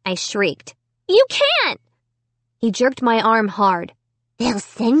 I shrieked. "You can't!" He jerked my arm hard. "They'll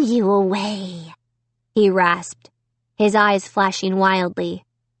send you away," he rasped, his eyes flashing wildly.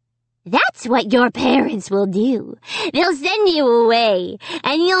 "That's what your parents will do. They'll send you away,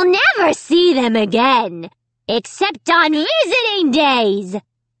 and you'll never see them again, except on visiting days."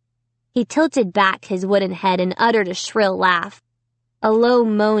 He tilted back his wooden head and uttered a shrill laugh. A low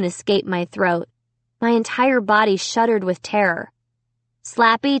moan escaped my throat. My entire body shuddered with terror.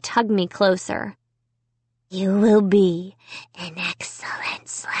 Slappy tugged me closer. "You will be an excellent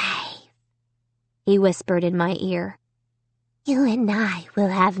slave," he whispered in my ear. "You and I will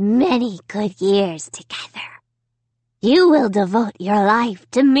have many good years together. You will devote your life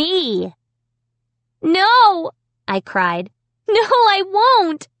to me." "No!" I cried. "No, I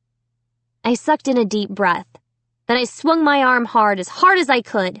won't!" I sucked in a deep breath. Then I swung my arm hard as I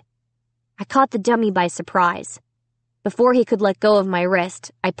could. I caught the dummy by surprise. Before he could let go of my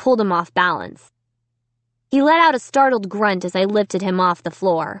wrist, I pulled him off balance. He let out a startled grunt as I lifted him off the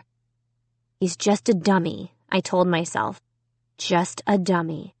floor. "He's just a dummy," I told myself. "Just a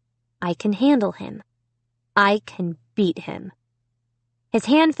dummy. I can handle him. I can beat him." His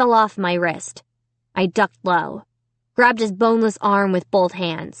hand fell off my wrist. I ducked low, grabbed his boneless arm with both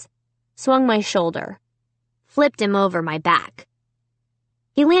hands, swung my shoulder, flipped him over my back.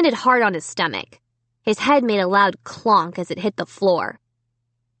 He landed hard on his stomach. His head made a loud clonk as it hit the floor.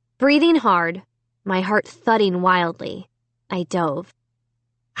 Breathing hard, my heart thudding wildly, I dove.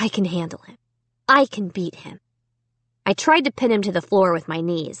 I can handle him. I can beat him. I tried to pin him to the floor with my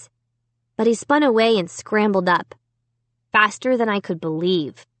knees, but he spun away and scrambled up, faster than I could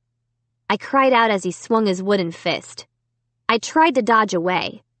believe. I cried out as he swung his wooden fist. I tried to dodge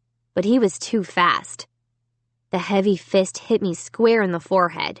away, but he was too fast. The heavy fist hit me square in the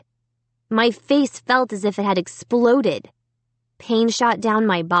forehead. My face felt as if it had exploded. Pain shot down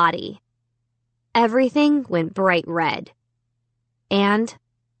my body. Everything went bright red. And,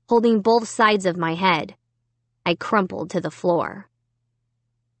 holding both sides of my head, I crumpled to the floor.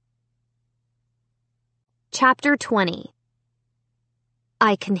 Chapter 20.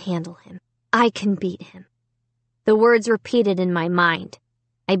 I can handle him. I can beat him. The words repeated in my mind.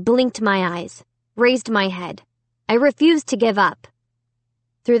 I blinked my eyes, raised my head. I refused to give up.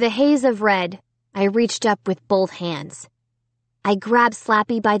 Through the haze of red, I reached up with both hands. I grabbed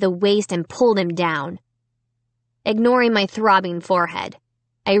Slappy by the waist and pulled him down. Ignoring my throbbing forehead,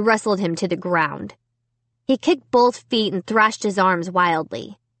 I wrestled him to the ground. He kicked both feet and thrashed his arms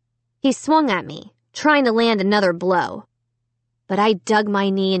wildly. He swung at me, trying to land another blow. But I dug my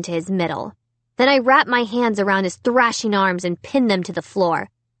knee into his middle. Then I wrapped my hands around his thrashing arms and pinned them to the floor.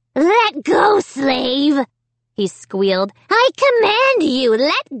 "Let go, slave!" he squealed. "I command you,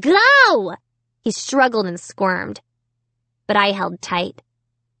 let go!" He struggled and squirmed, but I held tight.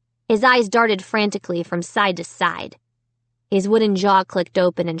 His eyes darted frantically from side to side. His wooden jaw clicked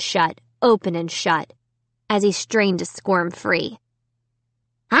open and shut, as he strained to squirm free.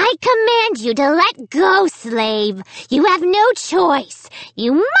 "I command you to let go, slave! You have no choice!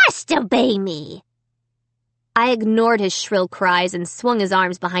 You must obey me!" I ignored his shrill cries and swung his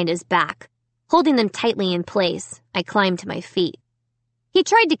arms behind his back. Holding them tightly in place, I climbed to my feet. He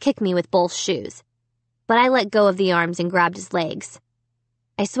tried to kick me with both shoes, but I let go of the arms and grabbed his legs.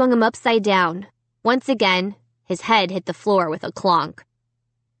 I swung him upside down. Once again, his head hit the floor with a clonk.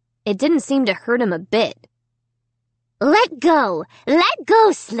 It didn't seem to hurt him a bit. "Let go! Let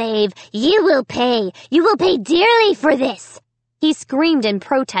go, slave! You will pay dearly for this!" He screamed and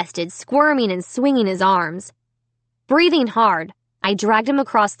protested, squirming and swinging his arms. Breathing hard, I dragged him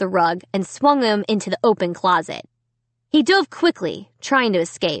across the rug and swung him into the open closet. He dove quickly, trying to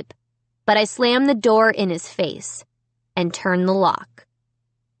escape, but I slammed the door in his face and turned the lock.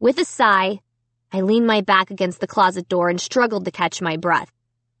 With a sigh, I leaned my back against the closet door and struggled to catch my breath.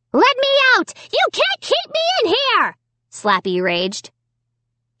 "Let me out! You can't keep me in here!" Slappy raged.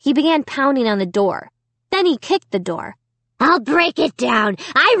 He began pounding on the door. Then he kicked the door. "I'll break it down!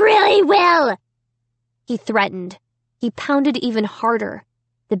 I really will!" He threatened. He pounded even harder.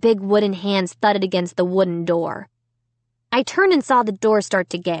 The big wooden hands thudded against the wooden door. I turned and saw the door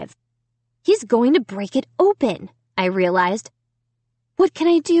start to give. He's going to break it open, I realized. What can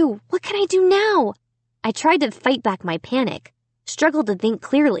I do? What can I do now? I tried to fight back my panic, struggled to think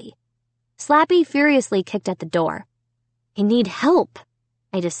clearly. Slappy furiously kicked at the door. I need help,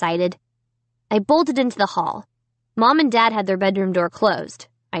 I decided. I bolted into the hall. Mom and Dad had their bedroom door closed,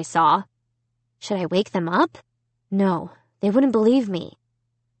 I saw. Should I wake them up? No, they wouldn't believe me.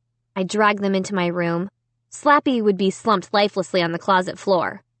 I dragged them into my room. Slappy would be slumped lifelessly on the closet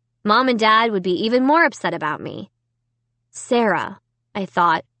floor. Mom and Dad would be even more upset about me. Sarah, I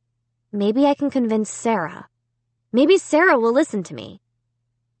thought. Maybe I can convince Sarah. Maybe Sarah will listen to me.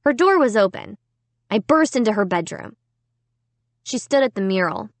 Her door was open. I burst into her bedroom. She stood at the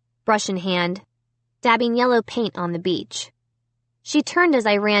mural, brush in hand, dabbing yellow paint on the beach. She turned as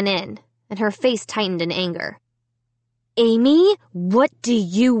I ran in, and her face tightened in anger. "Amy, what do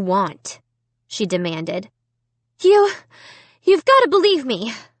you want?" she demanded. You've got to believe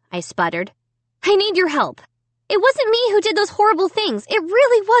me, I sputtered. I need your help. It wasn't me who did those horrible things. It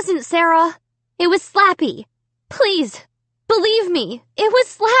really wasn't, Sarah. It was Slappy. Please, believe me, it was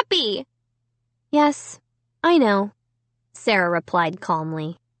Slappy. Yes, I know, Sarah replied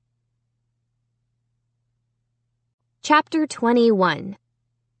calmly. Chapter 21.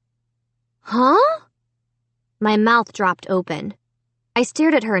 Huh? My mouth dropped open. I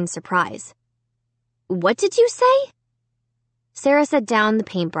stared at her in surprise. What did you say? Sarah set down the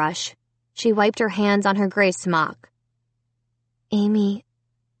paintbrush. She wiped her hands on her gray smock. Amy,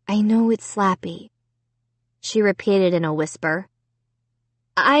 I know it's Slappy, she repeated in a whisper.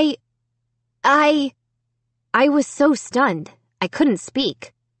 I was so stunned, I couldn't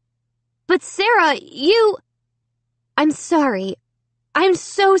speak. But Sarah, I'm sorry. I'm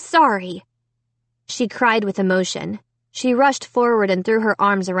so sorry. She cried with emotion. She rushed forward and threw her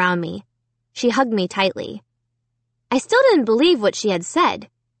arms around me. She hugged me tightly. I still didn't believe what she had said.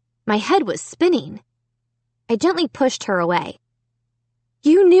 My head was spinning. I gently pushed her away.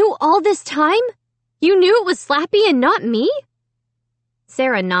 You knew all this time? You knew it was Slappy and not me?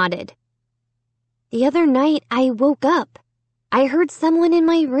 Sarah nodded. The other night I woke up. I heard someone in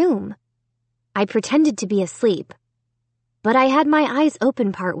my room. I pretended to be asleep, but I had my eyes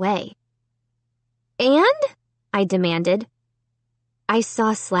open part way. And? I demanded. I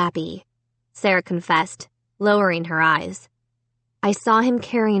saw Slappy, Sarah confessed, lowering her eyes. I saw him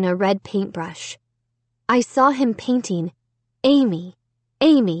carrying a red paintbrush. I saw him painting Amy,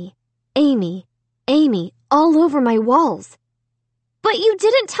 Amy, Amy, Amy all over my walls. But you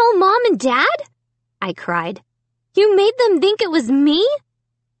didn't tell Mom and Dad? I cried. You made them think it was me?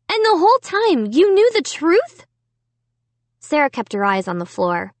 And the whole time you knew the truth? Sarah kept her eyes on the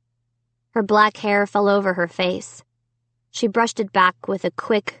floor. Her black hair fell over her face. She brushed it back with a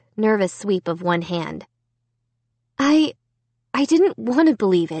quick, nervous sweep of one hand. I didn't want to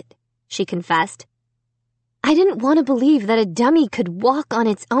believe it, she confessed. I didn't want to believe that a dummy could walk on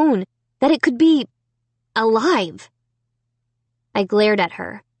its own, that it could be alive. I glared at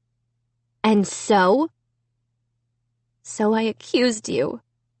her. And so? So I accused you,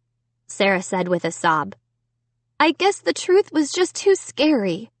 Sarah said with a sob. I guess the truth was just too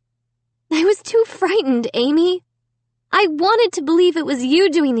scary. I was too frightened, Amy. I wanted to believe it was you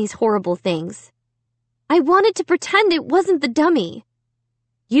doing these horrible things. I wanted to pretend it wasn't the dummy.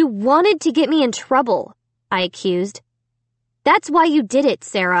 You wanted to get me in trouble, I accused. That's why you did it,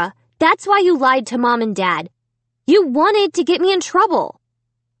 Sarah. That's why you lied to Mom and Dad. You wanted to get me in trouble.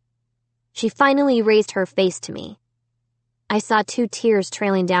 She finally raised her face to me. I saw 2 tears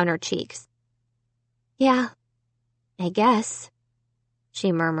trailing down her cheeks. Yeah, I guess,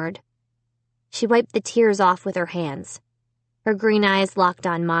 she murmured. She wiped the tears off with her hands. Her green eyes locked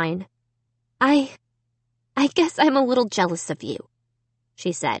on mine. I guess I'm a little jealous of you,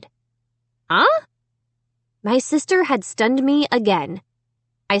 she said. Huh? My sister had stunned me again.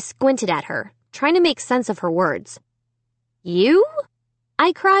 I squinted at her, trying to make sense of her words. You?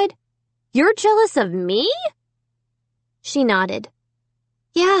 I cried. You're jealous of me? She nodded.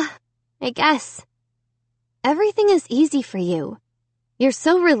 Yeah, I guess. Everything is easy for you. You're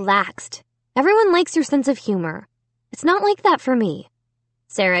so relaxed. Everyone likes your sense of humor. It's not like that for me,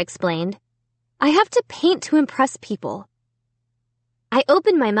 Sarah explained. I have to paint to impress people. I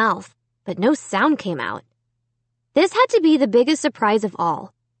opened my mouth, but no sound came out. This had to be the biggest surprise of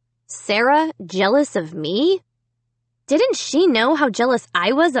all. Sarah jealous of me? Didn't she know how jealous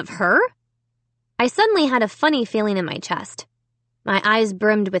I was of her? I suddenly had a funny feeling in my chest. My eyes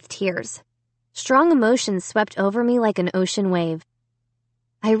brimmed with tears. Strong emotions swept over me like an ocean wave.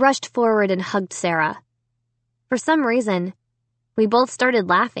 I rushed forward and hugged Sarah. For some reason, we both started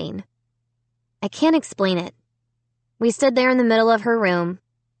laughing. I can't explain it. We stood there in the middle of her room,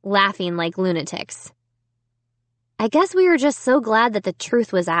 laughing like lunatics. I guess we were just so glad that the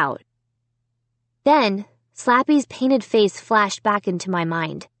truth was out. Then, Slappy's painted face flashed back into my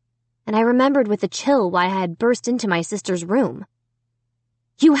mind, and I remembered with a chill why I had burst into my sister's room.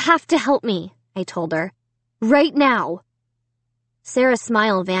 You have to help me, I told her. Right now. Sarah's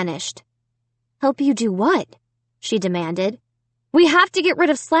smile vanished. Help you do what? She demanded. We have to get rid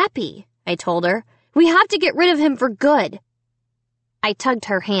of Slappy, I told her. We have to get rid of him for good. I tugged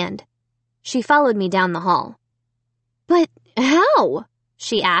her hand. She followed me down the hall. But how?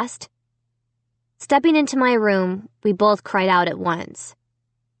 She asked. Stepping into my room, we both cried out at once.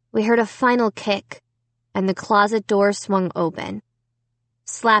 We heard a final kick, and the closet door swung open.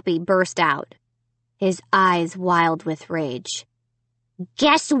 Slappy burst out, his eyes wild with rage.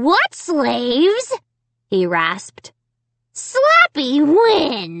 Guess what, slaves? He rasped. Slappy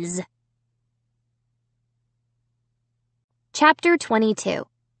wins! Chapter 22.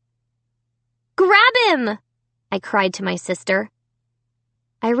 Grab him! I cried to my sister.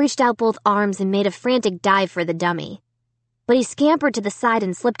 I reached out both arms and made a frantic dive for the dummy, but he scampered to the side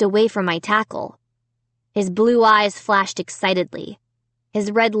and slipped away from my tackle. His blue eyes flashed excitedly.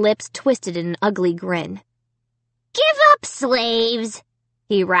 His red lips twisted in an ugly grin. "Give up, slaves!"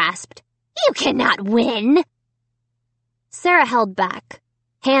 he rasped. "You cannot win!" Sarah held back,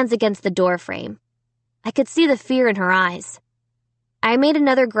 hands against the doorframe. I could see the fear in her eyes. I made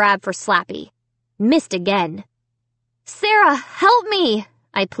another grab for Slappy. Missed again. "Sarah, help me!"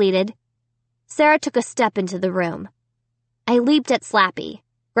 I pleaded. Sarah took a step into the room. I leaped at Slappy,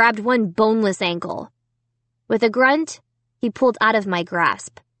 grabbed one boneless ankle. With a grunt, he pulled out of my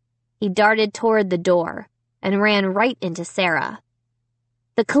grasp. He darted toward the door and ran right into Sarah.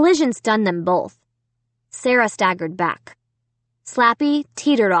 The collision stunned them both. Sarah staggered back. Slappy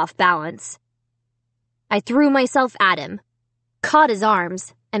teetered off balance. I threw myself at him, caught his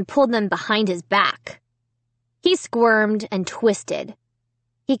arms, and pulled them behind his back. He squirmed and twisted.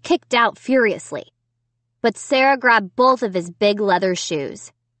 He kicked out furiously, but Sarah grabbed both of his big leather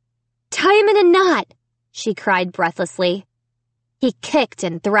shoes. "Tie him in a knot!" she cried breathlessly. He kicked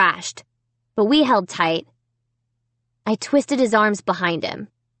and thrashed, but we held tight. I twisted his arms behind him,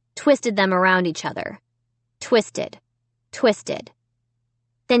 twisted them around each other. Twisted,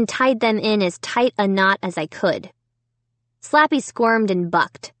 then tied them in as tight a knot as I could. Slappy squirmed and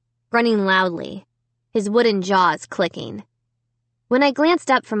bucked, grunting loudly, his wooden jaws clicking. When I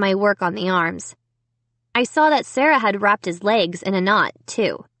glanced up from my work on the arms, I saw that Sarah had wrapped his legs in a knot,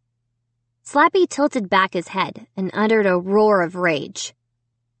 too. Slappy tilted back his head and uttered a roar of rage.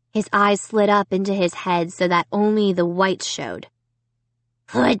 His eyes slid up into his head so that only the whites showed.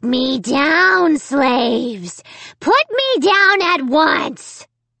 "Put me down, slaves! Put me down at once!"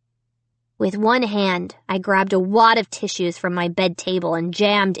 With one hand, I grabbed a wad of tissues from my bed table and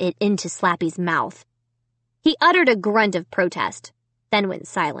jammed it into Slappy's mouth. He uttered a grunt of protest, then went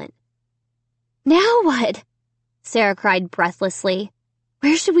silent. "Now what?" Sarah cried breathlessly.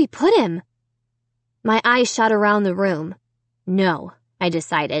 "Where should we put him?" My eyes shot around the room. No, I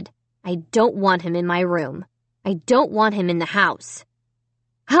decided. I don't want him in my room. I don't want him in the house.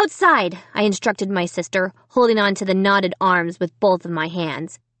 "Outside," I instructed my sister, holding on to the knotted arms with both of my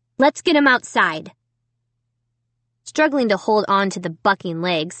hands. "Let's get him outside." Struggling to hold on to the bucking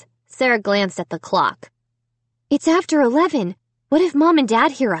legs, Sarah glanced at the clock. "It's after 11. What if Mom and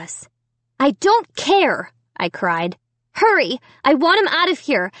Dad hear us?" "I don't care," I cried. "Hurry! I want him out of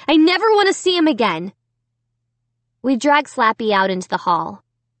here. I never want to see him again." We dragged Slappy out into the hall.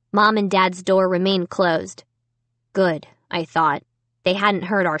 Mom and Dad's door remained closed. Good, I thought. They hadn't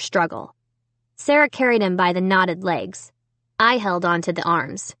heard our struggle. Sarah carried him by the knotted legs. I held on to the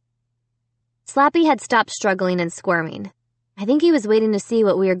arms. Slappy had stopped struggling and squirming. I think he was waiting to see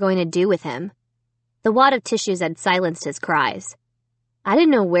what we were going to do with him. The wad of tissues had silenced his cries. I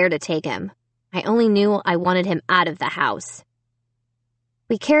didn't know where to take him. I only knew I wanted him out of the house.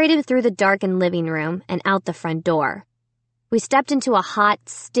 We carried him through the darkened living room and out the front door. We stepped into a hot,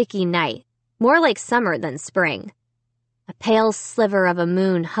 sticky night, more like summer than spring. A pale sliver of a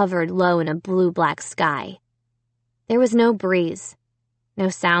moon hovered low in a blue-black sky. There was no breeze, no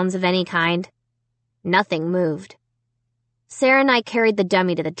sounds of any kind. Nothing moved. Sarah and I carried the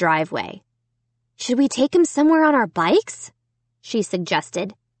dummy to the driveway. "Should we take him somewhere on our bikes?" she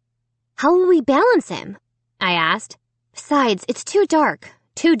suggested. "How will we balance him?" I asked. "Besides, it's too dark,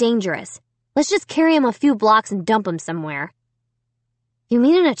 too dangerous. Let's just carry him a few blocks and dump him somewhere." "You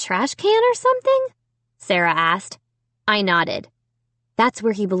mean in a trash can or something?" Sarah asked. I nodded. "That's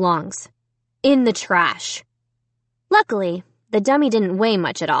where he belongs. In the trash." Luckily, the dummy didn't weigh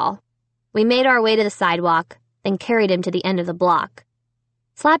much at all. We made our way to the sidewalk, then carried him to the end of the block.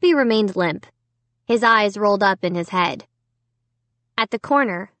 Slappy remained limp. His eyes rolled up in his head. At the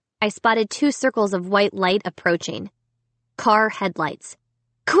corner, I spotted 2 circles of white light approaching. Car headlights.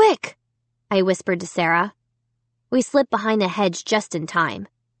 "Quick!" I whispered to Sarah. We slipped behind a hedge just in time.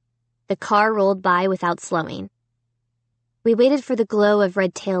 The car rolled by without slowing. We waited for the glow of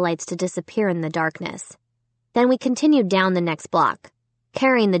red taillights to disappear in the darkness. Then we continued down the next block,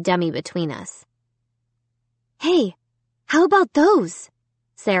 carrying the dummy between us. "Hey, how about those?"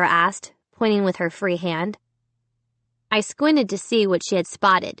 Sarah asked, pointing with her free hand. I squinted to see what she had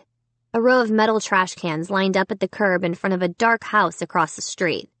spotted. A row of metal trash cans lined up at the curb in front of a dark house across the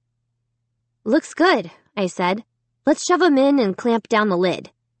street. "Looks good," I said. "Let's shove 'em in and clamp down the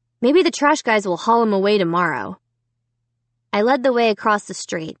lid. Maybe the trash guys will haul 'em away tomorrow." I led the way across the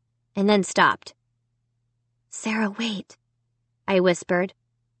street, and then stopped. "Sarah, wait," I whispered.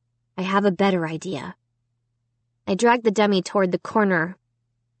 "I have a better idea." I dragged the dummy toward the corner.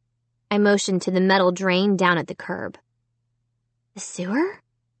 I motioned to the metal drain down at the curb. The sewer?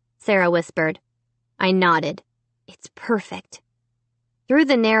 Sarah whispered. I nodded. It's perfect. Through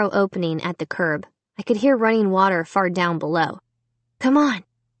the narrow opening at the curb, I could hear running water far down below. Come on,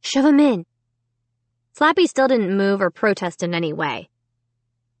 shove him in. Slappy still didn't move or protest in any way.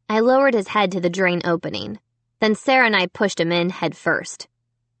 I lowered his head to the drain opening. Then Sarah and I pushed him in head first.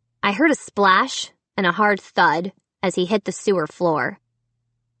 I heard a splash and a hard thud as he hit the sewer floor.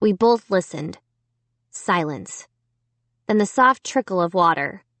 We both listened. Silence. Then the soft trickle of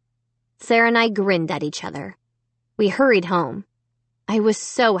water. Sarah and I grinned at each other. We hurried home. I was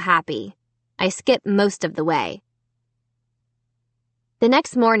so happy. I skipped most of the way. The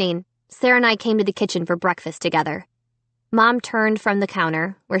next morning, Sarah and I came to the kitchen for breakfast together. Mom turned from the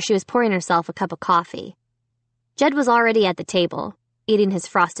counter, where she was pouring herself a cup of coffee. Jed was already at the table, eating his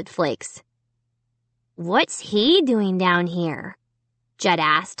frosted flakes. What's he doing down here? Jed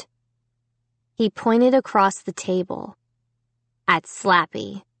asked. He pointed across the table at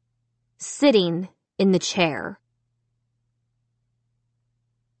Slappy, sitting in the chair.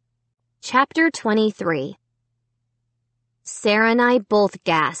 Chapter 23. Sarah and I both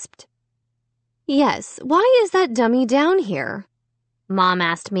gasped. Yes, why is that dummy down here? Mom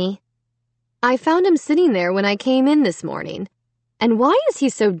asked me. I found him sitting there when I came in this morning. And why is he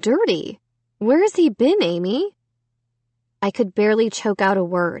so dirty? Where has he been, Amy? I could barely choke out a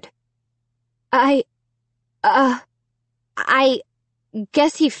word. I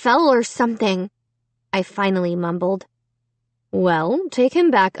guess he fell or something, I finally mumbled. Well, take him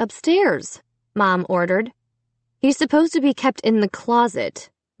back upstairs, Mom ordered. He's supposed to be kept in the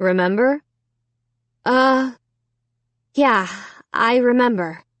closet, remember? Yeah, I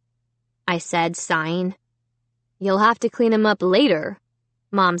remember, I said, sighing. You'll have to clean him up later,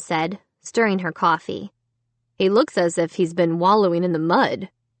 Mom said, stirring her coffee. He looks as if he's been wallowing in the mud.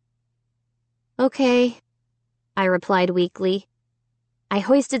 Okay, I replied weakly. I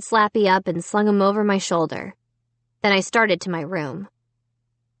hoisted Slappy up and slung him over my shoulder. Then I started to my room.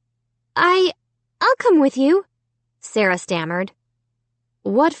 I'll come with you, Sarah stammered.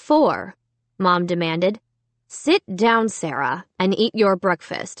 What for? Mom demanded. Sit down, Sarah, and eat your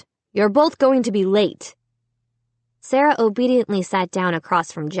breakfast. You're both going to be late. Sarah obediently sat down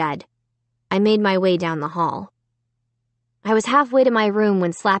across from Jed. I made my way down the hall. I was halfway to my room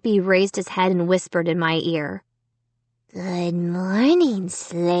when Slappy raised his head and whispered in my ear. Good morning,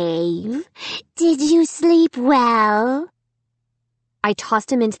 slave. Did you sleep well? I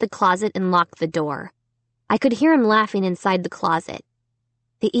tossed him into the closet and locked the door. I could hear him laughing inside the closet.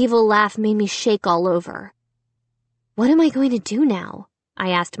 The evil laugh made me shake all over. What am I going to do now? I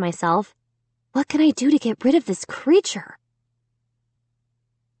asked myself. What can I do to get rid of this creature?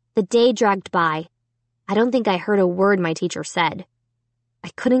 The day dragged by. I don't think I heard a word my teacher said. I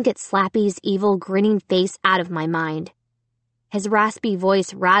couldn't get Slappy's evil, grinning face out of my mind. His raspy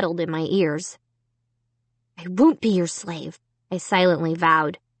voice rattled in my ears. I won't be your slave, I silently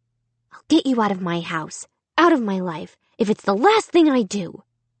vowed. I'll get you out of my house, out of my life, if it's the last thing I do.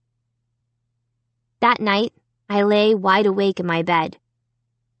 That night, I lay wide awake in my bed.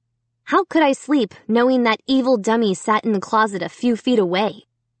 How could I sleep knowing that evil dummy sat in the closet a few feet away?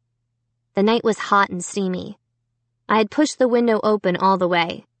 The night was hot and steamy. I had pushed the window open all the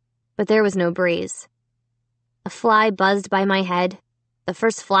way, but there was no breeze. A fly buzzed by my head, the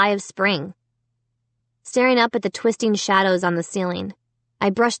first fly of spring. Staring up at the twisting shadows on the ceiling, I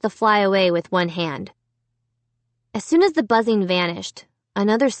brushed the fly away with one hand. As soon as the buzzing vanished,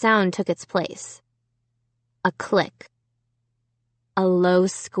 another sound took its place. A click. A low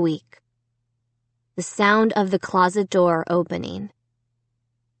squeak. The sound of the closet door opening.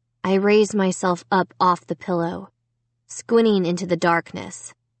 I raised myself up off the pillow, squinting into the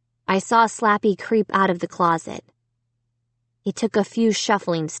darkness. I saw Slappy creep out of the closet. He took a few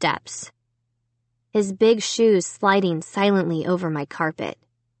shuffling steps, his big shoes sliding silently over my carpet.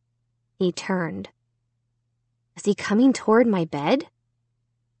 He turned. Was he coming toward my bed?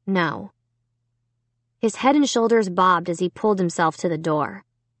 No. His head and shoulders bobbed as he pulled himself to the door,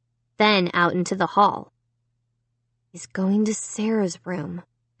 then out into the hall. He's going to Sarah's room,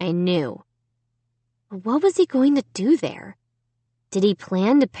 I knew. But what was he going to do there? Did he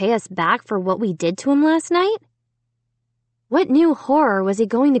plan to pay us back for what we did to him last night? What new horror was he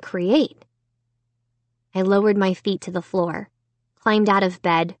going to create? I lowered my feet to the floor, climbed out of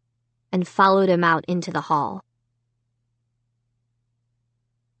bed, and followed him out into the hall.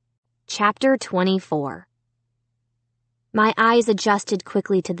 Chapter 24. My eyes adjusted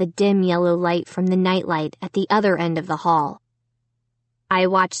quickly to the dim yellow light from the nightlight at the other end of the hall. I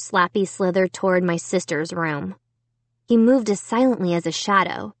watched Slappy slither toward my sister's room. He moved as silently as a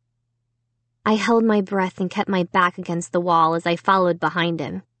shadow. I held my breath and kept my back against the wall as I followed behind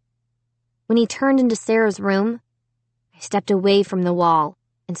him. When he turned into Sarah's room, I stepped away from the wall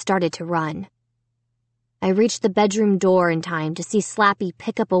and started to run. I reached the bedroom door in time to see Slappy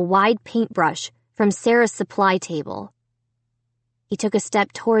pick up a wide paintbrush from Sarah's supply table. He took a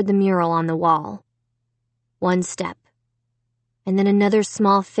step toward the mural on the wall. One step, and then another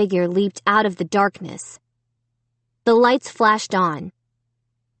small figure leaped out of the darkness. The lights flashed on.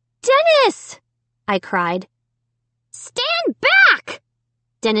 "Dennis!" I cried. "Stand back!"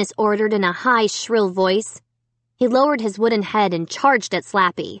 Dennis ordered in a high, shrill voice. He lowered his wooden head and charged at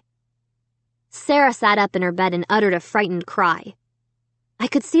Slappy. Sarah sat up in her bed and uttered a frightened cry. I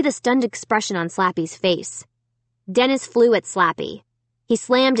could see the stunned expression on Slappy's face. Dennis flew at Slappy. He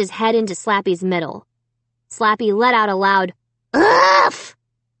slammed his head into Slappy's middle. Slappy let out a loud, "Ugh!"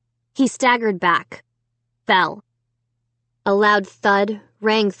 He staggered back, fell. A loud thud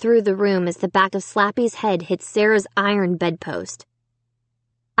rang through the room as the back of Slappy's head hit Sarah's iron bedpost.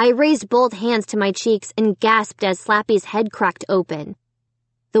 I raised both hands to my cheeks and gasped as Slappy's head cracked open.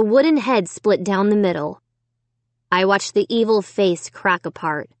 The wooden head split down the middle. I watched the evil face crack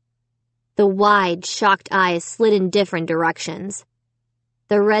apart. The wide, shocked eyes slid in different directions.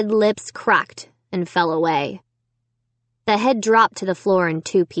 The red lips cracked and fell away. The head dropped to the floor in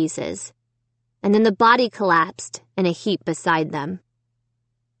 2 pieces, and then the body collapsed in a heap beside them.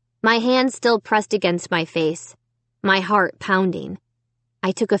 My hands still pressed against my face, my heart pounding.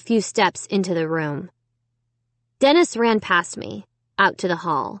 I took a few steps into the room. Dennis ran past me, out to the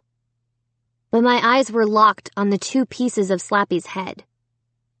hall. But my eyes were locked on the 2 pieces of Slappy's head.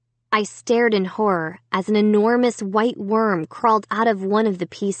 I stared in horror as an enormous white worm crawled out of one of the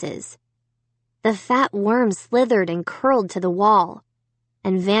pieces. The fat worm slithered and curled to the wall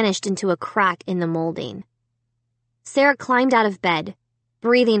and vanished into a crack in the molding. Sarah climbed out of bed,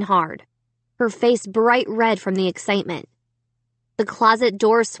 breathing hard, her face bright red from the excitement. The closet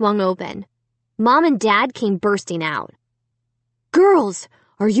door swung open. Mom and Dad came bursting out. "Girls,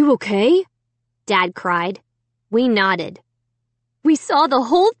 are you okay?" Dad cried. We nodded. "We saw the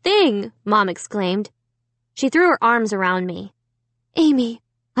whole thing," Mom exclaimed. She threw her arms around me. "Amy,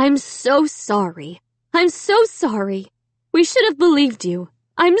 I'm so sorry. I'm so sorry. We should have believed you.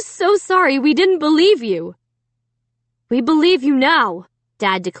 I'm so sorry we didn't believe you." "We believe you now,"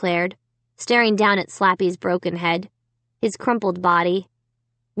 Dad declared, staring down at Slappy's broken head, his crumpled body.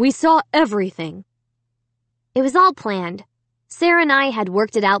 "We saw everything." It was all planned. Sarah and I had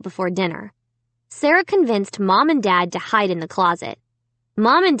worked it out before dinner. Sarah convinced Mom and Dad to hide in the closet.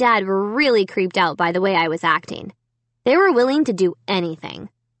 Mom and Dad were really creeped out by the way I was acting. They were willing to do anything.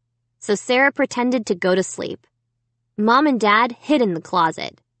 So Sarah pretended to go to sleep. Mom and Dad hid in the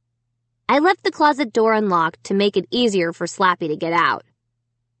closet. I left the closet door unlocked to make it easier for Slappy to get out.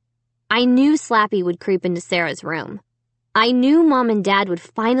 I knew Slappy would creep into Sarah's room. I knew Mom and Dad would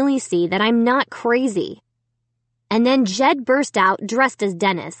finally see that I'm not crazy. And then Jed burst out dressed as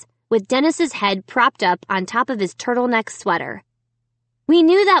Dennis, with Dennis's head propped up on top of his turtleneck sweater. We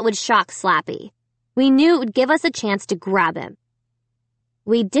knew that would shock Slappy. We knew it would give us a chance to grab him.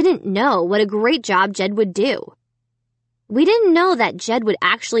 We didn't know what a great job Jed would do. We didn't know that Jed would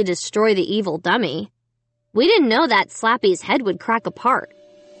actually destroy the evil dummy. We didn't know that Slappy's head would crack apart.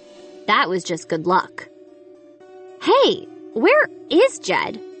 That was just good luck. "Hey, where is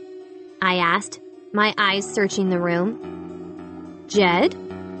Jed?" I asked, my eyes searching the room. "Jed?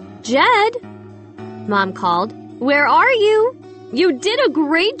 Jed?" Mom called. "Where are you? You did a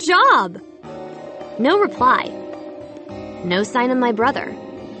great job." No reply. No sign of my brother.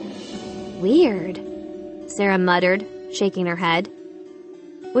 "Weird," Sarah muttered, shaking her head.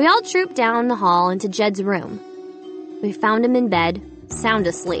 We all trooped down the hall into Jed's room. We found him in bed, sound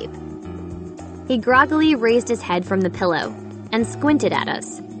asleep. He groggily raised his head from the pillow and squinted at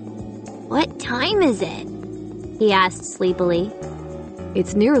us. "What time is it?" he asked sleepily.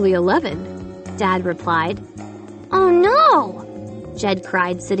 "It's nearly 11, Dad replied. "Oh no!" Jed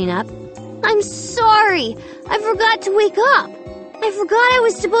cried, sitting up. "I'm sorry! I forgot to wake up! I forgot I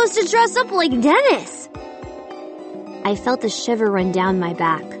was supposed to dress up like Dennis!" I felt a shiver run down my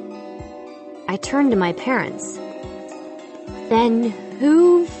back. I turned to my parents. "Then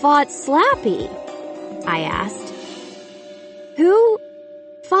who fought Slappy?" I asked. "Who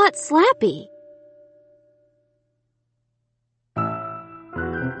fought Slappy?"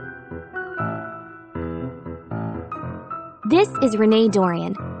 This is Renee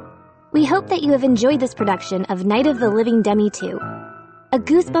Dorian. We hope that you have enjoyed this production of Night of the Living Dummy 2, a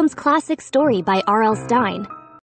Goosebumps classic story by R.L. Stine.